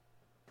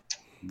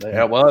 They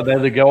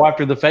go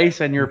after the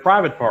face and your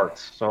private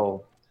parts.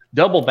 So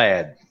double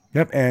bad.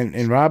 Yep,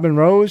 and Robin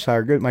Rose,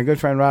 my good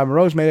friend Robin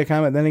Rose made a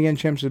comment. Then again,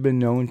 chimps have been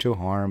known to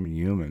harm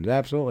humans.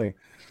 Absolutely.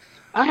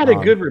 I had a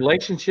good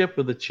relationship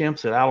with the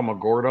chimps at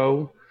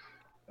Alamogordo,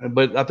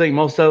 but I think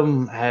most of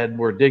them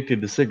were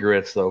addicted to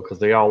cigarettes, though, because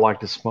they all like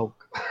to smoke.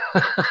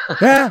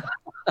 Yeah.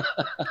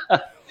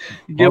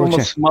 Give them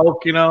a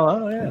smoke,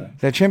 Oh, yeah.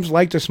 The chimps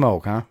like to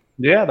smoke, huh?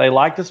 Yeah, they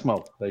like to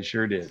smoke. They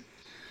sure did.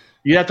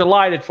 You have to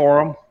light it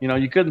for them.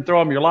 You couldn't throw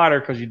them your lighter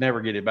because you'd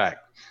never get it back.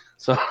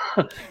 So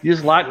you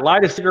just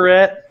light a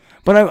cigarette.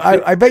 But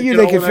I bet you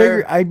they could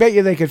figure. I bet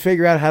you they could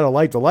figure out how to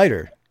light the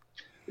lighter.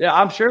 Yeah,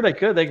 I'm sure they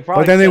could. They could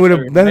probably. But then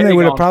they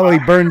would have probably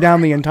burned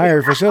down the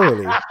entire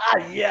facility.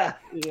 Yeah.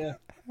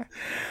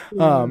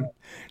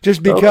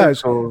 Just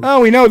because.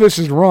 Oh, we know this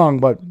is wrong,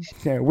 but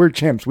we're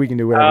chimps. We can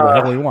do whatever the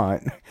hell we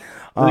want.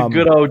 The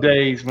good old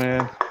days,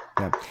 man.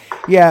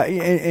 Yeah,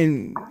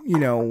 and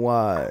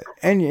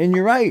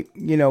you're right.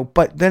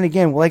 But then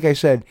again, like I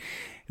said,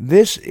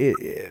 this.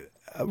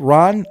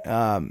 Ron,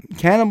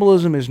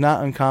 cannibalism is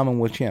not uncommon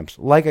with chimps.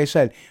 Like I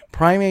said,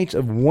 primates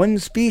of one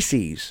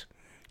species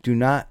do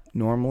not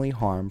normally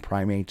harm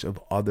primates of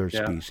other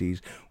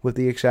species, with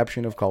the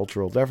exception of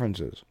cultural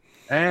differences.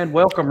 And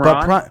welcome,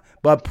 Ron.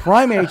 But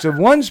primates of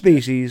one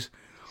species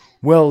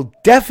will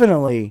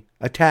definitely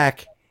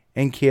attack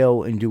and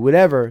kill and do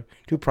whatever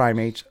to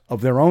primates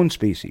of their own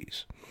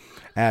species.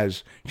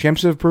 As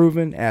chimps have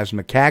proven, as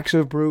macaques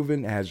have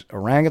proven, as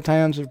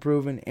orangutans have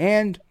proven,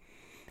 and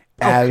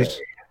as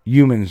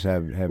humans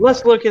have.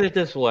 Let's look at it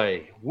this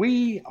way.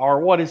 We are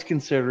what is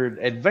considered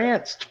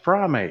advanced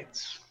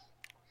primates.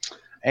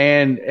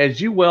 And as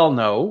you well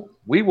know,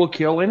 we will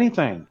kill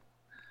anything.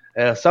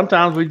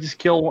 Sometimes we just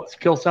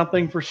kill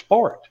something for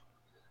sport.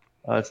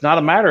 It's not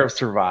a matter of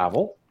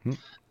survival.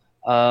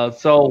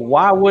 So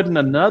why wouldn't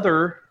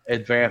another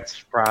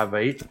advanced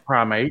primate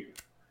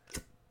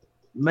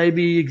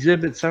maybe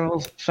exhibit some of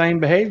those same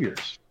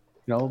behaviors?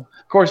 You know,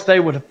 of course, they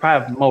would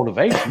have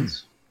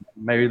motivations.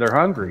 Maybe they're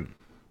hungry.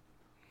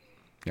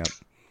 Yep.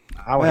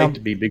 I would hate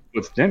to be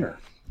Bigfoot's dinner.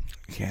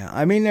 Yeah,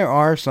 I mean, there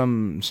are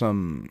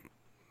some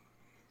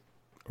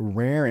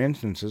rare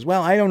instances.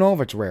 Well, I don't know if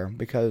it's rare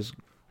because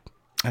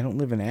I don't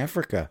live in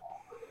Africa.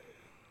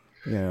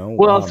 You know.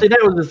 Well, see, that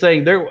was the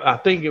thing. I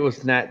think it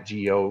was Nat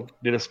Geo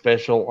did a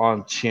special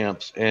on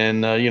chimps,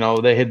 and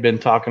they had been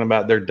talking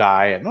about their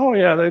diet. Oh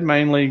yeah, they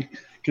mainly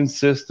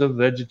consist of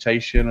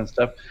vegetation and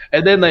stuff.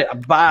 And then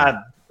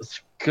by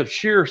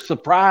sheer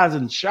surprise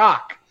and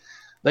shock,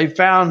 they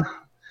found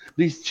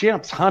these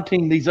chimps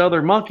hunting these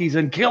other monkeys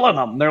and killing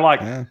them. They're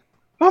like,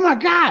 "Oh my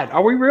God,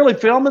 are we really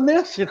filming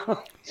this?" You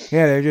know?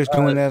 Yeah, they're just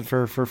doing that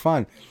for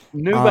fun.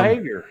 New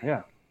behavior,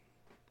 yeah.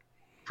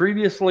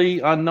 Previously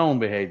unknown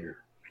behavior.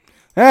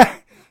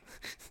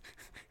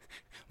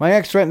 My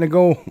ex threatened to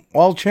go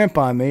all chimp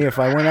on me if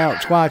I went out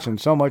squatching.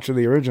 So much of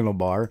the original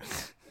bar.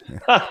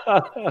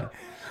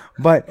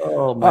 But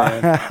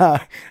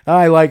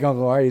I like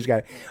Uncle Artie's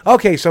guy.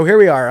 Okay, so here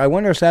we are. I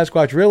wonder if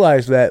Sasquatch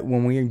realized that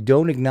when we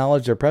don't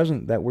acknowledge their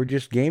presence, that we're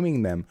just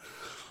gaming them.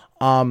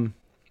 I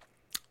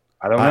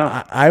don't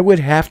know. I would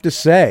have to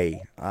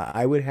say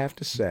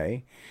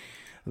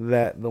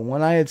that the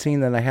one I had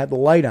seen that I had the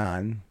light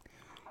on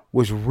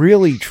was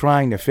really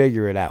trying to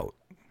figure it out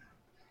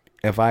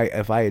if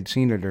I had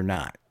seen it or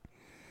not.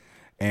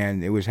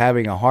 And it was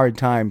having a hard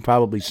time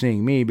probably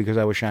seeing me because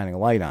I was shining a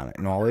light on it,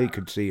 and all they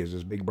could see is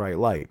this big bright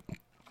light.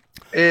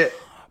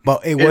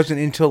 But it wasn't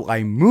until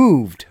I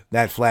moved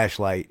that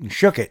flashlight and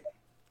shook it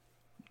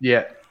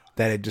that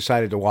it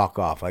decided to walk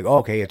off. Like,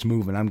 okay, it's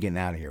moving. I'm getting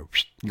out of here.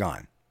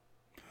 Gone.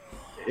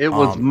 It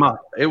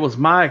was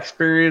my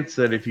experience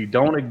that if you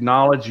don't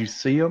acknowledge you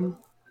see them,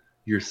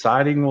 your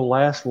sighting will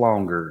last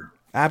longer.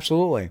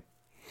 Absolutely.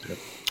 Yep.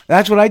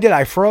 That's what I did.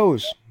 I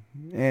froze.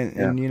 And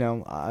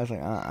I was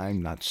like,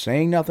 I'm not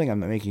saying nothing. I'm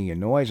not making a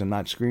noise. I'm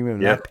not screaming.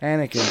 I'm not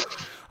panicking.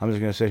 I'm just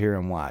going to sit here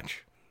and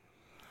watch.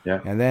 Yeah.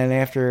 And then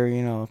after,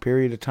 a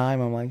period of time,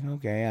 I'm like,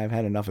 okay, I've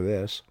had enough of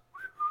this.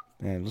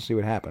 And let's see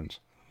what happens.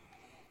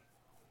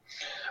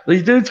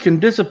 These dudes can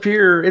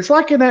disappear. It's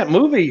like in that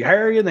movie,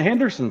 Harry and the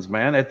Hendersons,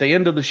 man. At the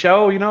end of the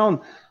show, you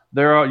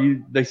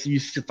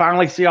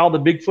finally see all the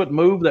Bigfoot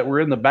move that were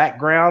in the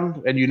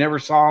background, and you never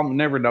saw them,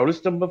 never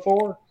noticed them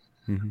before.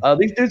 Mm-hmm.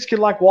 These dudes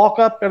can walk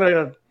up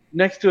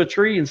next to a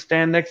tree and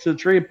stand next to the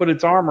tree and put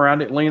its arm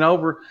around it and lean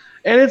over,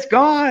 and it's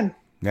gone.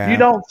 Yeah. You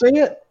don't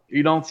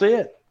see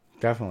it.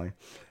 Definitely.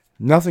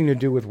 Nothing to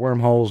do with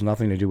wormholes,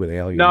 nothing to do with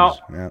aliens.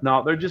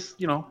 No, they're just,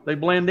 they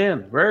blend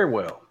in very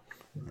well.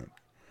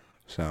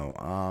 So,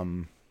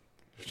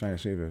 just trying to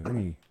see if there's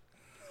any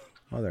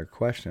other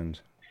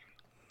questions.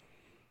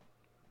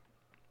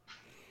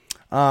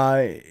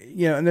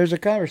 And there's a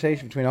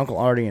conversation between Uncle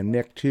Artie and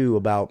Nick, too,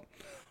 about,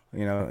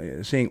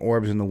 seeing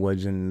orbs in the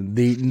woods, and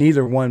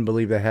neither one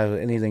believe that has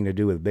anything to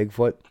do with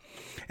Bigfoot.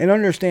 And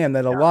understand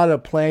that a lot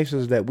of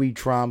places that we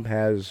tromp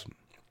has,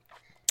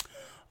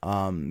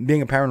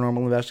 being a paranormal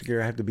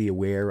investigator, I have to be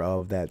aware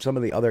of that. Some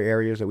of the other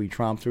areas that we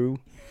tromp through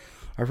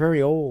are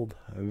very old,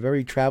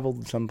 very traveled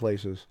in some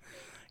places.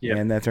 Yeah.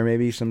 And that there may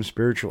be some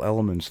spiritual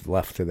elements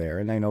left to there.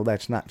 And I know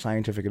that's not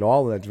scientific at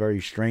all. That's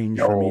very strange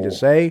for me to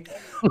say.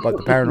 But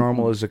the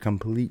paranormal is a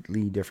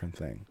completely different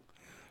thing.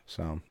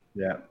 So.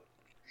 Yeah.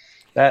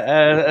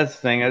 That's the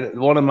thing.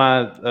 One of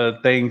my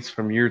things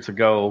from years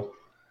ago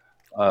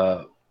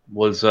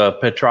was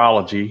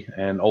petrology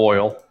and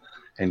oil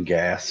and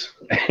gas.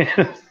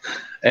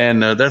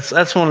 And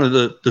that's one of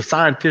the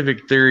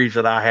scientific theories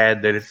that I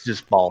had, that it's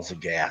just balls of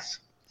gas.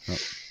 Oh.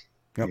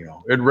 Yep.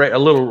 A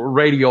little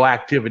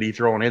radioactivity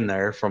thrown in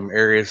there from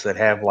areas that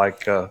have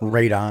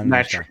radon,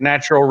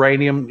 natural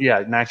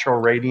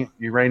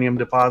uranium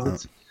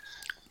deposits.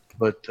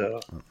 But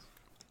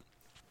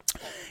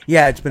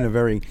it's been a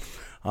very.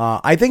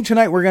 I think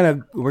tonight we're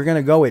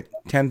gonna go at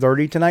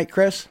 10:30 tonight,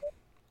 Chris.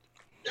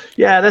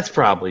 Yeah, that's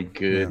probably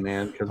good,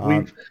 man.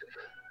 Because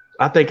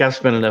I think we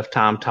spent enough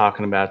time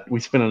talking about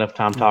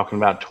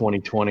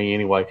 2020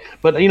 anyway.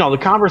 But the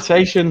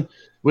conversation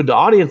with the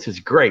audience is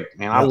great,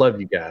 man. I love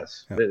you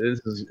guys.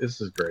 This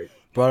is great.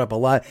 Brought up a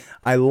lot.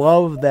 I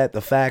love that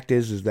the fact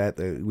is that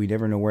we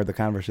never know where the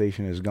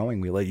conversation is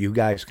going. We let you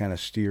guys kind of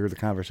steer the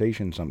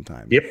conversation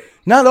sometimes. Yep.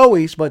 Not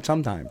always, but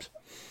sometimes.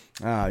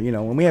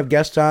 when we have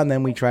guests on,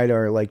 then we try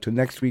to, like, to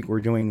next week,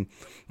 we're doing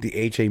the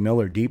H.A.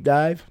 Miller deep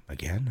dive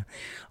again.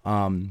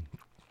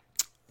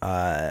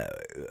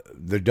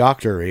 The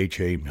Dr.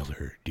 H.A.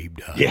 Miller deep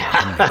dive.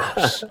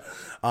 Yeah.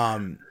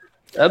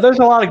 There's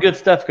a lot of good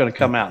stuff going to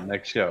come out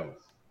next show.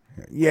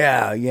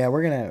 Yeah,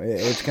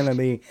 it's gonna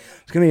be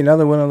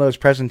another one of those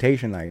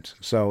presentation nights.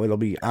 So it'll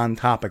be on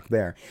topic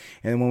there.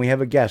 And when we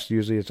have a guest,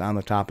 usually it's on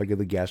the topic of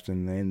the guest,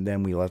 and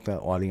then we let the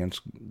audience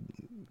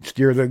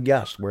steer the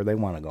guest where they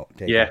want to go.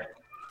 Yeah.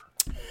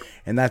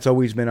 And that's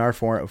always been our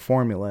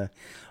formula.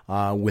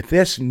 With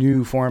this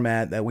new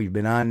format that we've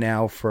been on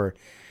now for,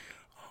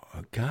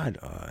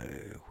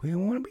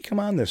 when did we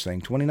come on this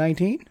thing?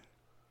 2019?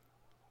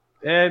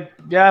 Yeah,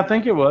 I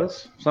think it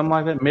was something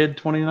like that, mid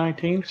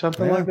 2019,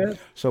 something like that.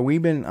 So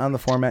we've been on the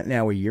format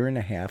now a year and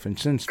a half, and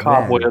since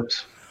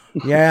cobwebs.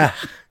 Yeah.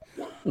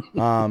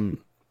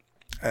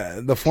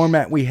 The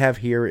format we have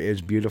here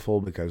is beautiful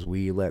because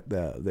we let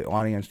the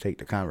audience take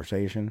the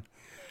conversation,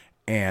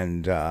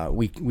 and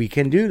we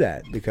can do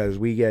that because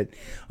we get.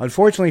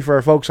 Unfortunately for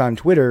our folks on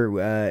Twitter,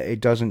 it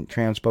doesn't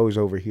transpose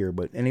over here,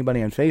 but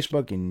anybody on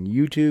Facebook and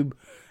YouTube,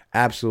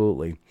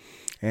 absolutely.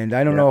 And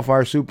I don't know if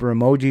our super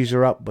emojis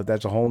are up, but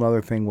that's a whole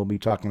other thing. We'll be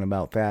talking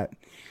about that.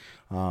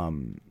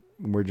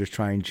 We're just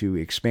trying to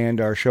expand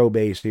our show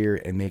base here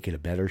and make it a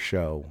better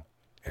show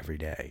every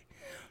day.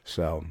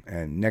 So,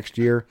 and next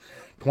year,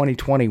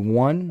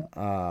 2021,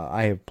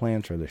 I have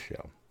plans for this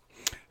show.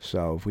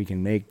 So if we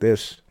can make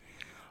this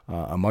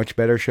a much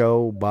better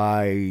show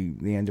by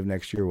the end of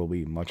next year, we'll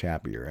be much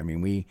happier. I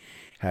mean, we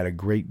had a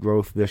great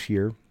growth this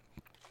year.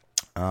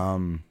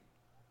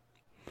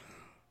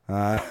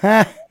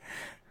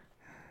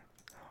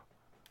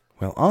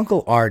 Well,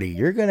 Uncle Artie,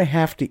 you're going to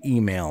have to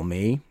email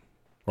me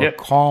or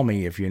call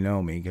me if you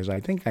know me, because I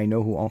think I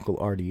know who Uncle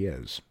Artie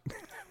is.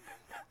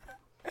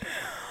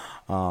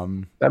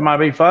 That might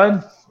be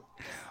fun.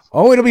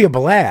 Oh, it'll be a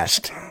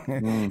blast.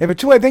 If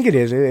it's who I think it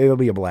is, it'll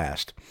be a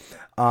blast.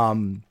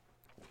 But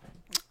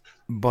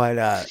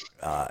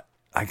I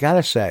got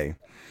to say,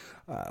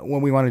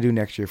 what we want to do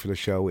next year for the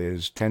show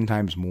is 10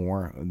 times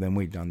more than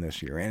we've done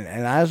this year. And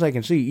as I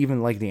can see,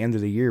 even like the end of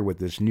the year with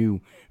this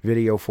new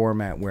video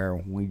format where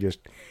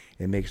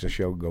it makes the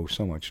show go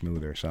so much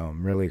smoother. So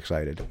I'm really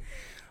excited.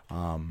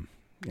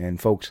 And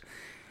folks,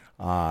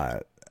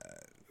 we're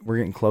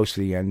getting close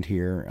to the end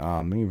here.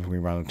 Even if we're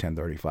around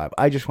 10:35.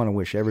 I just want to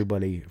wish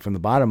everybody from the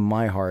bottom of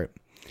my heart,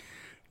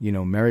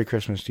 Merry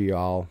Christmas to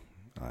y'all.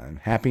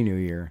 Happy New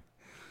Year.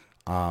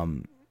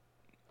 I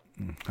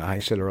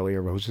said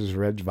earlier, roses are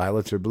red,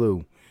 violets are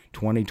blue.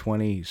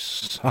 2020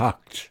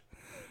 sucked.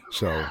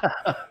 So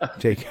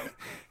it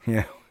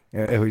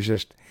was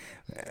just,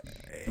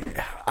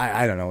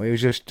 I don't know. It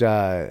was just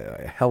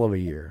a hell of a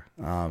year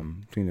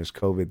between this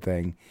COVID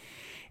thing.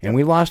 And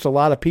we lost a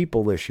lot of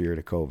people this year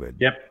to COVID.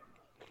 Yep.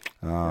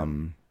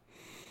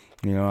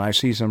 I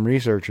see some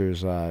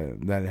researchers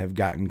that have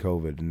gotten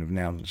COVID and have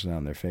announced it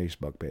on their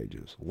Facebook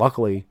pages.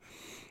 Luckily,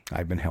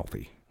 I've been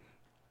healthy.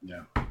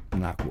 Yeah.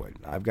 Knock wood.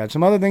 I've got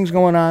some other things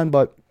going on,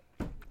 but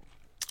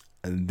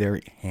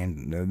they're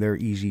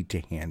easy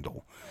to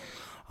handle.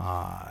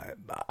 I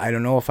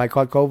don't know if I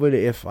caught COVID,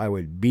 if I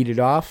would beat it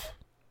off,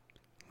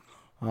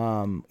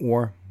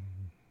 or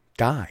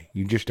die.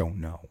 You just don't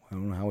know. I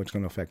don't know how it's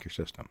going to affect your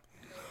system.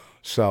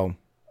 So,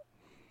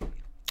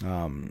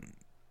 for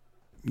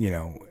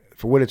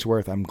what it's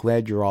worth, I'm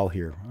glad you're all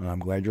here, and I'm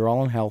glad you're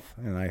all in health,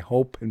 and I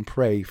hope and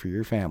pray for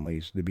your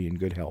families to be in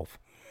good health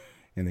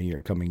in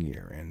the coming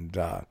year. And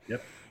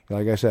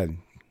like I said,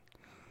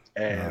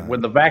 and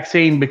when the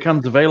vaccine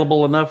becomes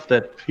available enough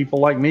that people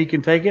like me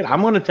can take it,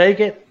 I'm going to take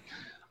it.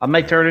 I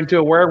may turn into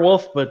a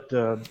werewolf, but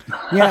and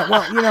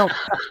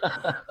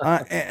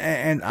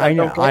I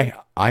know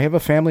I have a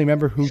family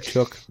member who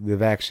took the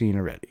vaccine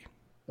already.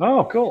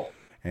 Oh, cool.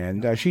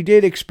 And she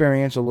did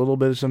experience a little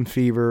bit of some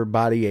fever,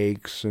 body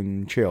aches,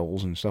 and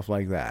chills and stuff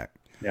like that.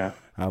 Yeah.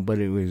 But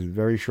it was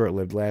very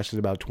short-lived, lasted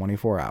about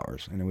 24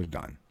 hours, and it was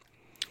done.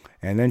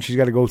 And then she's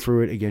got to go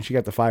through it again. She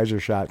got the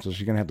Pfizer shot, so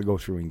she's going to have to go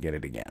through and get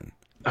it again.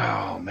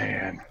 Oh,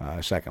 man.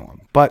 Second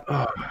one. But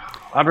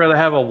I'd rather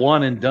have a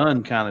one and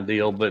done kind of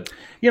deal. But,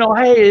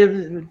 hey,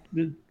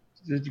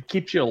 it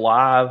keeps you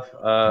alive.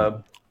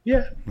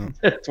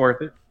 It's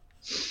worth it.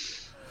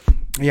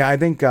 Yeah, I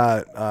think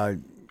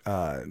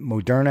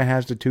Moderna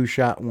has the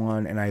 2-shot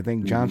one, and I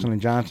think Johnson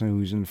 & Johnson,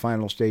 who's in the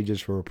final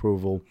stages for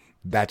approval,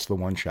 that's the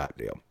 1-shot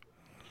deal.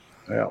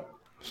 Yeah.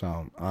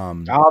 So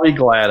I'll be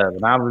glad of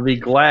it. I will be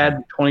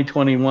glad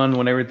 2021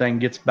 when everything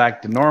gets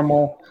back to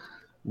normal.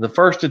 The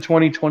first of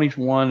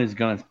 2021 is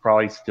going to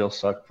probably still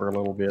suck for a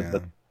little bit,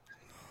 but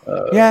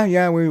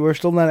we're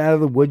still not out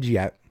of the woods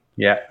yet.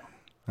 Yeah.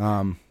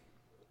 Oh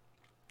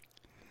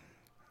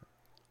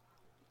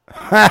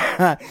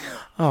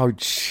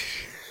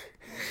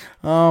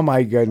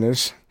my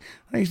goodness.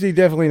 I think he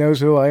definitely knows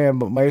who I am,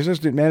 but my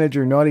assistant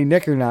manager, Naughty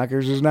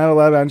Knickerknockers, is not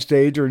allowed on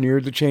stage or near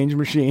the change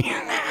machine.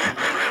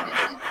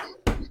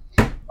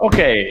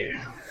 Okay.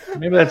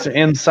 Maybe that's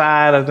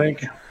inside, I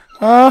think.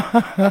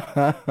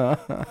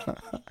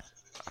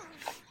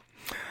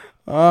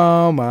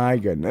 Oh my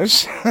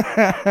goodness.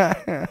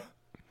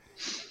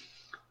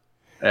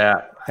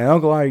 Yeah. And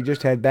Uncle Artie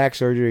just had back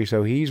surgery,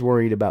 so he's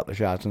worried about the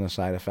shots and the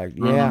side effect.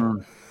 Yeah.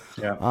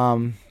 Yeah.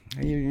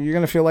 You're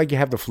going to feel like you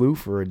have the flu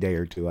for a day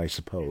or two, I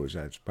suppose.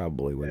 That's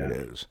probably what it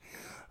is.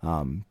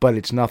 But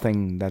it's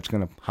nothing that's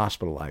going to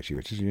hospitalize you.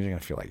 It's just you're going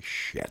to feel like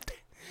shit.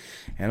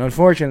 And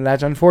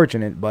that's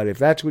unfortunate, but if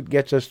that's what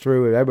gets us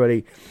through,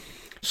 everybody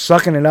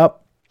sucking it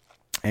up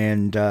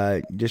and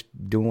just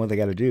doing what they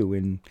got to do.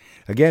 And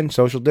again,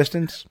 social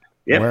distance.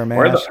 Yep. Wear a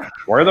mask.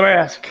 Wear the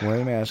mask. Wear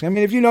the mask. I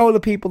mean, if you know the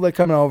people that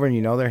come over and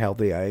you know they're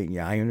healthy,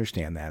 I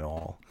understand that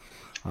all.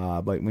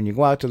 But when you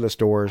go out to the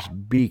stores,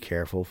 be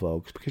careful,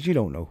 folks, because you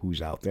don't know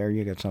who's out there.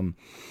 You got some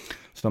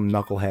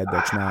knucklehead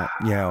that's not,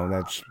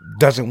 that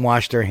doesn't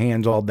wash their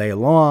hands all day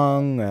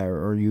long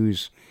or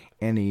use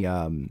any,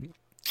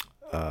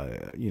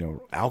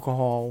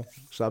 alcohol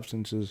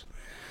substances.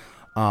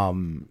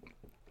 Some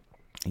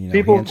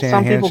people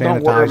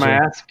don't wear a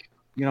mask.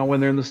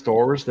 When they're in the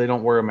stores, they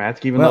don't wear a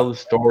mask, even though the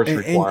stores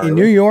require it. In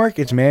New York,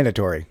 it's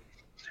mandatory.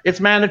 It's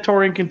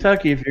mandatory in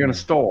Kentucky if you're in a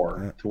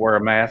store to wear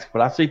a mask,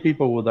 but I see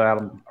people without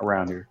them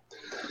around here.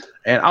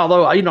 And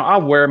although, I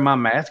wear my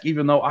mask,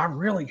 even though I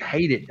really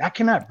hate it. I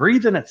cannot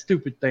breathe in that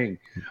stupid thing.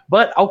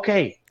 But,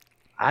 okay,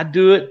 I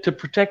do it to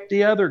protect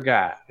the other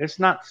guy. It's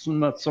not so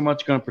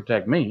much going to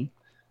protect me.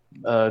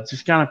 It's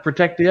just kind of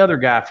protect the other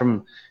guy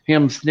from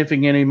him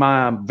sniffing any of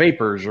my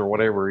vapors or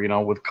whatever,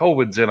 with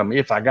COVIDs in them,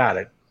 if I got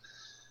it.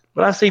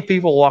 But I see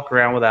people walk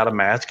around without a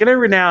mask. And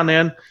every now and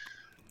then,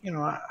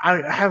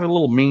 I have a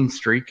little mean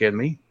streak in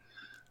me.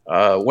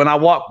 When I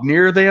walk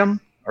near them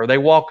or they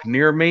walk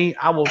near me,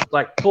 I will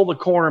pull the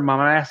corner of my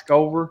mask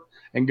over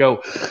and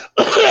go,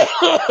 and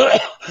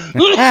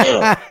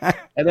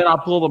then I'll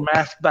pull the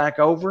mask back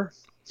over.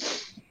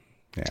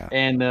 Yeah.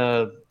 And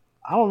I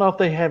don't know if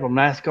they have a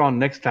mask on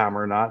next time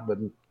or not, but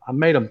I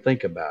made them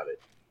think about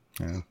it.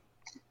 Yeah.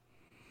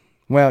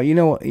 Well,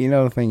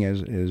 the thing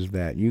is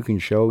that you can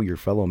show your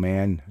fellow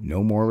man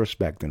no more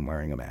respect than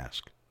wearing a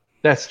mask.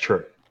 That's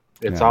true.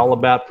 It's all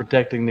about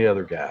protecting the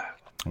other guy.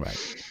 Right.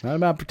 It's not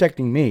about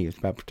protecting me. It's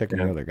about protecting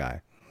the other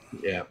guy.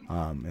 Yeah.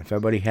 If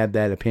everybody had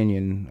that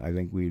opinion, I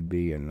think we'd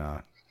be in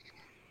all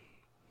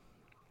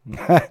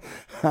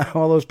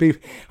those people.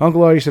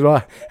 Uncle Artie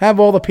said, have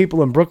all the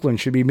people in Brooklyn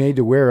should be made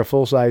to wear a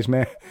full-size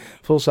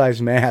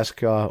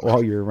mask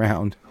all year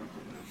round.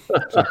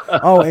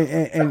 So,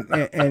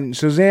 and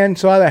Suzanne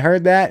saw that,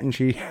 heard that, and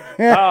she.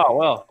 Oh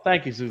well,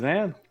 thank you,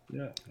 Suzanne.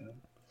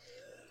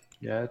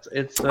 Yeah.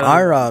 It's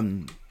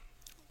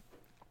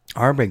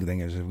our big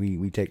thing is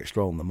we take a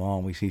stroll in the mall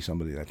and we see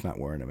somebody that's not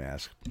wearing a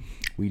mask.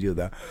 We do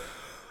the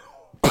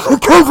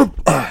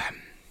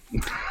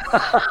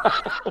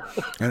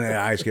and the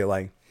eyes get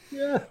like.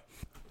 Yeah.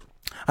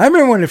 I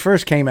remember when it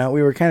first came out,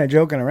 we were kind of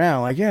joking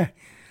around, like, yeah,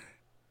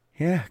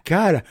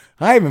 God,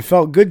 I haven't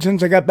felt good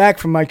since I got back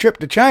from my trip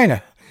to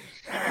China.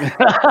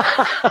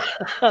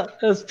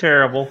 That's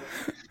terrible.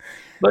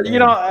 But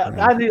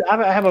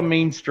I have a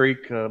mean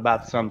streak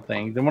about some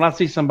things, and when I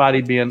see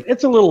somebody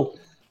it's a little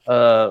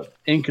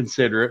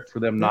inconsiderate for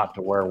them not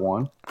to wear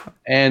one,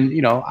 and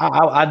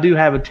I do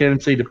have a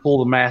tendency to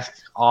pull the mask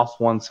off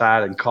one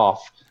side and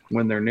cough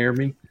when they're near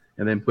me,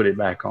 and then put it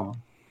back on.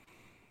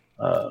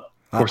 Of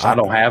course, I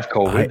don't have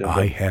COVID.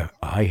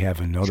 I have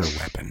another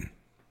weapon.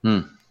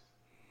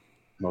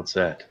 What's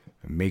that?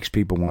 It makes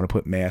people want to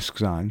put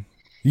masks on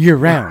year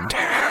round.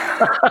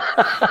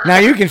 Now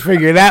you can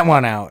figure that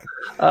one out.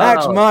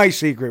 That's my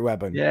secret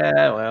weapon.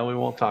 Yeah, well, we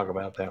won't talk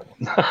about that one.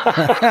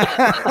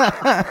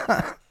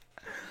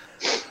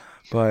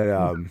 But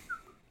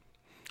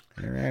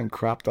here I am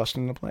crop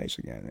dusting the place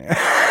again.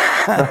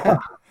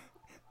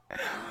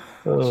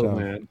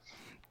 Man.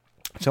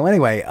 So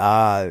anyway,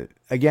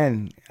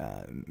 again,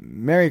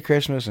 Merry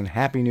Christmas and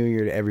Happy New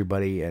Year to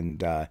everybody.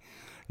 And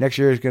next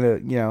year is gonna,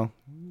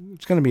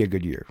 it's gonna be a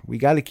good year. We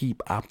got to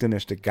keep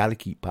optimistic. Got to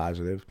keep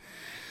positive.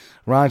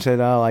 Ron said,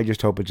 I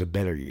just hope it's a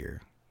better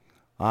year.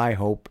 I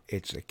hope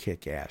it's a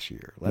kick-ass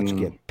year. Let's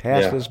get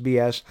past this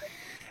BS.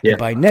 Yeah. And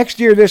by next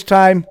year this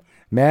time,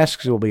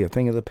 masks will be a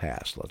thing of the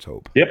past, let's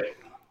hope. Yep.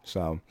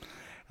 So,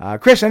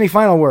 Chris, any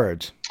final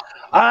words?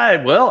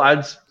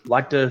 I'd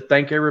like to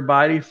thank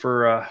everybody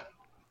for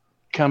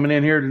coming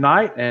in here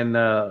tonight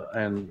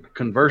and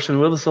conversing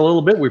with us a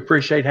little bit. We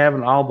appreciate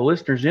having all the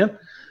listeners in,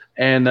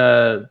 and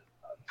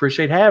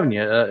appreciate having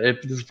you.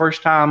 If this is the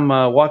first time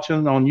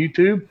watching on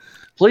YouTube,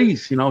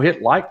 please,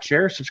 hit like,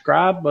 share,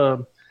 subscribe,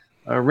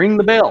 ring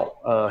the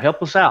bell.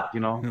 Help us out,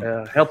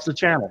 helps the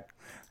channel.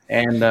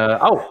 And,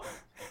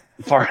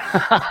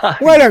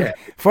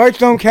 farts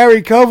don't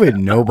carry COVID.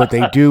 No, but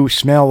they do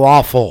smell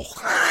awful.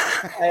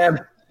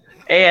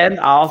 And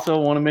I also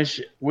want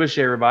to wish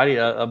everybody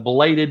a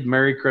belated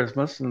Merry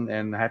Christmas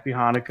and Happy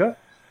Hanukkah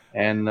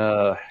and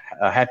a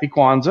Happy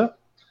Kwanzaa.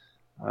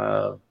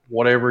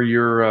 Whatever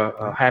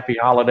your happy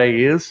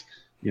holiday is,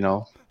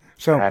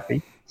 So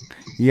happy.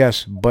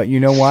 Yes, but you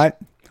know what?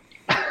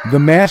 The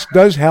mask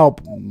does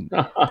help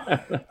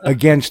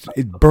against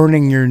it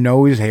burning your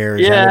nose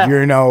hairs out of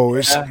your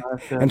nose,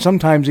 and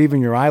sometimes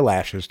even your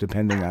eyelashes,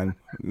 depending on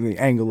the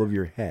angle of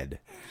your head.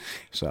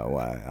 So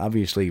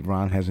obviously,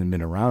 Ron hasn't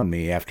been around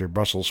me after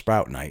Brussels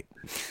sprout night.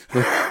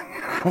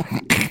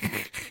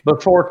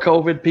 Before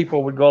COVID,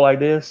 people would go like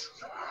this.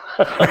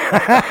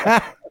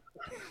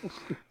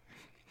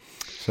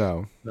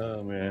 So.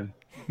 Oh man.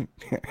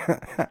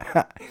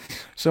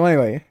 So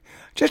anyway,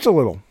 just a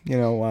little,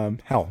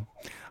 hell.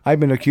 I've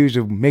been accused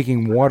of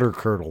making water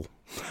curdle.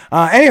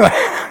 Anyway.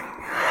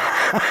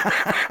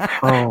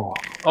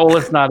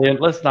 Let's not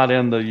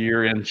end the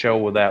year-end show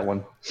with that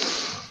one.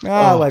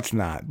 Let's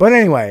not. But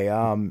anyway,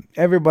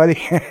 everybody,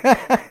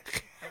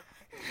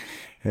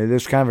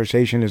 this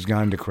conversation has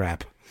gone to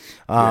crap.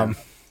 But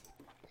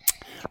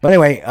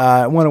anyway,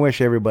 I want to wish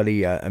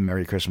everybody a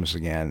Merry Christmas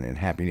again and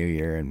Happy New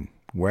Year, and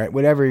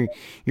whatever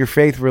your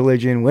faith,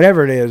 religion,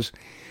 whatever it is.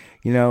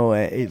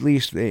 At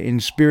least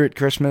in spirit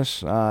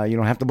Christmas, you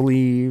don't have to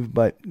believe,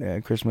 but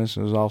Christmas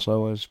is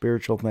also a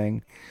spiritual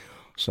thing.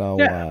 So,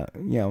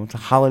 it's a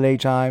holiday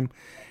time.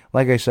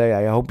 Like I say,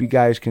 I hope you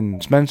guys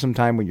can spend some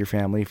time with your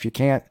family. If you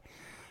can't,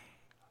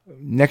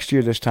 next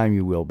year this time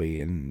you will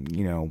be. And,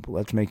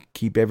 let's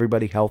keep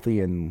everybody healthy,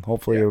 and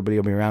hopefully everybody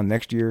will be around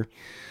next year.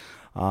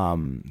 I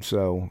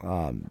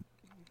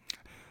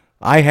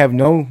have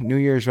no New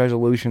Year's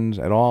resolutions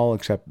at all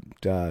except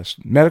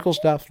medical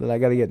stuff that I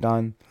got to get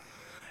done.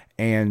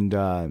 And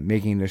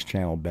making this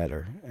channel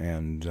better,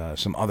 and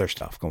some other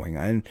stuff going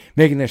on. And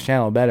making this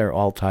channel better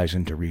all ties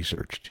into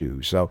research,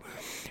 too. So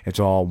it's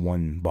all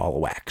one ball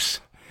of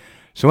wax.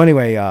 So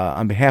anyway,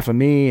 on behalf of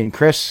me and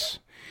Chris,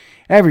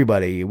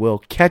 everybody, we'll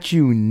catch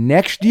you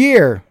next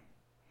year,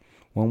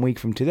 1 week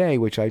from today,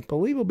 which I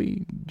believe will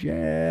be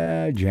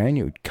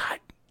January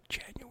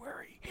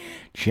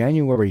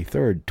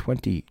 3rd,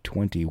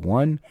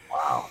 2021.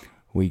 Wow.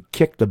 We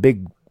kicked the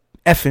big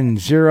effing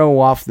 0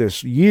 off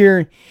this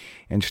year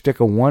and stick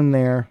a 1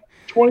 there.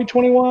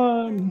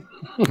 2021.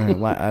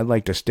 I'd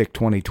like to stick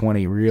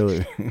 2020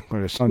 really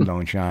where the sun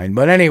don't shine.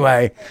 But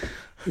anyway,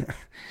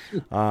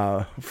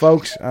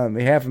 folks, on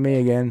behalf of me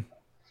again,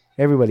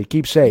 everybody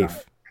keep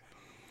safe,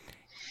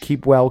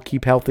 keep well,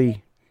 keep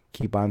healthy,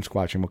 keep on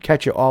squatching. We'll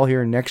catch you all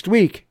here next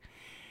week,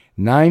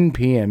 9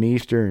 p.m.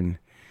 Eastern,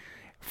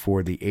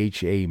 for the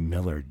H.A.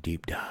 Miller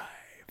Deep Dive.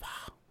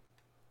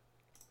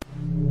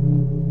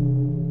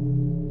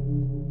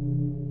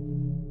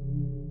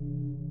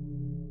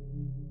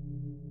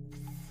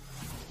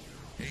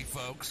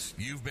 Folks,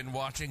 you've been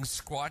watching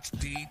Squatch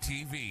D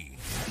TV.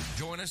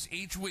 Join us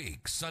each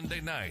week,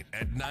 Sunday night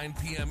at 9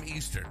 p.m.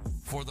 Eastern,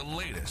 for the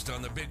latest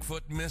on the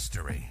Bigfoot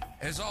mystery.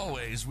 As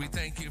always, we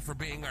thank you for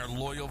being our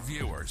loyal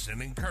viewers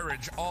and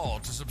encourage all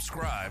to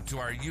subscribe to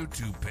our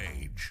YouTube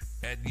page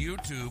at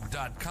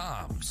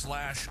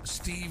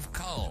youtube.com/Steve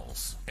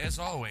Culls. As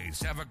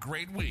always, have a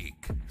great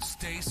week.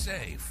 Stay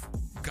safe.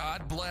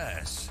 God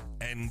bless.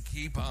 And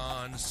keep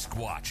on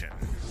squatching.